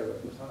was there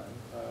at the time.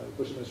 The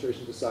Bush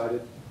administration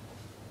decided,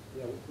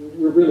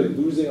 we're really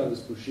losing on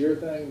this Bushehr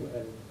thing,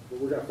 and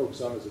what we're going to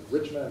focus on is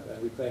enrichment.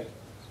 And we think,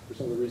 for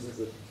some of the reasons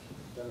that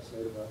Dennis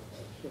made about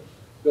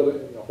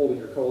building, holding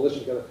your coalition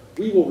together,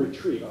 we will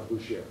retreat on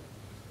Bushehr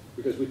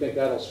because we think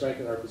that'll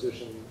strengthen our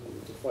position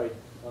to fight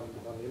on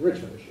the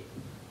enrichment issue.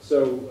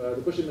 So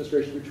the Bush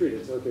administration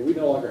retreated. So okay, we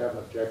no longer have an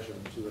objection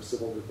to a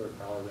civil nuclear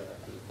power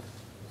reactor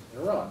in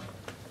Iran.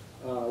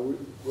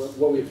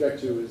 What we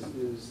object to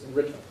is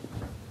enrichment,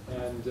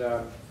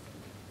 and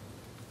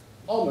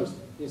almost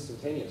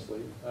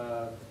instantaneously,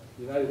 the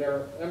United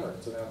Arab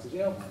Emirates announces,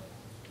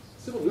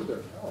 civil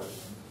nuclear power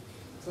is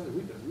something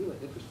we've been really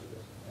interested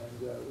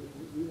in, and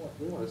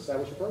we want to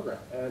establish a program.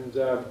 And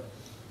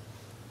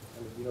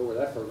you know where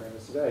that program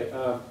is today.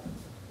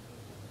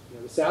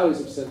 The Saudis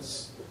have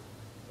since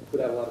put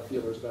out a lot of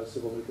feelers about a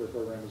civil nuclear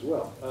program as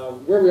well.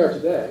 Where we are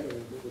today,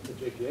 what the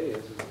JPA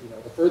is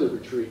a further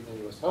retreat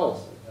in U.S.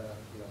 policy.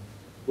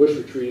 Bush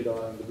retreated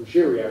on the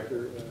Bushehr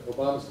reactor, and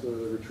Obama's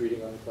clearly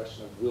retreating on the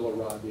question of will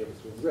Iran be able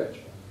to enrich.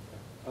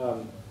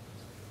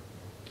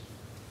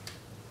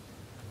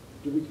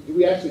 Do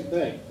we actually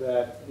think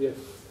that if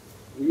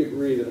we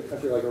agree that a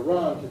country like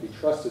Iran can be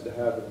trusted to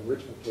have an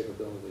enrichment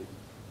capability,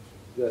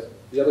 that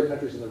the other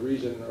countries in the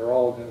region are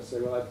all going to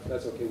say, well,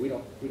 that's okay, we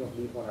don't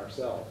need one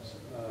ourselves?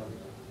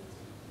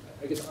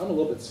 I guess I'm a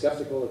little bit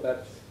skeptical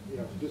that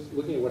just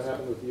looking at what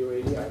happened with the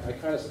UAE, I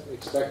kind of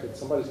expect that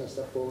somebody's going to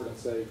step forward and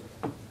say,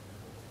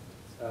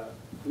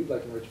 we'd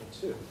like enrichment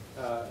too.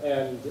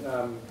 And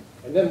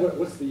then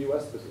what's the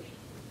U.S. position?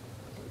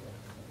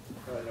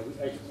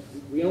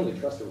 we only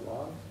trust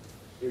Iran.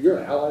 You're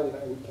an ally,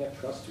 we can't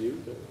trust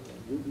you.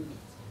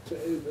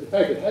 In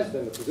fact, it has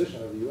been the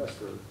position of the U.S.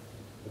 for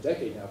a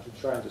decade now to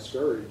try and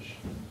discourage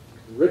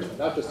enrichment,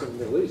 not just in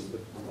the Middle East,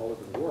 but all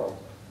over the world.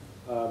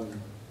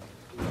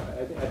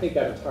 I think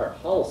that entire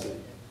policy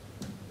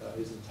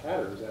is in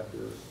tatters after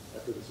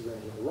this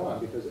arrangement with Iran,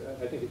 because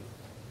I think it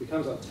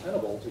becomes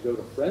untenable to go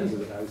to friends of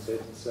the United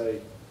States and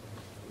say,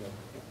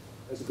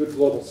 as a good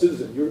global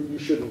citizen, you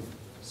shouldn't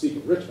seek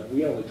enrichment.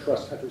 We only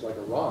trust countries like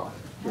Iran.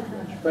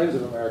 Friends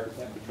of America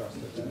can't be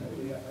trusted.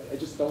 I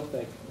just don't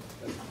think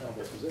that's a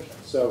tenable position.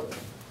 So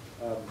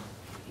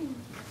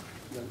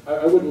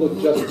I wouldn't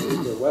look just at the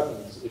nuclear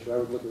weapons issue. I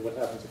would look at what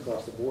happens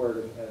across the board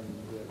and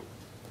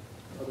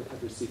other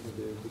countries seeking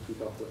to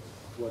keep up with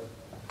what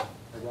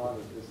Iran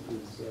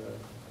is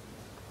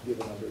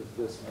given under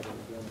this and other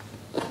agreement.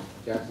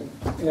 Jackson?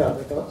 Yeah,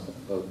 the thoughts?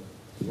 Do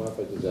you mind if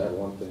I just add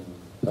one thing?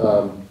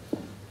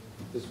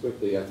 Just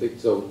quickly, I think,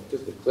 so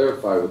just to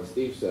clarify what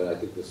Steve said, I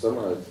think to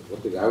summarize,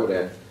 one thing I would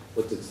add,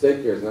 what's at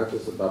stake here is not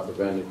just about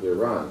preventing nuclear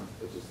Iran,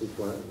 which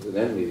is an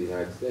enemy of the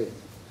United States,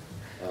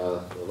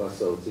 less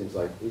so it seems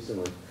like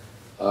recently.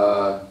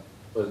 But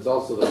it's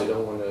also that we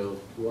want to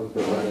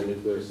prevent a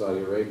nuclear Saudi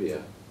Arabia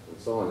and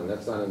so on, and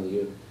that's not in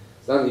the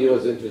it's not in the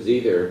U.S. interest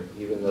either,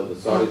 even though the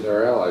Saudis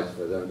are our allies,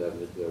 for them to have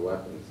nuclear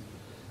weapons.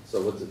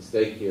 So what's at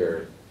stake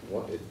here,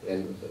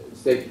 and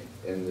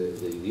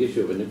the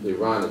issue of a nuclear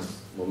Iran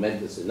is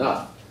momentous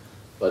enough,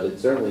 but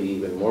it's certainly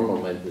even more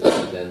momentous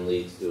and then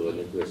leads to a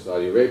nuclear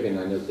Saudi Arabia. And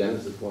I know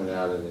Dennis had pointed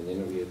out in an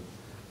interview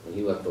when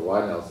he left the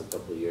White House a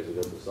couple of years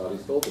ago, the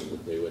Saudis told him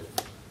that they would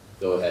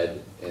go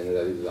ahead, and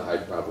that it was a high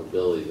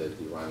probability that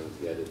the Iranians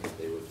get it, that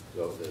they would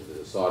go, that the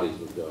Saudis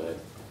would go ahead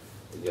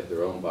and get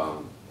their own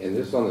bomb. And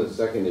this on the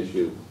second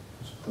issue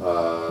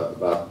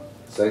about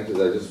sanctions,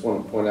 I just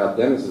want to point out,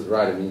 Dennis is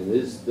right. I mean, it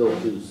is still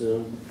too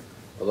soon.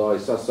 Although I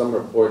saw some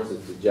reports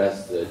that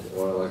suggest that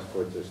oil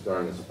exports are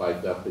starting to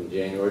spike up in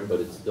January, but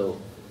it's still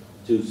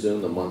too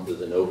soon. The month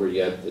isn't over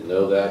yet to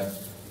know that.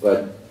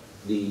 But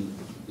the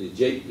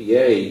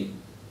JPA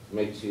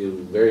makes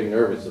you very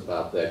nervous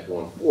about that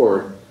going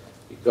forward,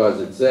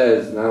 because it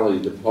says not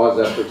only to pause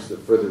efforts to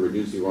further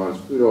reduce Iran's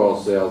crude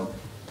oil sales,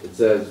 it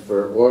says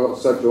for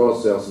such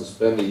oil sales,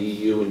 suspend the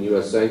EU and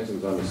U.S.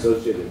 sanctions on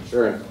associated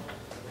insurance,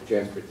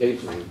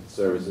 transportation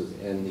services,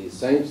 and the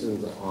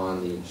sanctions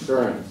on the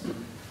insurance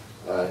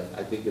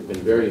I think have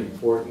been very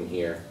important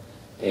here,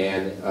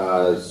 and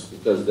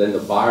because then the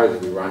buyers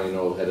of Iranian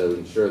oil had to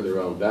insure their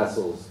own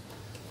vessels,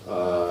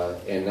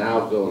 and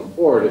now going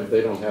forward, if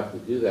they don't have to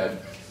do that,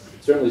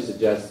 it certainly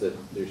suggests that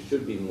there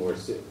should be more.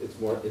 It's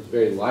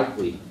very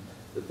likely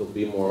that there'll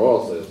be more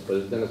oil sales. But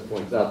as Dennis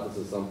points out, this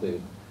is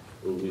something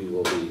we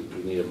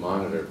need to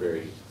monitor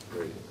very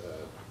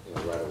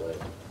right away.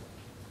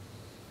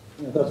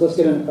 Yeah, let's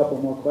get in a couple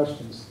more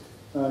questions.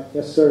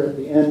 Yes, sir, at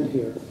the end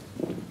here.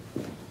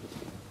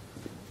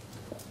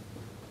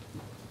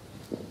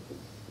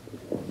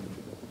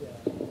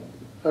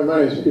 Hi,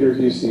 my name is Peter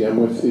Husey. I'm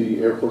with the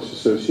Air Force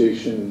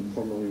Association,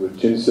 formerly with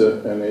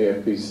JINSA and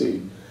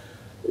AFPC.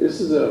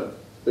 This is a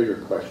bigger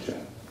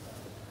question,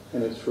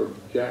 and it's for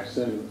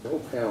Jackson and the whole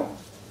panel.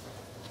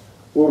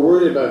 We're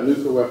worried about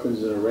nuclear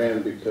weapons in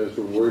Iran because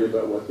we're worried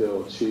about what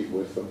they'll achieve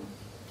with them.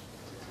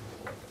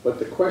 But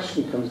the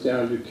question comes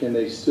down to, can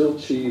they still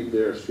achieve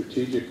their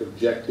strategic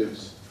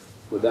objectives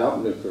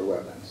without nuclear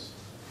weapons?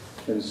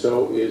 And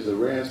so is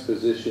Iran's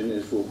position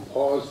is we'll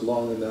pause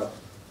long enough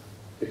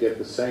to get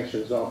the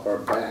sanctions off our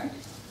back,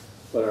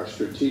 but our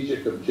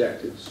strategic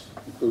objectives,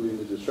 including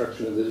the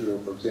destruction of Israel,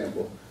 for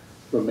example,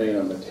 remain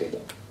on the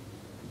table.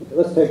 Okay,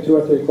 let's take 2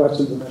 or 3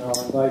 questions, and then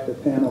I'll invite the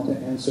panel to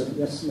answer.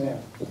 Yes, ma'am.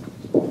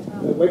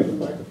 Wait for the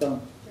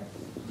microphone.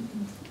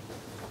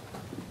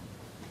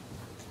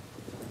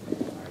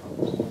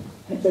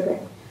 It's okay.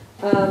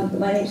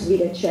 My name is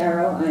Vita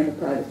Charo. I'm a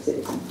private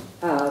citizen.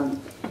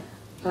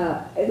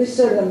 It was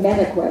sort of a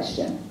meta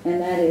question,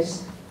 and that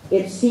is,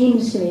 it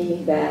seems to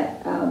me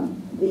that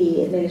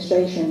the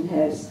administration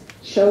has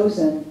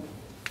chosen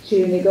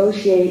to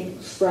negotiate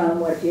from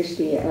what appears to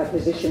be a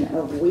position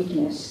of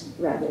weakness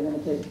rather than a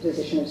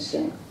position of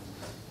strength.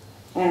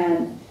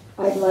 And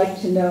I'd like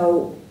to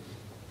know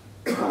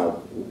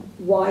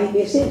why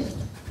this is.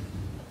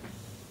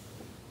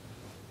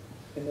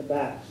 In the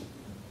back.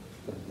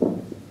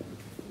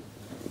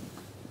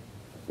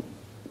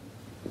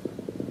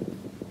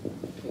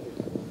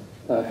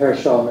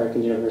 Harris Shaw,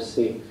 American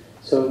University.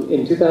 So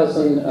in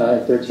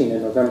 2013,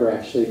 in November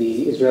actually,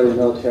 the Israeli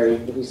military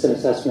released an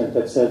assessment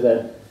that said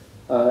that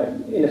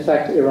in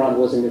effect Iran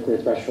was a nuclear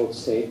threshold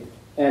state,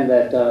 and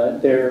that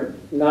they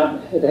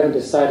haven't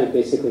decided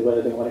basically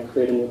whether they want to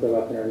create a nuclear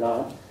weapon or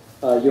not.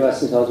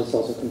 U.S. intelligence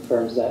also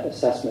confirms that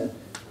assessment.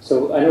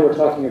 So I know we're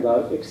talking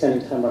about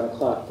extending time on the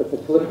clock, but the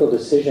political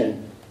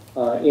decision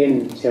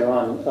in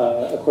Tehran,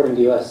 according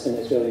to U.S. and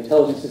Israeli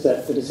intelligence, is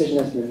that the decision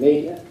hasn't been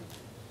made yet.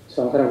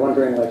 So I'm kind of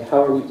wondering, like,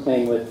 how are we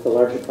playing with the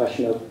larger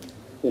question of,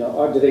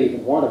 do they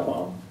even want a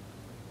bomb?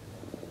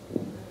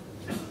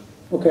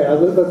 Okay,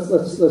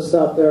 let's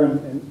stop there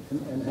and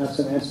have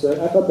some answers.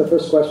 I thought the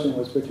first question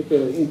was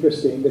particularly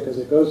interesting because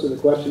it goes to the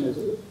question: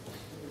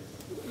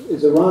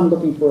 is Iran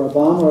looking for a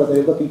bomb, or are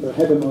they looking for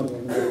hegemony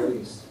in the Middle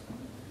East?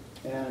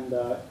 And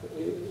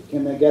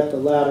can they get the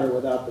latter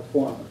without the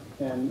former?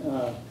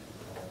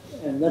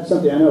 And that's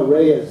something I know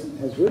Ray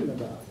has written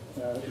about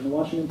in the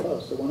Washington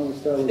Post. So why don't we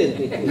start with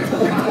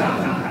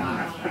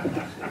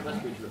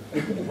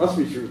It must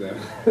be true then.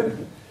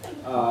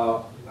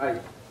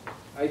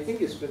 I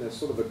think it's been a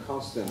sort of a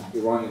constant.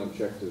 Iranian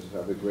objectives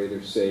have a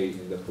greater say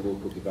in the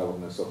political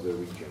developments of the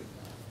region,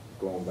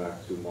 going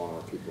back to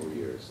monarchy for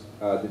years.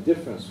 The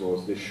difference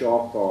was the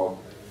Shah thought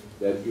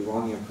that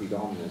Iranian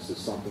predominance is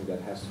something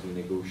that has to be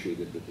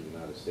negotiated with the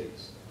United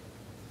States,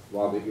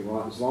 while the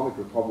Islamic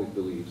Republic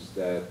believes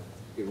that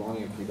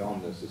Iranian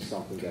predominance is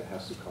something that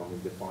has to come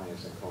in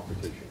defiance and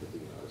confrontation with the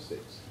United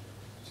States.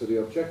 So the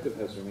objective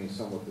has remained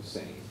somewhat the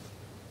same,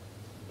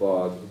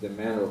 but the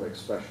manner of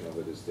expression of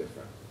it is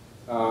different.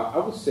 I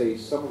would say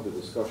some of the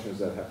discussions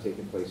that have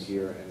taken place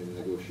here and in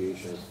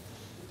negotiations,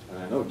 and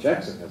I know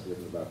Jackson has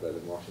written about that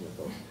in Washington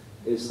Post,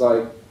 is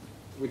like,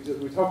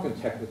 we're talking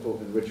technical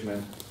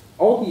enrichment.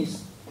 All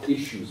these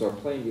issues are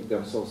playing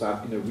themselves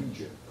out in a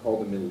region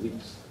called the Middle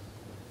East.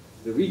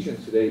 The region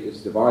today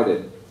is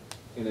divided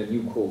in a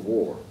new Cold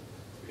War,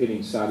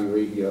 pitting Saudi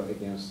Arabia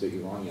against the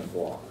Iranian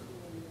bloc.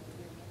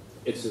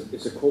 It's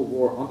a Cold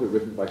War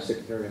underwritten by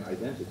sectarian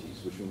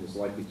identities, which means it's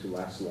likely to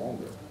last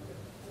longer.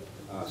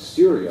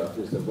 Syria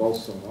is the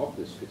wellstone of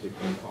this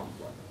particular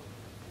conflict.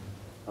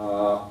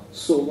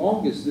 So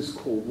long as this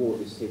Cold War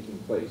is taking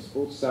place,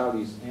 both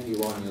Saudis and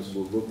Iranians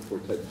will look for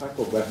the type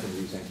of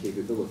weaponries and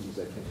capabilities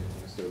that can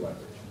enhance their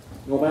leverage,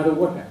 no matter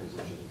what happens in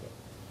Geneva.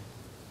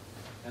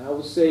 And I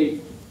would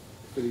say,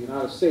 for the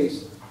United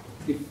States,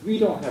 if we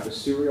don't have a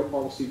Syria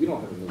policy, we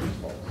don't have a Middle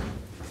East policy.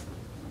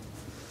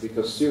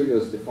 Because Syria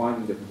is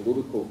defining the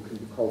political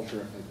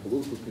culture and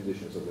political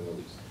conditions of the Middle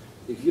East.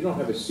 If you don't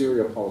have a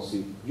Syria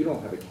policy, you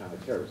don't have a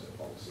counterterrorism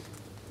policy.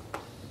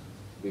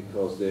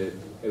 Because the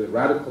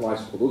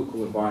radicalized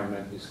political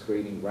environment is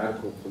creating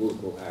radical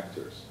political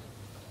actors,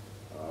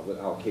 with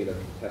Al-Qaeda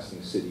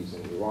contesting cities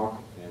in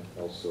Iraq and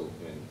also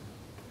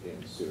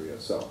in Syria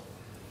itself.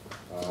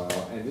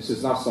 And this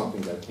is not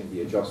something that can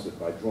be adjusted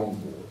by drone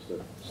wars,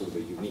 that's sort of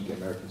a unique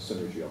American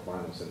synergy of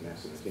violence and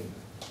mass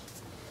entertainment.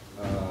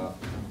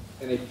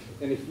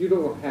 And if you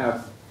don't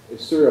have a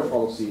Syria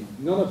policy,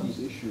 none of these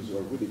issues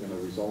are really going to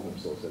resolve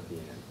themselves at the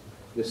end.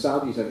 The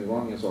Saudis and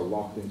Iranians are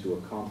locked into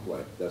a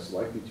conflict that's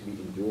likely to be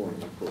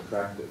enduring and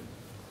protracted.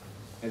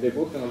 And they're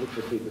both going to look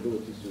for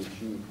capabilities to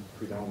achieve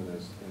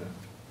predominance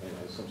and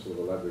some sort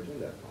of a leverage in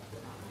that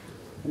conflict.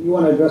 And you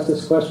want to address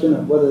this question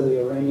of whether the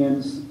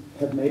Iranians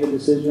have made a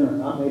decision or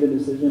not made a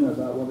decision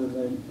about whether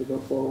they go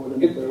forward with a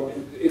nuclear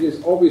weapon? It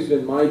has always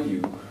been my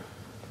view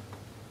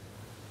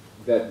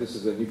that this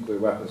is a nuclear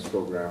weapons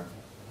program.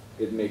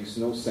 It makes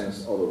no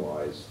sense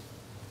otherwise.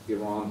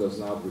 Iran does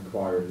not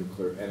require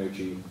nuclear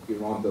energy.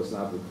 Iran does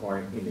not require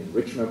an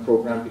enrichment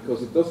program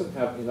because it doesn't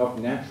have enough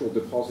natural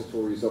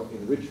depositories of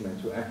enrichment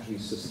to actually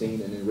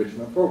sustain an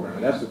enrichment program.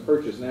 It has to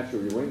purchase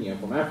natural uranium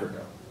from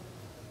Africa.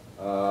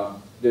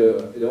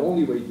 The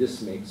only way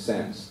this makes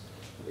sense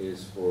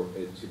is for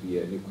it to be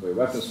a nuclear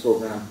weapons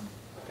program,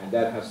 and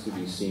that has to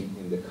be seen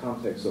in the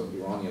context of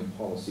Iranian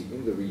policy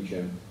in the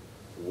region,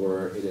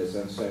 where it is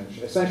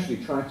essentially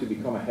trying to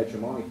become a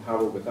hegemonic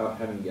power without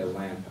having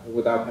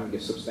a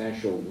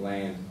substantial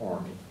land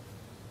army.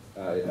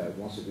 It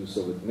wants to do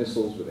so with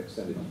missiles, with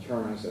extended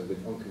deterrence, and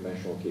with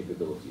unconventional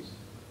capabilities.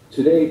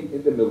 Today,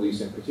 in the Middle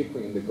East, and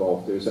particularly in the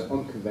Gulf, there is an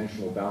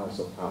unconventional balance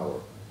of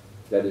power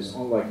that is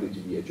unlikely to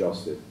be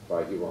adjusted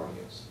by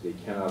Iranians. They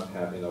cannot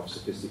have enough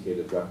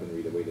sophisticated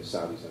weaponry the way the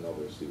Saudis and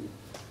others do,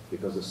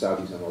 because the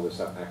Saudis and others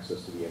have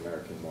access to the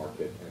American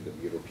market and the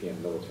European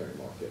military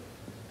market.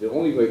 The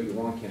only way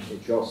Iran can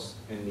adjust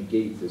and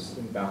negate this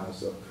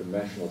imbalance of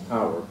conventional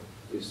power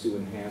is to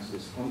enhance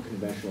its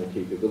unconventional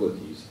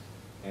capabilities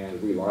and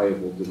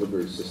reliable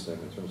delivery system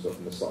in terms of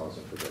missiles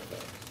and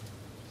projectiles.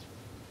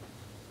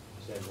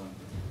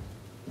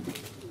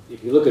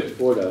 If you look at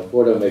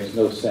Fordo makes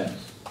no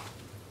sense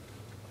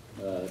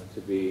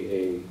to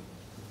be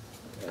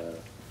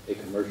a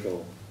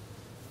commercial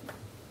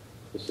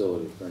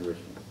facility for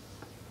enrichment.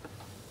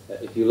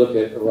 If you look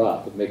at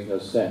Iraq, it makes no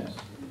sense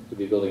to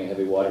be building a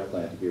heavy water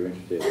plant if you're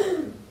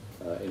interested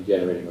in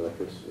generating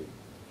electricity.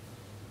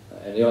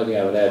 And the only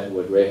thing I would add to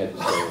what Ray had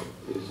to say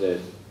is that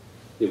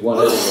the one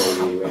other way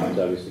the Iranians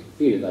obviously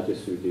compete is not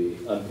just through the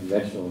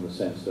unconventional in the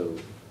sense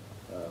of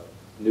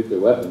nuclear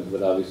weapons,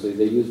 but obviously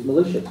they use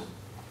militias.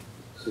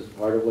 This is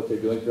part of what they're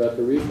doing throughout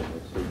the region.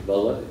 It's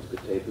Hezbollah, it's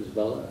Kataib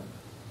Hezbollah.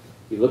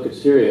 If you look at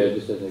Syria,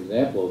 just as an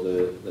example,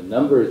 the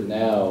numbers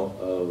now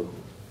of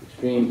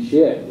extreme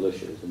Shiite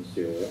militias in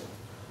Syria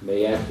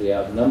may actually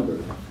outnumber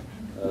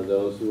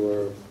those who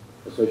are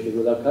associated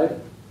with Al-Qaeda.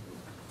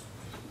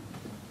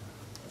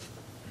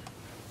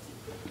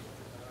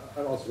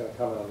 I'm also going to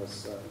comment on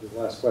this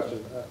last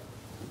question.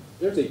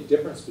 There's a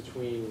difference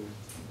between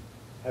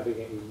having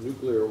a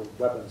nuclear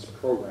weapons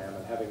program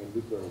and having a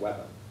nuclear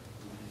weapon.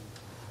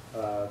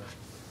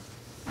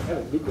 have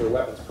a nuclear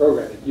weapons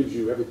program that gives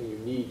you everything you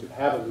need to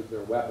have a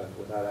nuclear weapon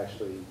without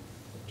actually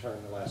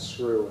turning the last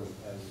screw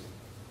and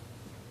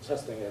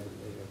testing it and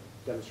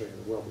demonstrating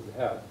to the world that you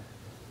have it.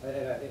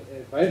 And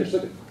if I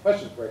understood the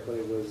question correctly,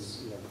 it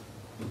was,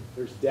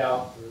 there's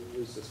doubt,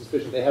 there's a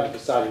suspicion they haven't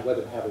decided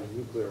whether to have a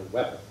nuclear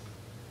weapon.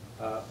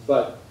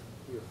 But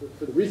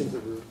for the reasons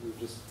that we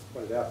just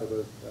pointed out by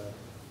both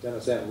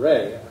Dennis and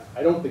Ray,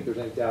 I don't think there's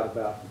any doubt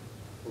about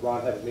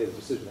Iran having made a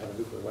decision to have a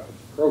nuclear weapons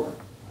program,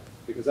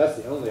 because that's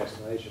the only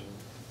explanation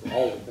for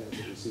all the things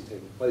that we see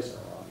taking place in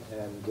Iran.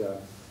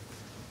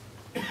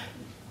 And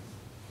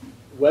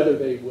whether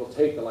they will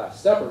take the last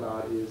step or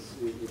not is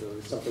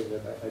is something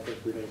that I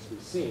think remains to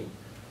be seen.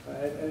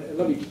 And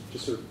let me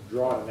just sort of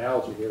draw an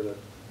analogy here, a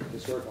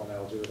historical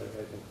analogy that I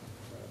think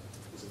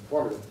is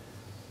informative.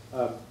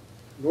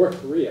 North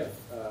Korea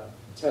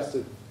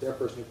tested their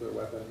first nuclear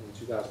weapon in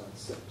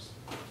 2006.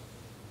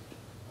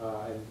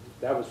 And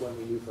that was when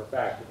we knew for a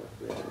fact that North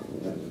Korea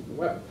had a nuclear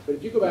weapon. But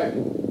if you go back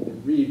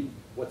and read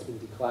what's been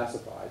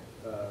declassified,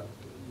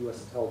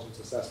 U.S. intelligence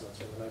assessments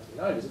from the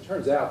 1990s, it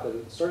turns out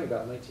that starting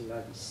about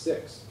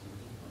 1996,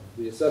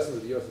 the assessment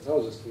of the U.S.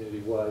 intelligence community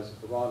was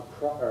North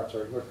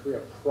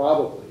Korea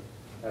probably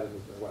had a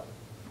nuclear weapon.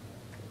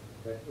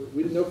 Okay?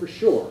 We didn't know for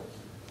sure,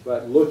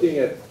 but looking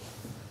at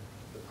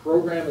the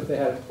program that they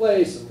had in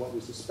place and what we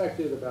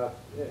suspected about,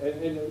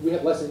 and we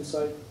had less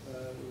insight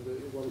into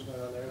what was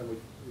going on there than we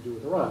do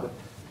with Iran, but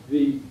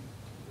the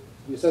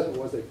assessment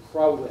was they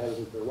probably had a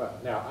nuclear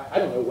weapon. Now, I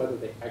don't know whether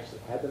they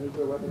actually had the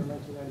nuclear weapon in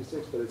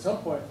 1996, but at some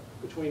point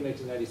between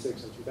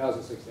 1996 and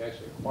 2006, they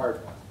actually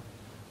acquired one.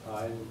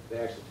 And they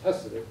actually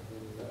tested it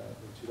in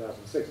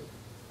 2006.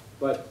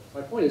 But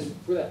my point is,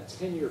 for that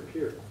 10-year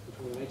period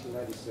between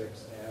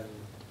 1996 and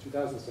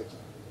 2006,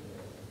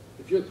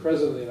 if you're the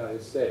President of the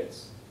United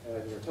States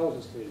and your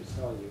intelligence community is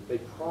telling you they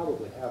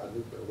probably have a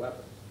nuclear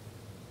weapon,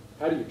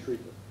 how do you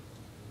treat them?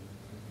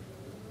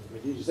 I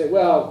mean, do you say,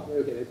 well,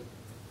 okay,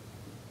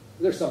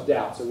 there's some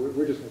doubt, so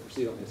we're just going to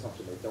proceed on the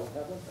assumption they don't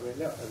have one? I mean,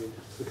 no. I mean,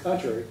 to the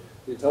contrary,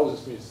 the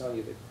intelligence community is telling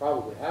you they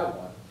probably have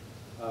one.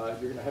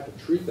 You're going to have to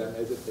treat them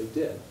as if they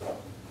did.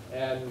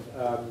 And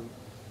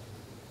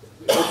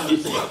there can be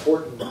some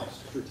important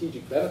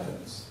strategitic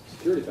benefits,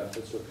 security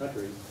benefits to a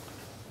country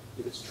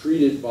if it's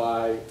treated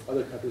by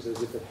other countries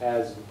as if it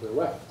has nuclear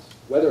weapons,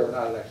 whether or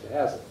not it actually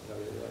has it.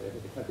 I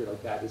think a country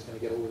like that is going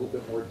to get a little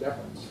bit more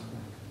deference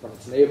from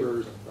its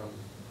neighbors and from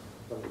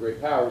the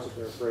great powers if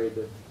they're afraid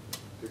that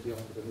they're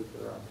dealing with a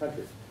nuclear-armed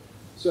country.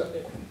 So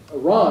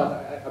Iran,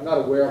 I'm not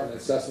aware of an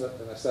assessment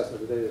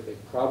today that they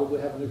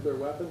probably have a nuclear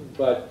weapon,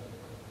 but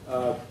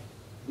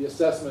the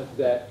assessment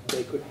that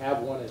they could have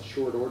one in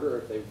short order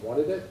if they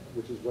wanted it,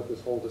 which is what this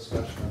whole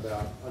discussion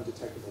about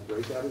undetectable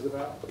breakout is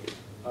about,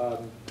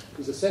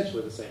 is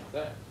essentially the same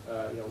thing.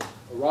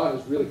 Iran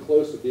is really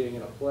close to being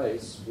in a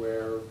place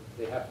where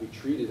they have to be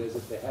treated as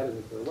if they had a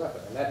nuclear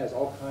weapon, and that has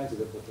all kinds of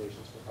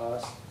implications for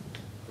us,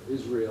 for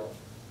Israel,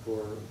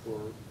 for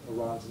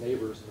Iran's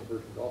neighbors in the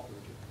Persian Gulf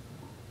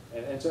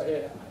region. And so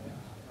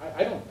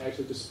I don't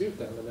actually dispute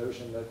them the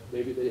notion that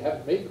maybe they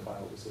haven't made the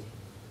final decision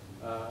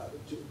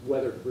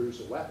whether to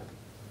produce a weapon.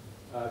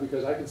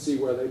 Because I can see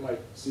where they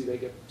might see they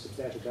get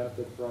substantial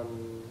benefit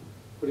from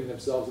putting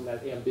themselves in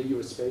that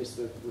ambiguous space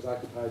that was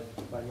occupied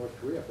by North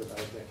Korea for about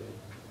a decade.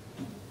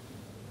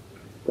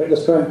 Great,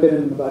 let's try and fit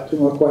in about 2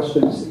 more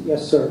questions.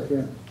 Yes, sir,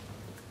 here.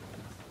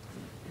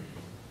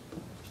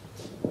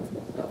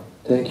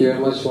 Thank you very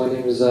much. My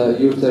name is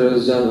Yurter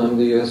Özcan. I'm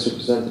the U.S.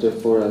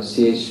 representative for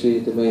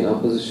CHP, the main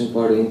opposition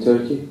party in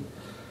Turkey.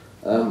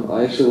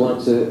 I actually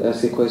wanted to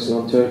ask a question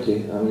on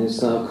Turkey. I mean,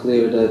 it's now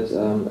clear that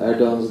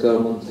Erdogan's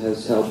government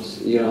has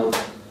helped Iran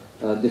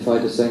defy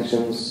the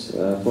sanctions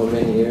for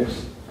many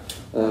years.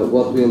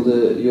 What will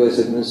the U.S.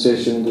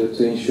 administration do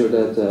to ensure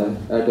that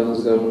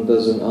Erdogan's government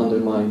doesn't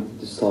undermine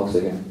these talks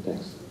again?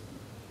 Thanks.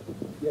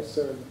 Yes,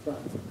 sir, in the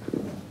front.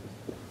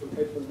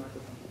 Wait for the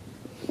microphone.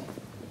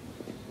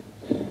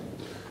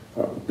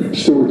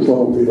 Stuart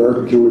Sloan, the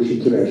American Jewish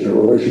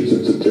International Relations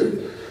Institute.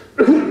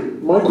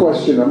 My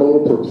question, I'm a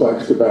little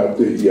perplexed about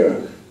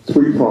the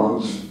 3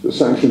 prongs, the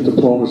sanction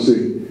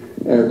diplomacy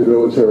and the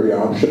military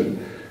option.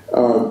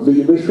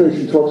 The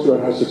administration talks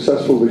about how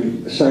successful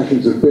the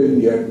sanctions have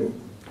been, yet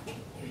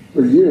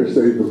for years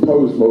they've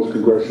opposed most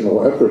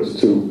congressional efforts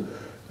to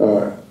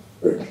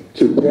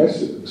pass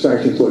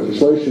sanctions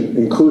legislation,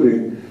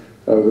 including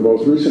the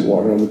most recent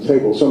one on the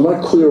table. So I'm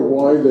not clear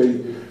why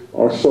they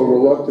are so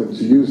reluctant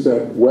to use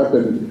that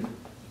weapon,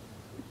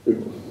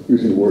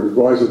 using the word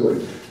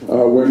advisedly,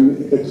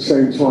 when at the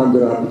same time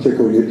they're not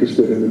particularly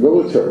interested in the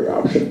military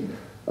option.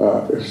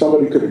 If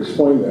somebody could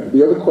explain that.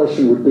 The other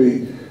question would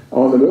be,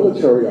 on the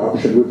military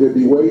option, would there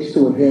be ways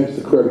to enhance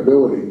the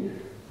credibility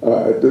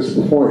at this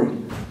point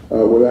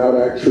without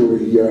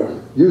actually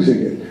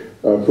using it?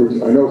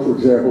 I know, for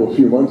example, a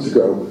few months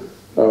ago,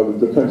 the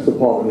Defense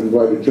Department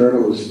invited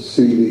journalists to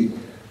see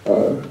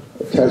the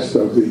test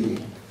of the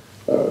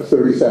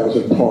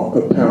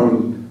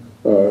 30,000-pound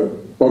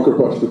bunker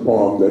buster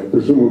bomb that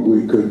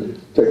presumably could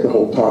take the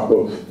whole top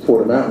of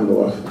Fort Mountain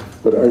off.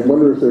 But I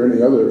wonder if there are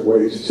any other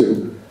ways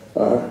to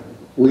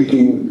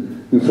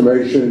leaking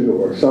information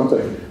or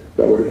something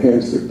that would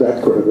enhance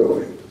that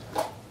credibility.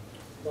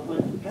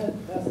 Behind,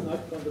 pass the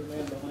microphone to the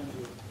man behind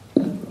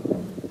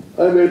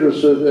you. I'm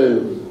interested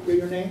in... Give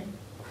your name?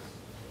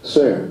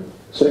 Singer.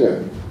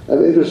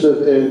 I'm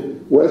interested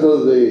in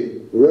whether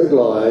the red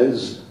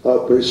lines are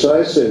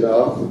precise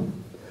enough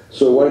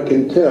so one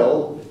can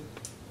tell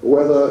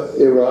whether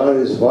Iran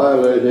is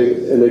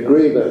violating an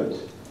agreement.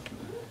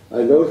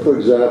 I note, for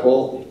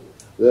example,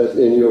 that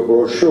in your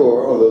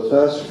brochure on the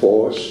task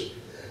force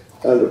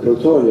and the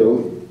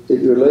plutonium,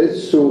 it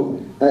relates to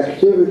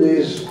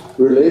activities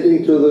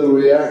relating to the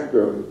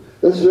reactor.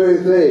 That's very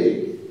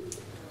vague.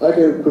 I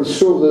can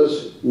construe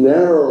this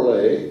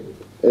narrowly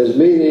as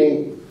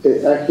meaning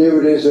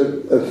activities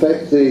that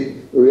affect the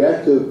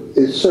reactor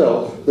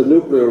itself, the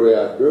nuclear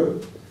reactor,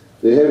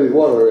 the heavy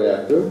water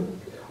reactor,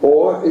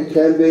 or it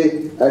can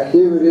be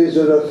activities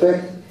that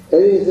affect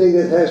anything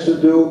that has to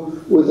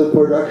do with the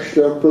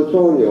production of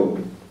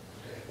plutonium.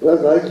 And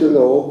I'd like to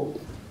know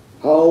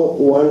how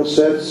one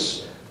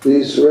sets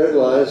these red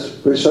lines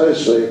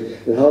precisely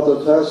and how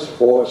the task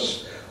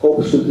force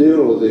hopes to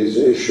deal with these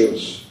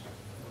issues.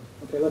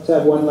 Okay, let's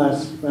have one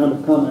last round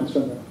of comments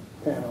from the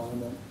panel.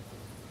 And then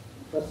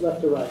let's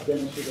left to right.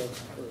 Dennis, you go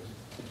first.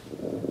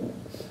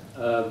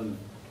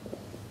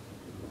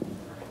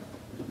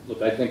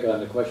 Look, I think on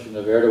the question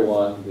of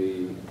Erdogan,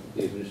 the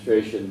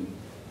administration,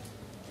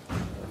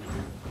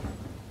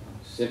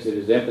 since it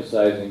is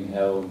emphasizing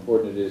how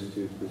important it is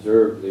to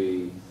preserve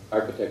the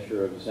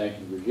architecture of the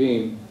sanctions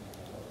regime,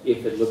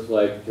 if it looks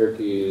like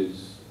Turkey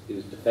is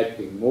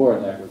defecting more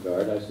in that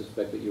regard, I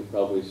suspect that you'll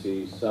probably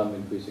see some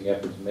increasing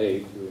efforts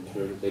made to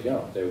ensure that they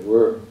don't. There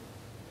were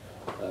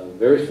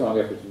very strong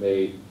efforts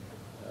made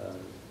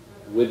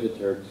with the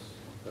Turks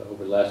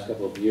over the last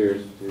couple of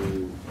years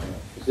to,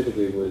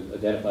 specifically with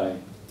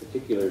identifying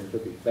particular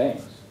Turkish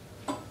banks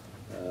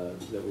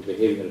that were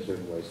behaving in a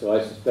certain way. So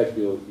I suspect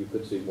you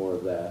could see more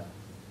of that.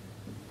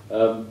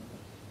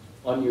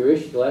 On your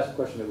issue, the last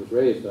question that was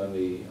raised on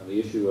the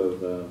issue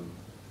of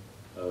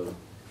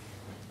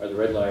are the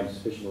red lines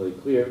sufficiently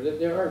clear?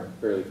 There are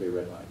fairly clear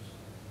red lines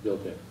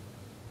built in.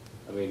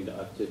 I mean,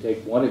 to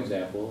take one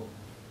example,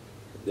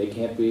 there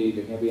can't be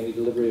any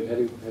delivery of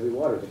heavy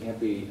water. There can't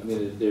be. I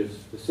mean, there's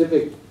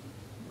specific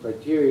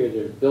criteria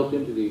that are built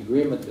into the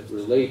agreement that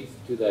relate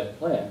to that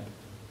plant,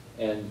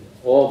 and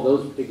all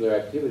those particular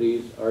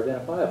activities are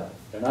identifiable.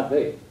 They're not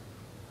vague.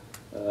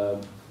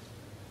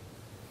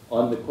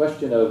 On the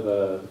question of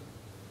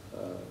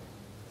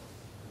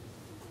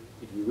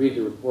if you read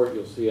the report,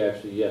 you'll see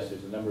actually, yes,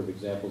 there's a number of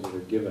examples that are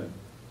given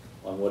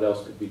on what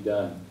else could be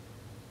done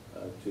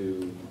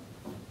to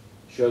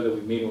show that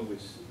we mean what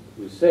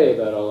we say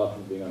about all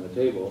options being on the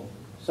table.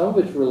 Some of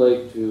which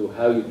relate to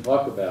how you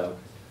talk about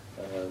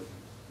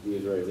the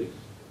Israelis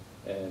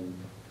and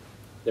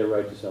their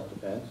right to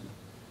self-defense.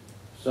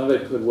 Some of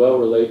it could well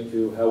relate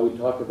to how we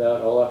talk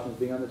about all options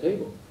being on the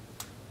table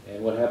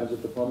and what happens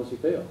if diplomacy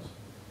fails.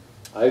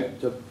 I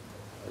took,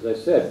 as I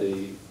said,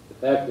 the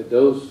fact that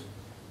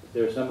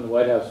there are some in the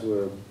White House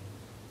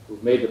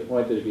who've made the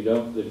point that if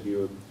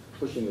you're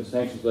pushing the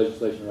sanctions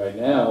legislation right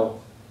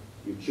now,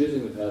 you're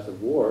choosing the path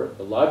of war.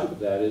 The logic of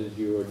that is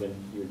you're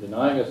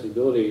denying us the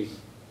ability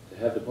to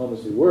have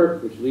diplomacy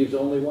work, which leaves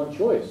only one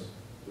choice,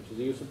 which is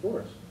the use of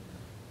force.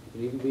 You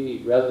can even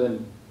be, rather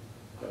than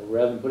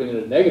putting it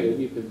in a negative,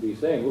 you could be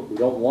saying, look, we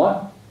don't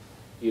want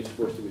the use of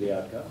force to be the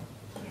outcome.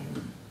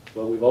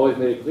 But we've always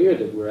made it clear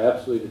that we're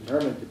absolutely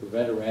determined to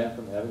prevent Iran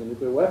from having a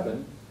nuclear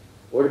weapon,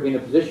 or to be in a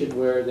position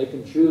where they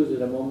can choose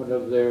at a moment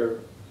of their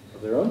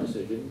own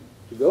decision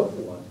to go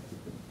for one.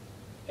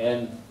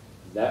 And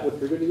that would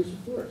trigger the use of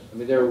force. I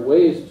mean, there are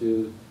ways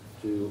to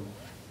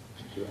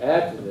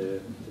add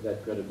to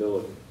that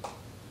credibility.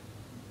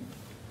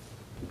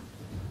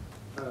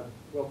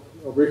 Well,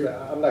 briefly,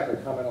 I'm not going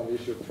to comment on the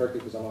issue of Turkey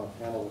because I'm on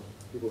a panel with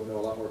people who know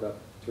a lot more about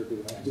Turkey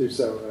than I do,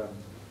 so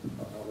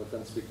I'll let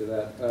them speak to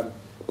that.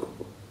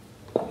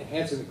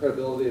 Enhancing the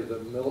credibility of the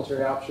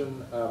military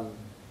option,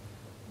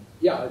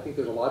 yeah, I think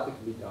there's a lot that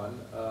can be done.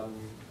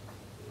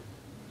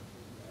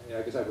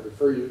 I guess I would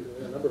refer you,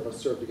 a number of us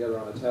served together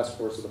on a task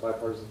force at the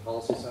Bipartisan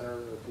Policy Center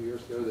a few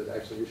years ago that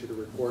actually issued a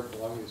report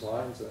along these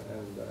lines,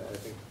 and I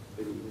think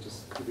maybe we can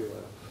just give you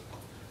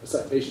a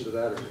citation to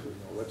that or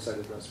a website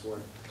address for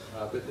it.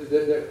 But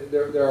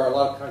there are a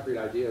lot of concrete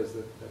ideas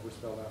that were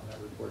spelled out in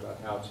that report about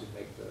how to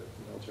make the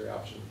military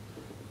option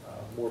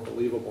more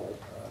believable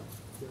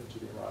to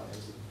the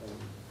Iranians and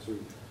to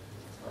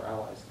our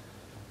allies.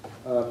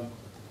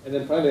 And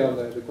then finally on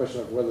the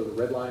question of whether the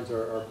red lines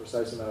are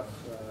precise enough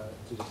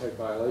to detect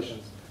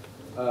violations,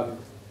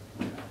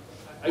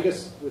 I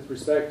guess with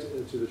respect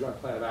to the Joint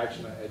Plan of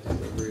Action, I tend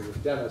to agree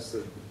with Dennis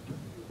that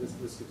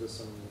this gives us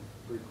some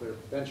pretty clear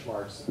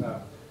benchmarks.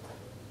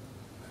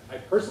 I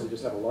personally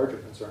just have a larger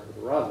concern with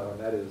Iran, though, and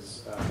that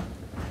is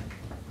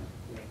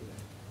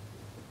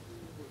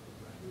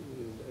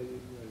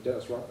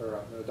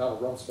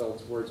Donald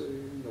Rumsfeld's words.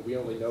 We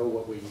only know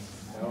what we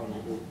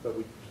know, but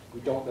we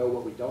don't know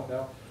what we don't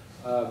know.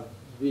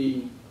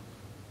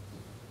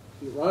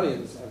 the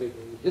Iranians have a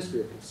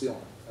history of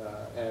concealment,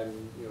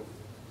 and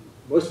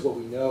most of what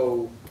we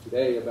know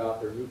today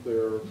about their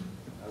nuclear,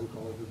 we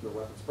call it nuclear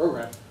weapons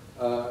program,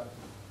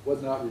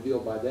 was not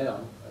revealed by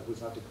them. It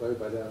was not declared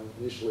by them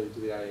initially to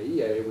the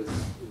IAEA. It was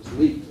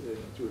leaked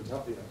through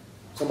intelligence.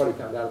 Somebody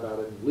found out about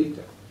it and leaked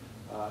it.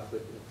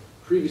 But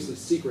previously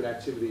secret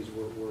activities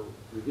were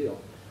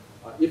revealed.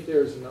 If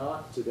there's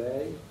not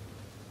today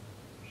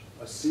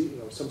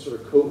some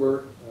sort of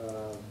covert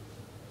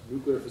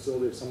nuclear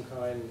facility of some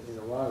kind in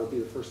Iran, it would be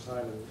the first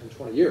time in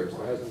 20 years.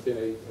 There hasn't been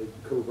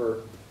a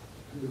covert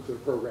nuclear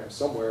program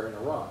somewhere in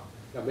Iran.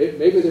 Now,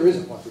 maybe there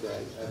isn't one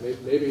today.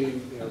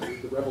 Maybe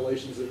the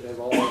revelations have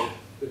all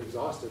been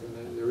exhausted, and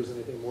then there isn't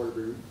anything more to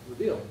be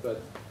revealed.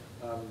 But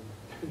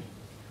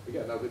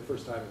again, that would be the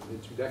first time in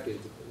 2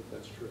 decades if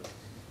that's true.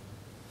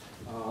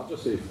 I'll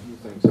just say a few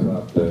things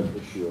about the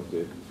issue of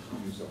the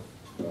use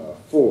of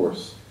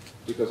force,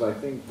 because I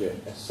think the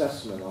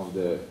assessment on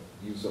the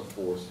use of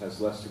force has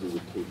less to do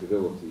with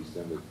capabilities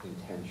than with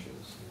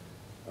intentions.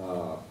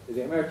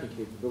 The American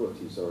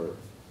capabilities are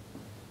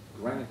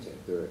granted,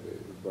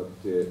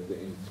 but the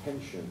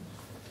intention,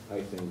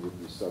 I think, would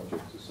be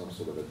subject to some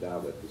sort of a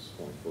doubt at this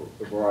point for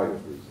a variety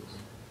of reasons.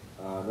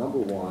 Number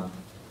one,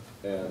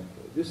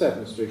 this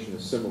administration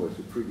is similar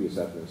to previous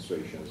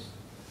administrations,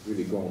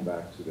 really going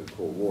back to the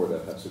Cold War,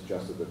 that have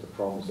suggested that the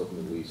problems of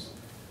the Middle East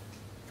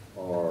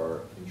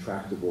are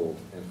intractable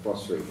and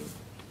frustrating.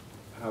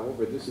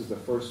 However, this is the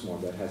first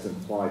one that has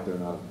implied they're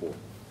not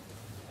important.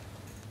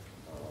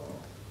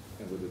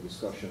 And with the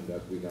discussion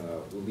that we're going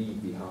to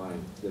leave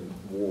behind the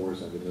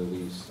wars in the Middle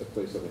East, a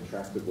place of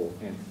intractable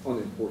and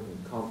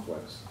unimportant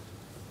conflicts,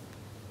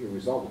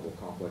 irresolvable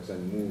conflicts,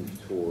 and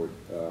move toward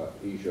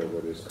Asia,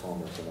 where there's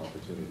commerce and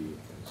opportunity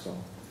and so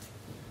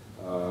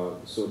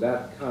on. So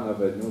that kind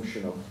of a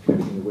notion of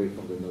pivoting away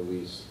from the Middle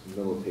East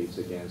militates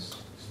against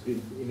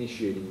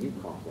initiating new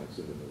conflicts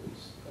in the Middle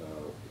East,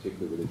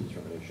 particularly with the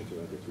determination to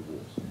enter two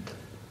wars.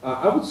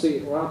 I would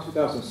say around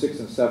 2006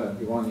 and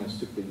 2007, Iranians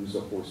took the use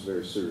of force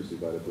very seriously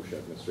by the Bush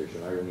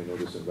administration. I only know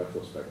this in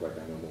retrospect, like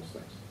I know most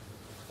things.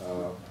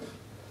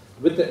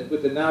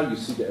 With the now you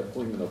see the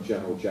appointment of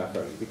General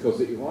Jafari, because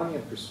the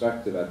Iranian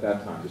perspective at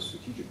that time, the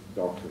strategic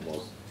doctrine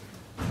was,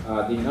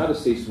 the United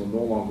States will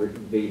no longer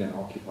invade and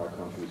occupy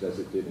countries as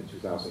it did in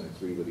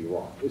 2003 with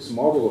Iraq. Its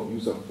model of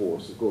use of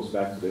force, it goes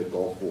back to the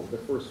Gulf War, the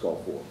first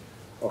Gulf War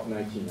of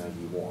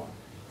 1991,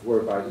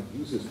 whereby it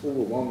uses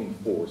overwhelming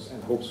force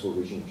and hopes for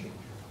regime change.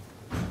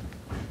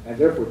 And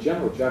therefore,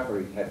 General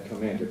Jafari had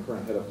command, the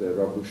current head of the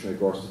Revolutionary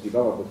Guards, to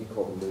develop what he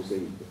called the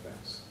mosaic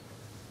defense.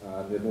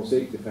 The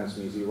mosaic defense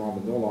means Iran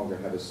will no longer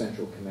have a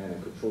central command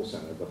and control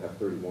center, but have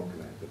 31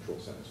 command and control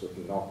centers. So if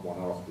you knock one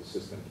off, the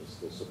system can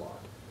still survive.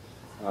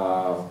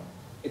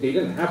 They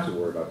didn't have to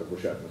worry about the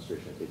Bush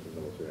administration taking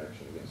military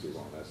action against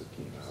Iran as it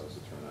came out, as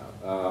it turned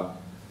out.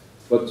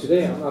 But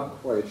today, I'm not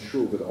quite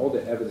sure, with all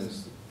the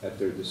evidence at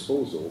their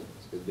disposal,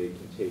 that they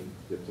can take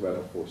the threat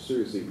of force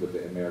seriously with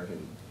the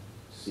American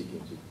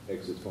seeking to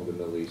exit from the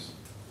Middle East,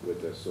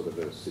 with a sort of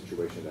a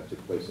situation that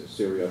took place in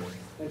Syria,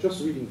 and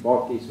just reading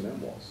Barclay's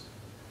memoirs,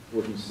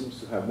 where he seems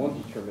to have one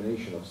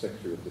determination of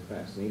Secretary of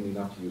Defense, namely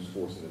not to use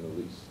force in the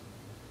Middle East.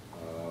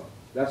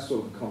 That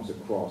sort of comes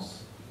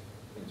across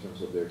in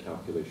terms of their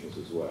calculations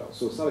as well.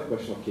 So it's not a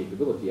question of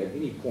capability. At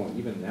any point,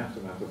 even in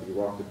aftermath of the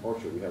Iraq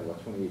departure, we have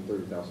about 28,000,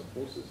 30,000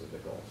 forces in the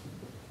Gulf,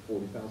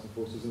 40,000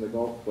 forces in the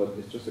Gulf, but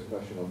it's just a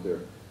question of the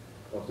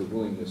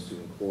willingness to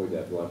employ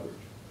that leverage.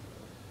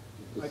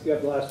 Mike, you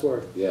have the last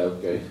word. Yeah,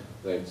 okay.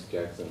 Thanks,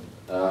 Jackson.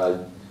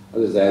 I'll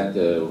just add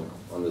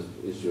on this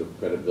issue of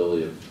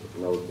credibility of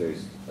military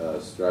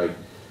strike.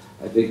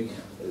 I think,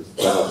 as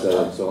Paul said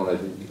and so on, I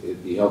think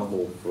it'd be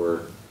helpful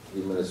for the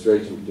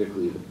administration,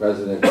 particularly the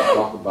president, to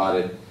talk about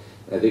it.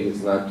 I think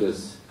it's not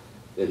just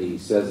that he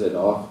says it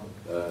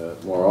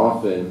more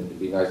often. It'd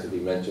be nice if he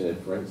mentioned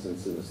it, for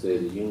instance, in the State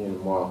of the Union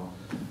tomorrow,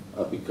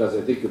 because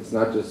I think it's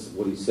not just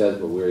what he says,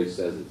 but where he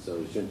says it. So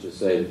he shouldn't just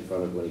say it in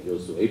front of when he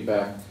goes to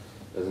AIPAC.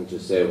 Doesn't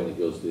just say it when he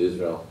goes to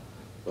Israel,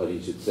 but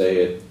he should say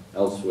it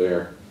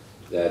elsewhere,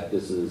 that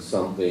this is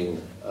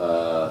something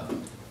and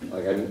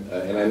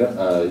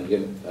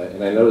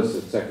I noticed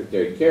that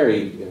Secretary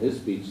Kerry, in his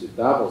speech at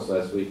Davos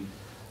last week,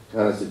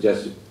 kind of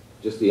suggested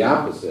just the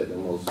opposite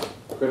and was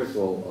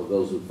critical of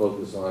those who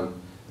focus on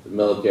the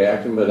military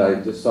action. But I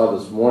just saw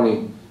this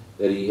morning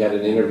that he had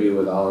an interview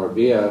with Al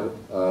Arabiya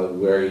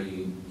where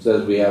he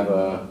says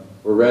we're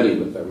ready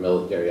with our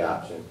military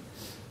option.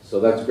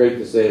 So that's great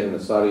to say it in a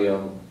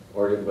Saudi-owned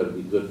organ, but it'd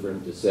be good for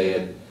him to say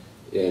it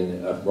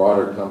in a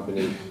broader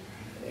company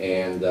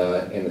and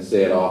to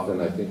say it often.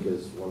 I think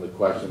as one of the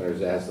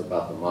questioners asked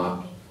about the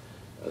MOP,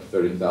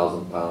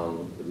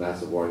 30,000-pound, the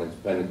massive ordnance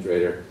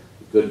penetrator,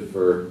 good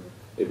for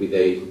maybe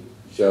they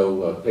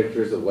show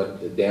pictures of what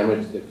the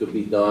damage that could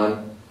be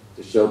done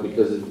to show,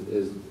 because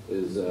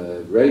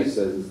as Ray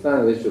says, it's not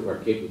an issue of our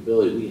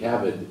capability. We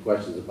have it. The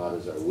question about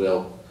is our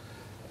will,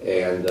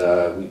 and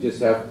we just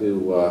have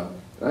to.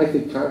 And I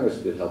think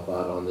Congress could help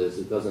out on this.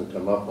 It doesn't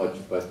come up much,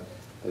 but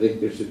I think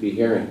there should be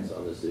hearings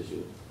on this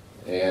issue,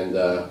 and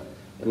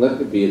let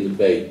there be a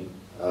debate.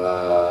 You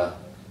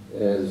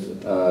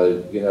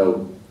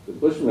know, the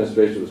Bush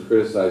administration was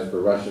criticized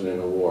for rushing in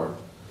a war.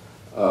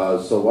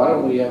 So why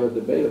don't we have a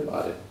debate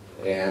about it?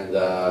 And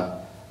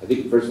I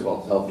think, first of all,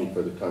 it's healthy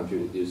for the country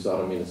to do so. I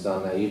don't mean to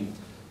sound naive,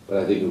 but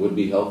I think it would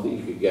be healthy.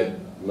 You could get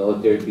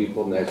military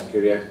people, national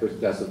security experts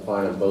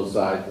testifying on both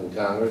sides in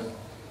Congress.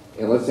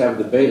 And let's have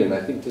a debate. And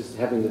I think just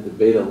having the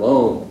debate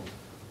alone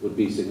would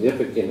be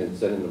significant and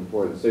send an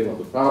important signal.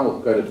 The problem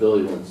with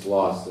credibility when it's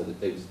lost is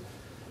that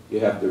you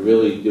have to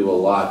really do a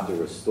lot to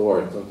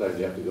restore it. Sometimes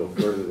you have to go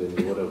further than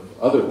you would have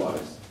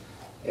otherwise.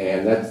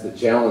 And that's the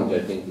challenge I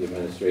think the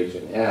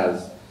administration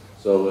has.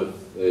 So if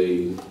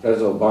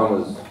President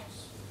Obama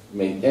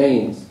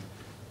maintains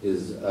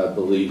his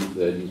belief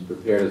that he's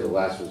prepared as a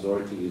last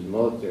resort to use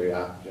military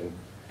option,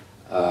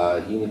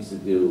 he needs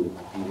to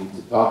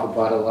talk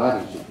about it a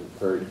lot. He should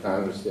encourage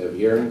Congress to have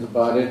hearings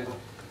about it.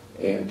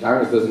 And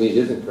Congress doesn't need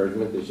his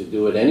encouragement. They should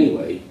do it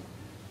anyway.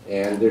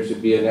 And there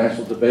should be a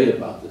national debate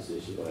about this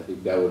issue. I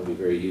think that would be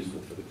very useful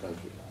for the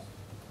country.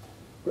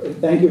 Great.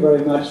 Thank you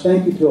very much.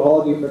 Thank you to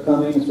all of you for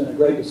coming. It's been a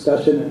great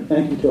discussion, and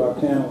thank you to our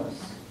panelists.